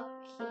book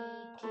he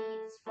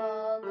keeps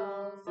for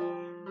girls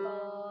and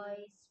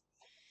boys.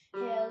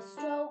 He'll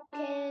stroke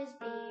his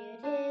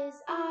beard, his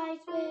eyes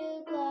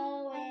will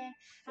glow, and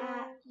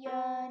at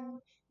your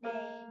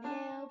name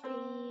he'll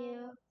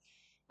peer.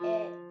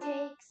 It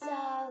takes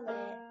a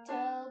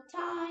little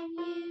time,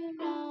 you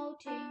know,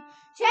 to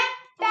check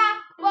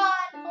back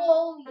one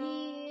whole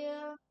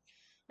year.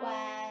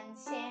 When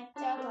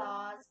Santa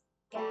Claus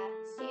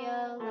gets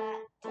your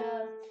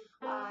letter,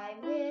 I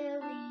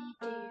really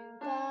do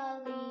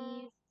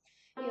believe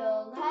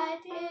you'll head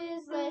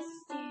his list.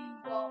 You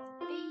won't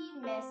be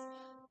missed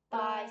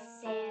by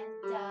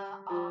Santa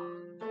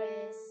on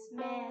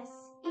Christmas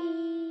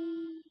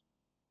Eve.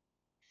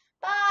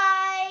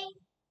 Bye!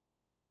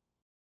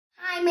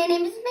 Hi, my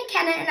name is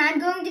McKenna, and I'm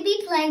going to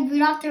be playing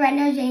Rudolph the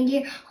Red-Nosed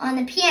Reindeer on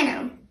the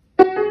piano.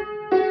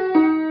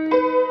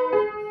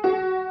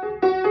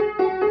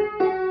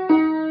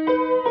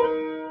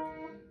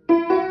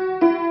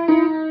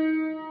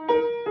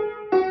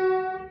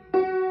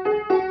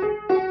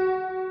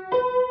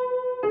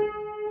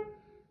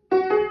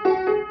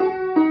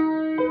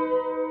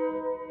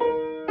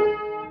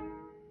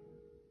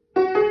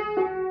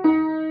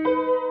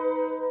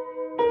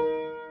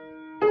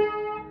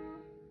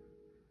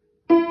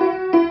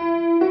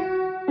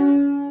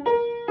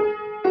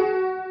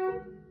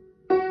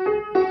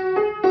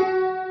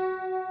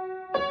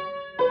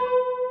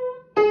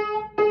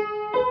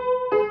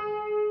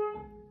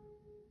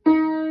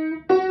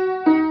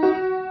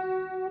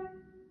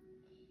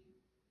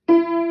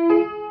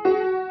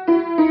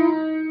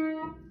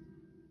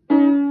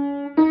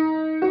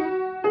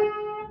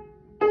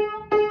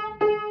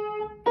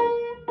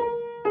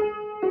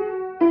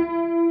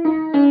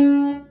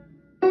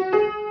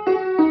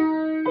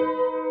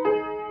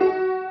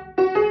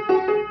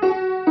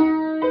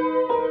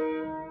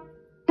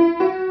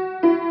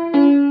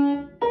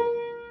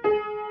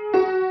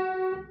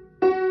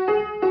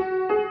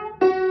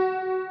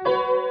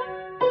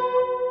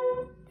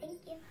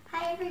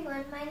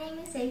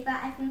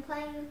 I've been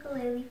playing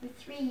ukulele for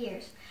 3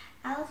 years.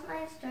 Al is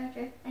my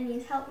instructor, and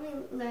he's helped me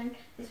learn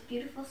this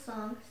beautiful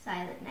song,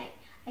 Silent Night.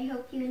 I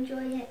hope you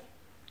enjoy it.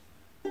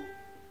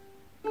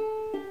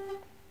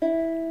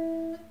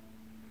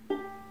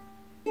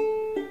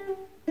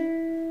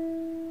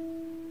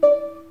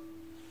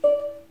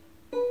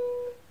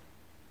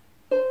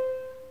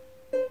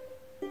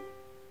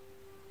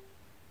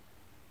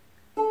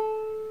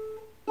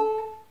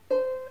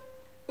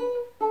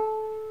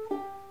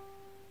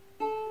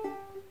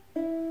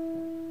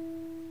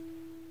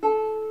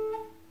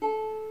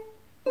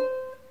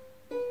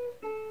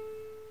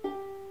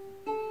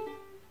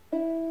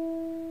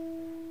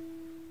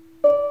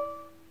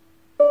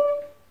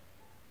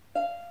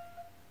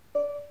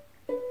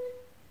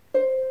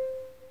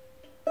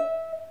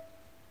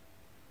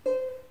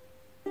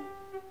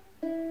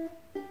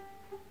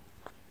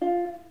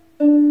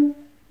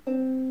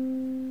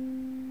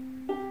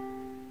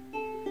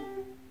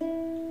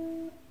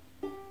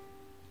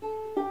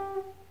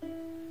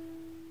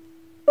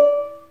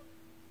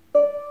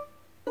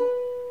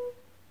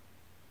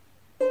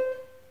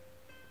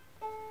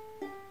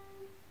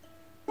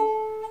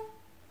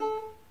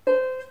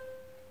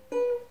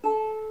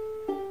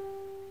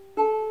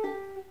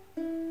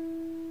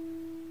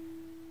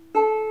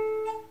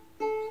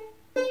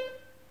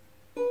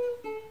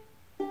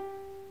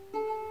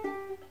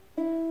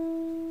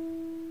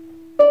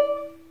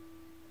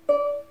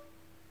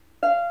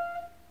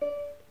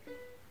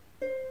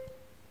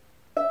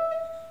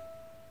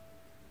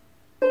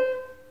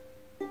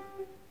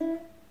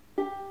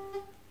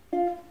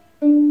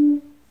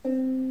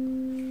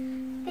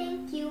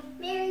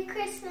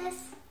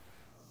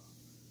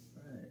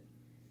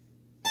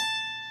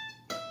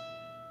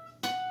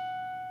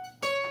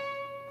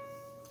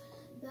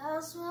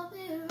 That's what we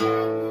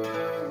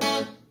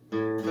write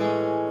with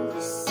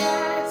the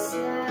sad,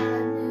 sad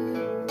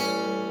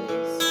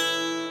news.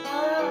 Oh,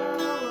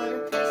 what a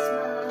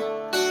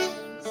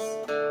Christmas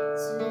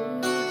to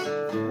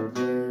the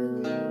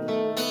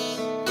blues.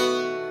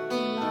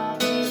 My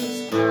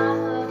baby's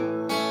gone,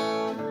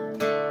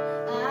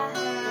 I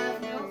have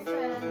no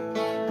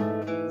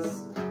friends,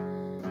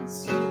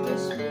 so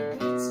wish we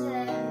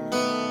pretend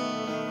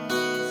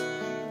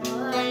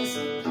once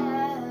again.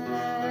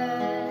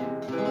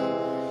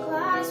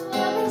 Cries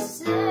when we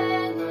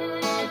singing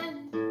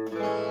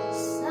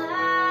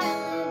silent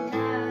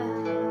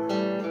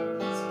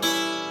nights.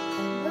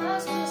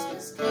 Those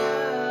Christmas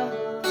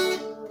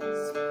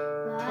carols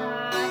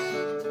by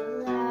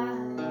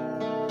candlelight.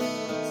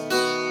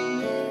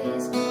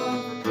 Please come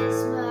for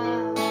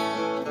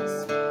Christmas.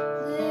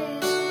 Please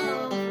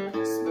come for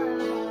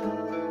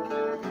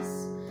Christmas.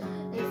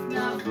 If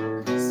not for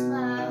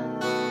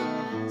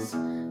Christmas,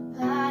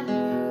 by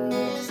New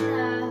Year's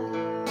night.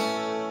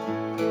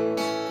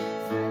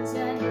 Friends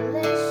and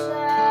relations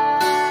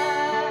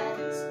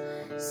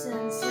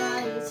send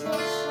salutations.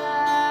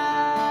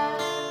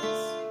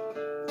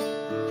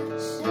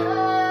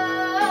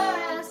 Sure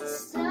as the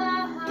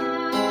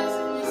stars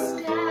in the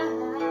sky.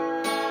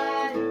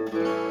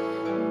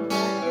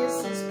 This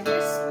is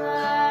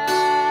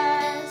Christmas,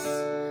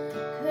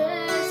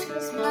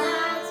 Christmas my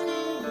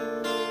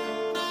dear.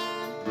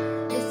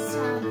 It's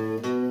time of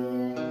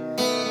year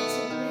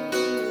to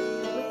be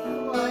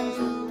with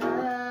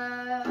Wonderland.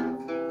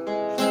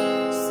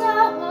 So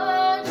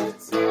won't you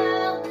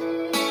tell me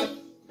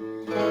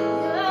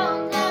you'll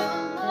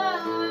never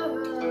know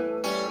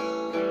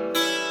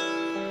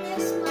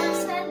Christmas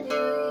and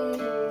New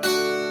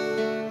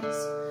Year's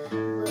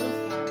will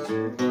find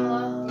you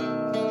warm.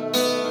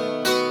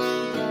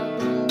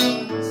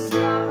 No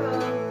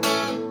sorrow,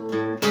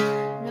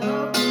 no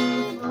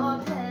grief or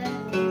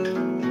pain,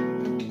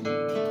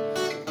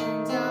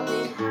 and I'll be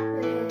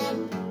happy,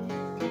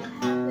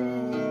 happy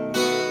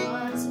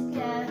once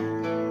again.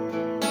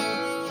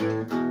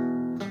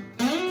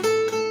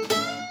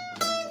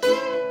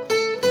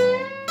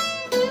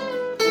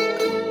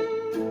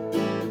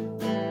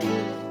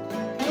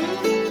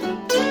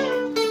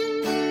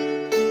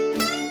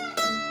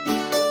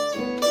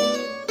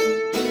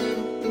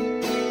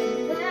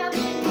 There'll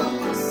be no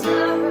more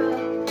sorrow,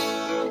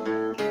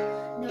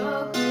 no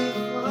grief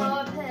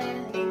or pain,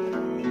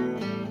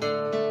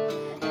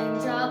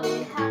 and I'll be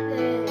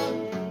happy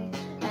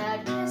at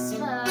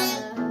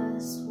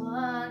Christmas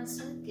once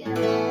again.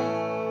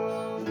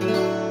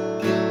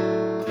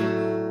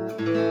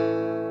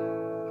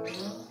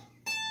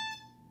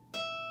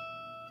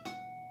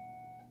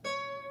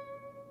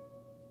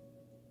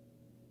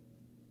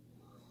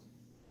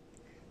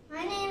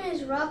 My name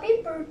is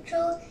Robbie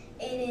Burchell.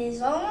 It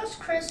is almost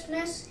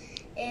Christmas.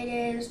 It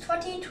is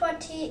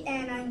 2020,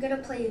 and I'm gonna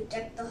play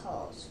Deck the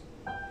Halls.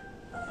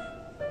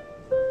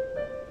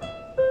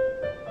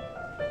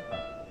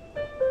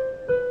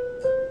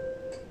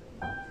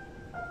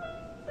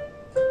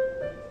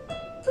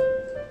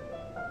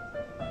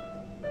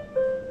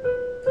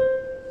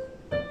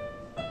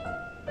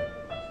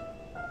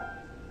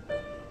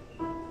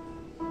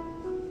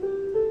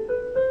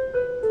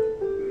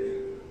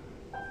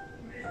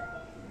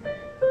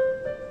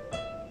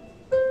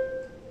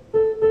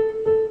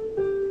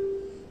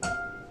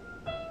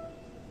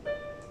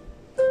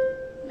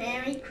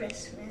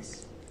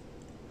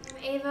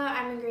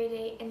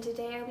 Wright, and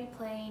today I'll be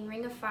playing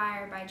Ring of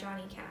Fire by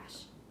Johnny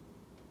Cash.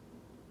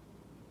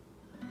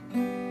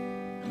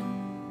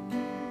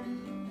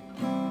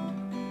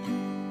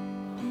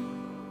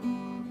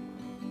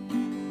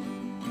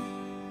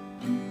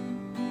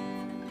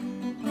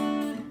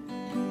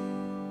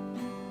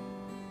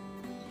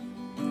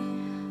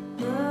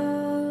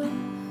 Love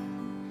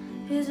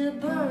is a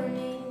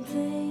burning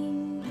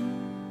thing,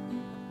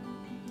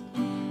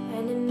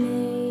 and it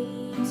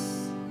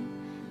makes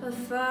a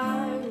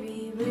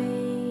fiery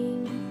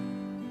ring,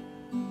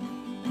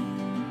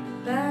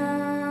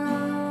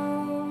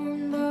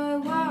 bound by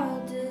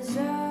wild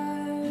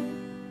desire.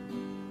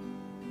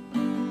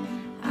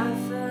 I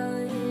fell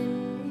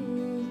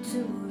into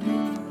a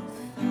ring of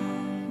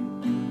fire.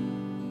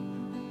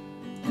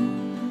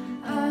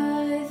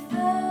 I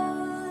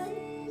fell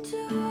into a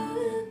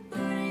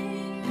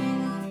burning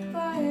ring of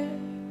fire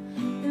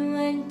and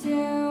went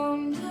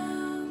down,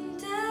 down,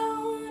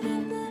 down,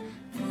 and the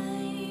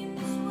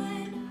flames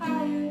went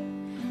higher.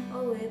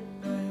 Oh, it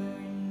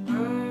burned,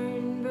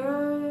 burned,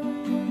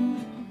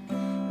 burned.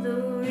 The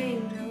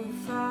ring of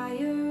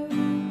fire,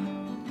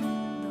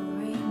 the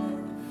ring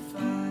of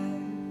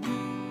fire.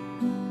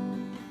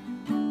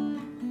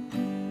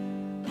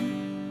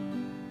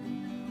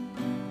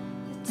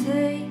 The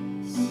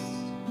taste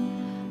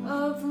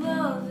of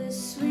love is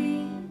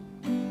sweet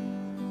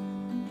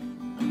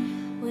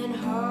when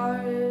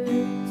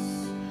hearts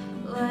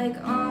like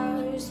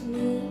ours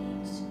meet.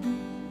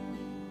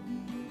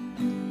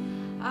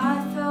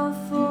 I fell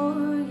for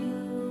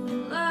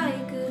you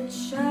like a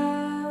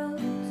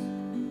child.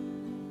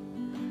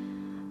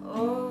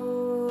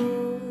 Oh,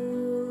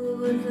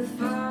 but the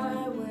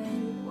fire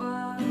went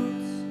wild.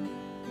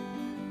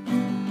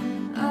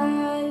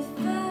 I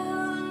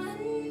fell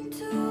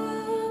into a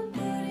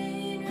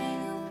burning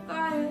ring of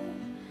fire.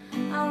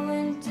 I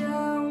went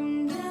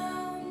down,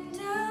 down,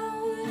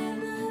 down,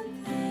 and the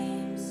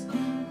flames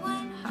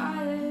went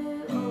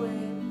higher. Oh,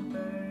 it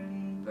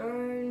burned,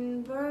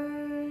 burned,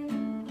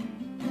 burned.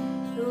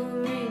 The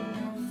ring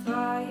of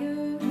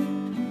fire, the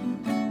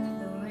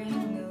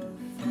ring of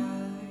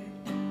fire.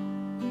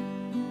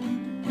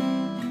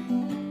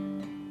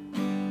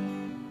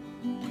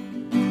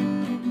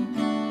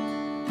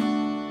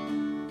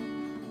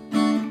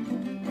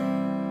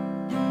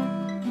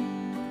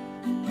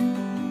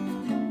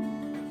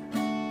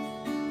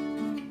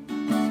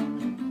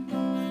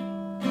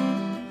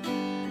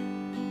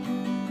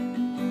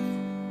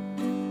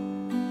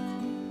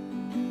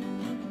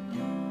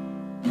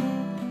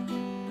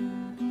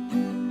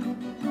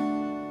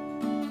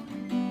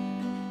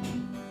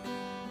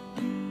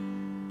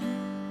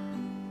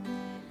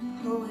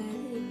 Oh, it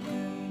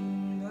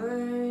burned,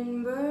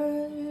 burned,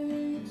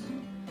 burned.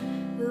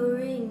 The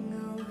ring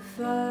of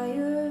fire, the ring of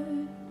fire,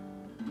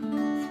 the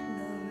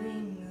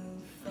ring of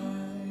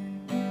fire,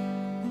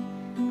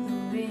 the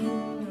ring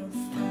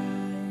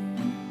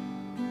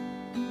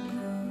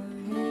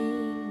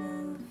of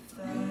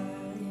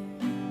fire.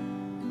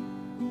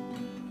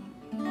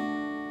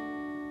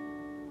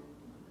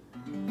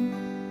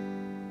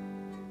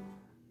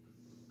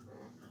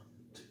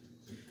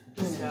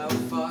 Just how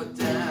far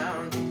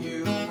down do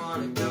you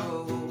wanna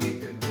go? We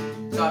could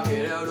talk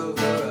it out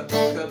over a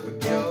cup of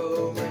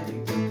joe. And you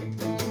look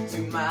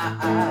into my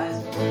eyes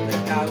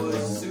like I was a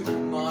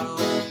supermodel.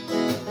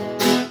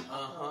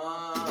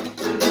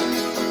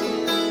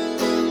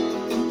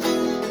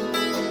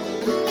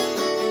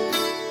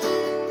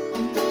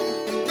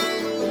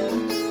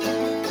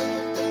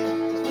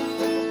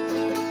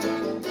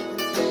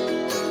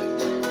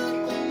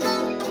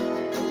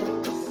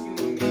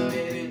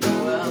 Baby, no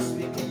one else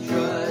we can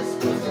trust.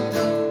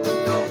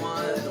 Don't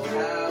wanna know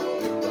how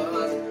it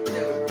was.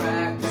 Never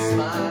cracked a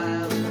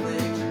smile and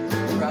blinked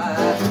and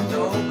cried.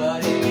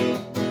 Nobody.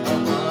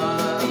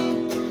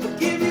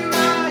 Give your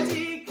ID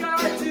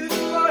card to the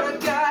border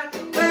guard.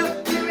 Well,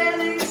 you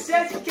really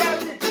says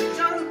Captain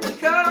Jean-Luc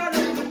Picard,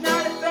 and we're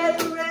not a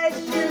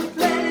federation of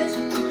planets.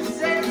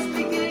 Say we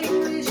speak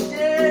English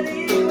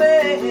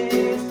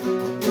anyways.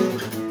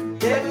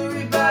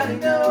 Everybody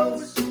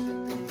knows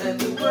that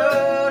the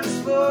world is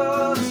full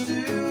of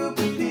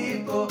stupid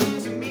people.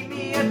 So meet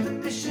me at the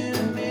mission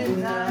at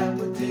midnight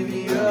with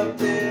Livia up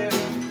there.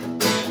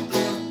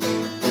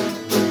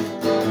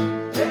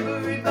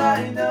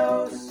 Everybody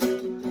knows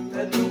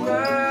that the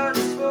world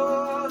is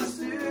full of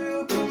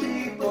stupid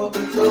people.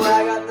 So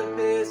I got the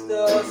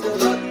pistols, so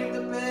I'll keep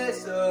the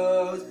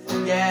pesos.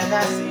 Yeah,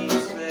 that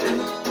seems fair.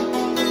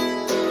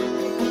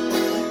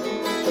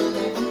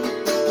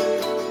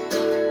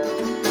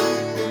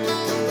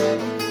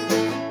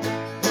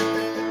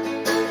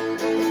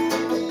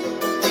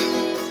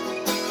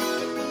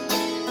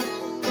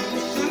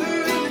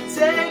 Sugar in the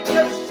tank,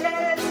 those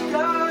sheds,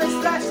 cars,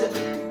 stocks,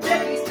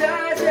 Debbie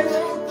stars, they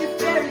won't get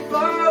very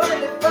far when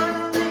they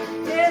finally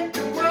hit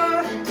the war.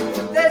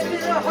 There's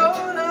been a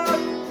whole lot,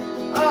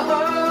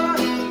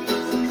 so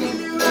give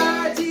your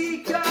ID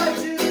card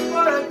to the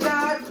border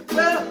guard.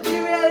 Well, he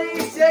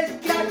really says you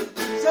got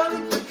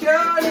Jean-Luc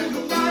Picard, and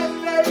you're not a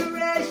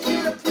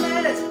federation of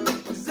planets.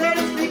 'Cause they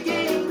don't speak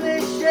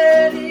English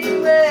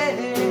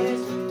anyways.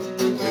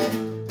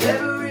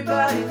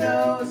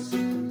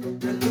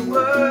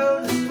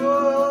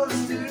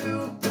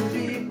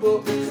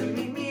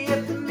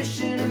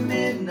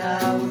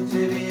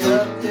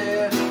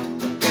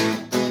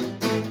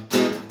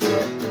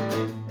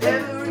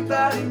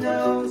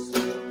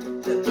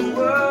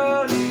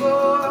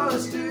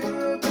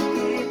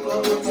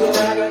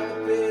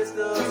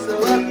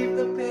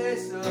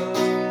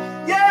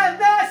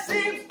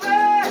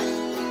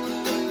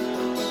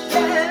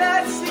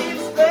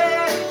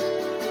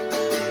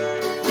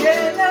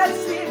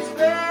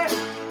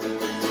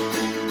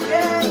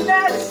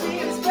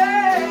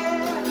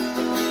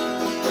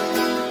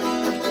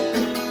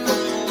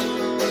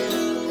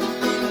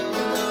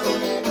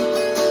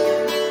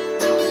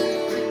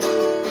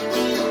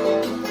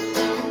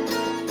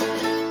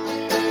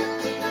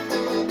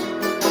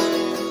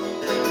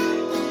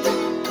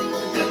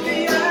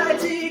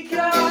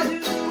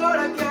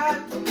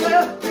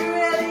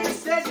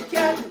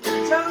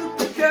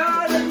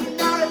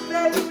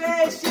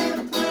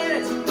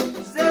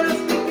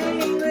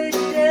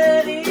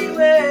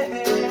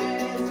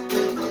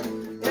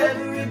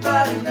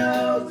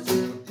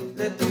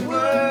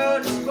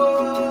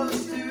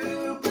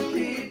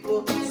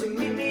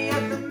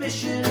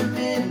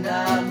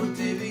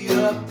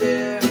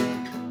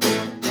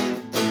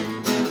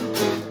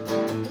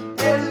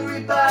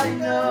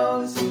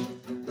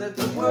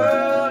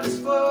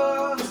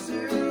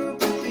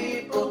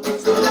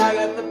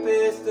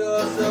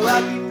 I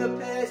keep the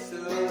peso.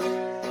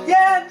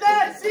 Yeah,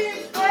 that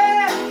seems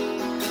fair.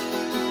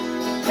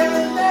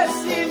 Yeah, that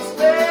seems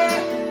fair.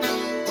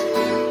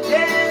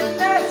 Yeah,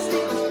 that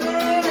seems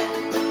fair.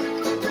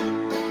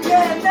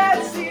 Yeah,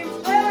 that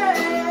seems fair.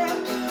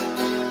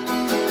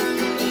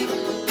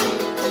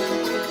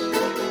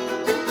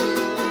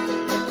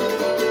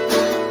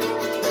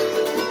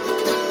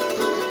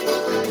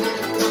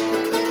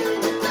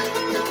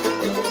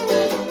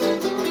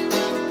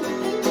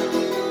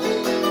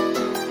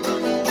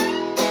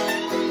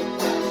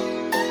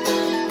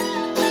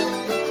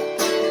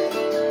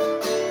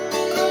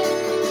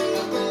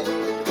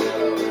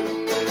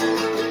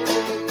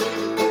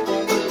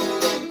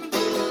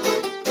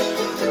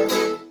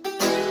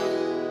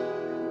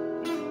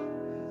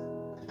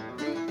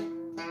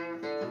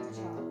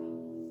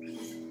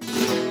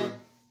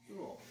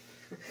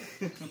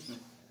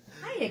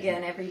 Hi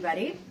again,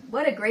 everybody.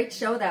 What a great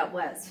show that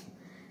was.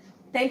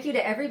 Thank you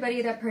to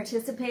everybody that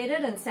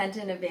participated and sent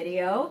in a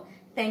video.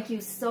 Thank you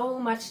so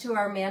much to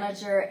our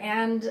manager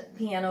and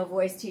piano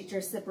voice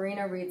teacher,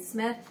 Sabrina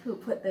Reid-Smith, who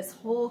put this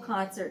whole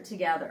concert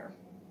together.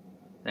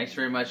 Thanks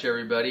very much,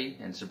 everybody.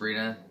 And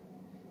Sabrina,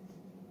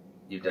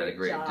 you've done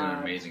an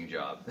amazing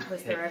job.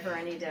 Was there ever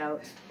any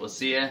doubt? We'll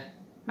see you. Happy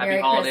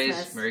Merry holidays.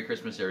 Christmas. Merry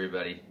Christmas,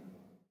 everybody.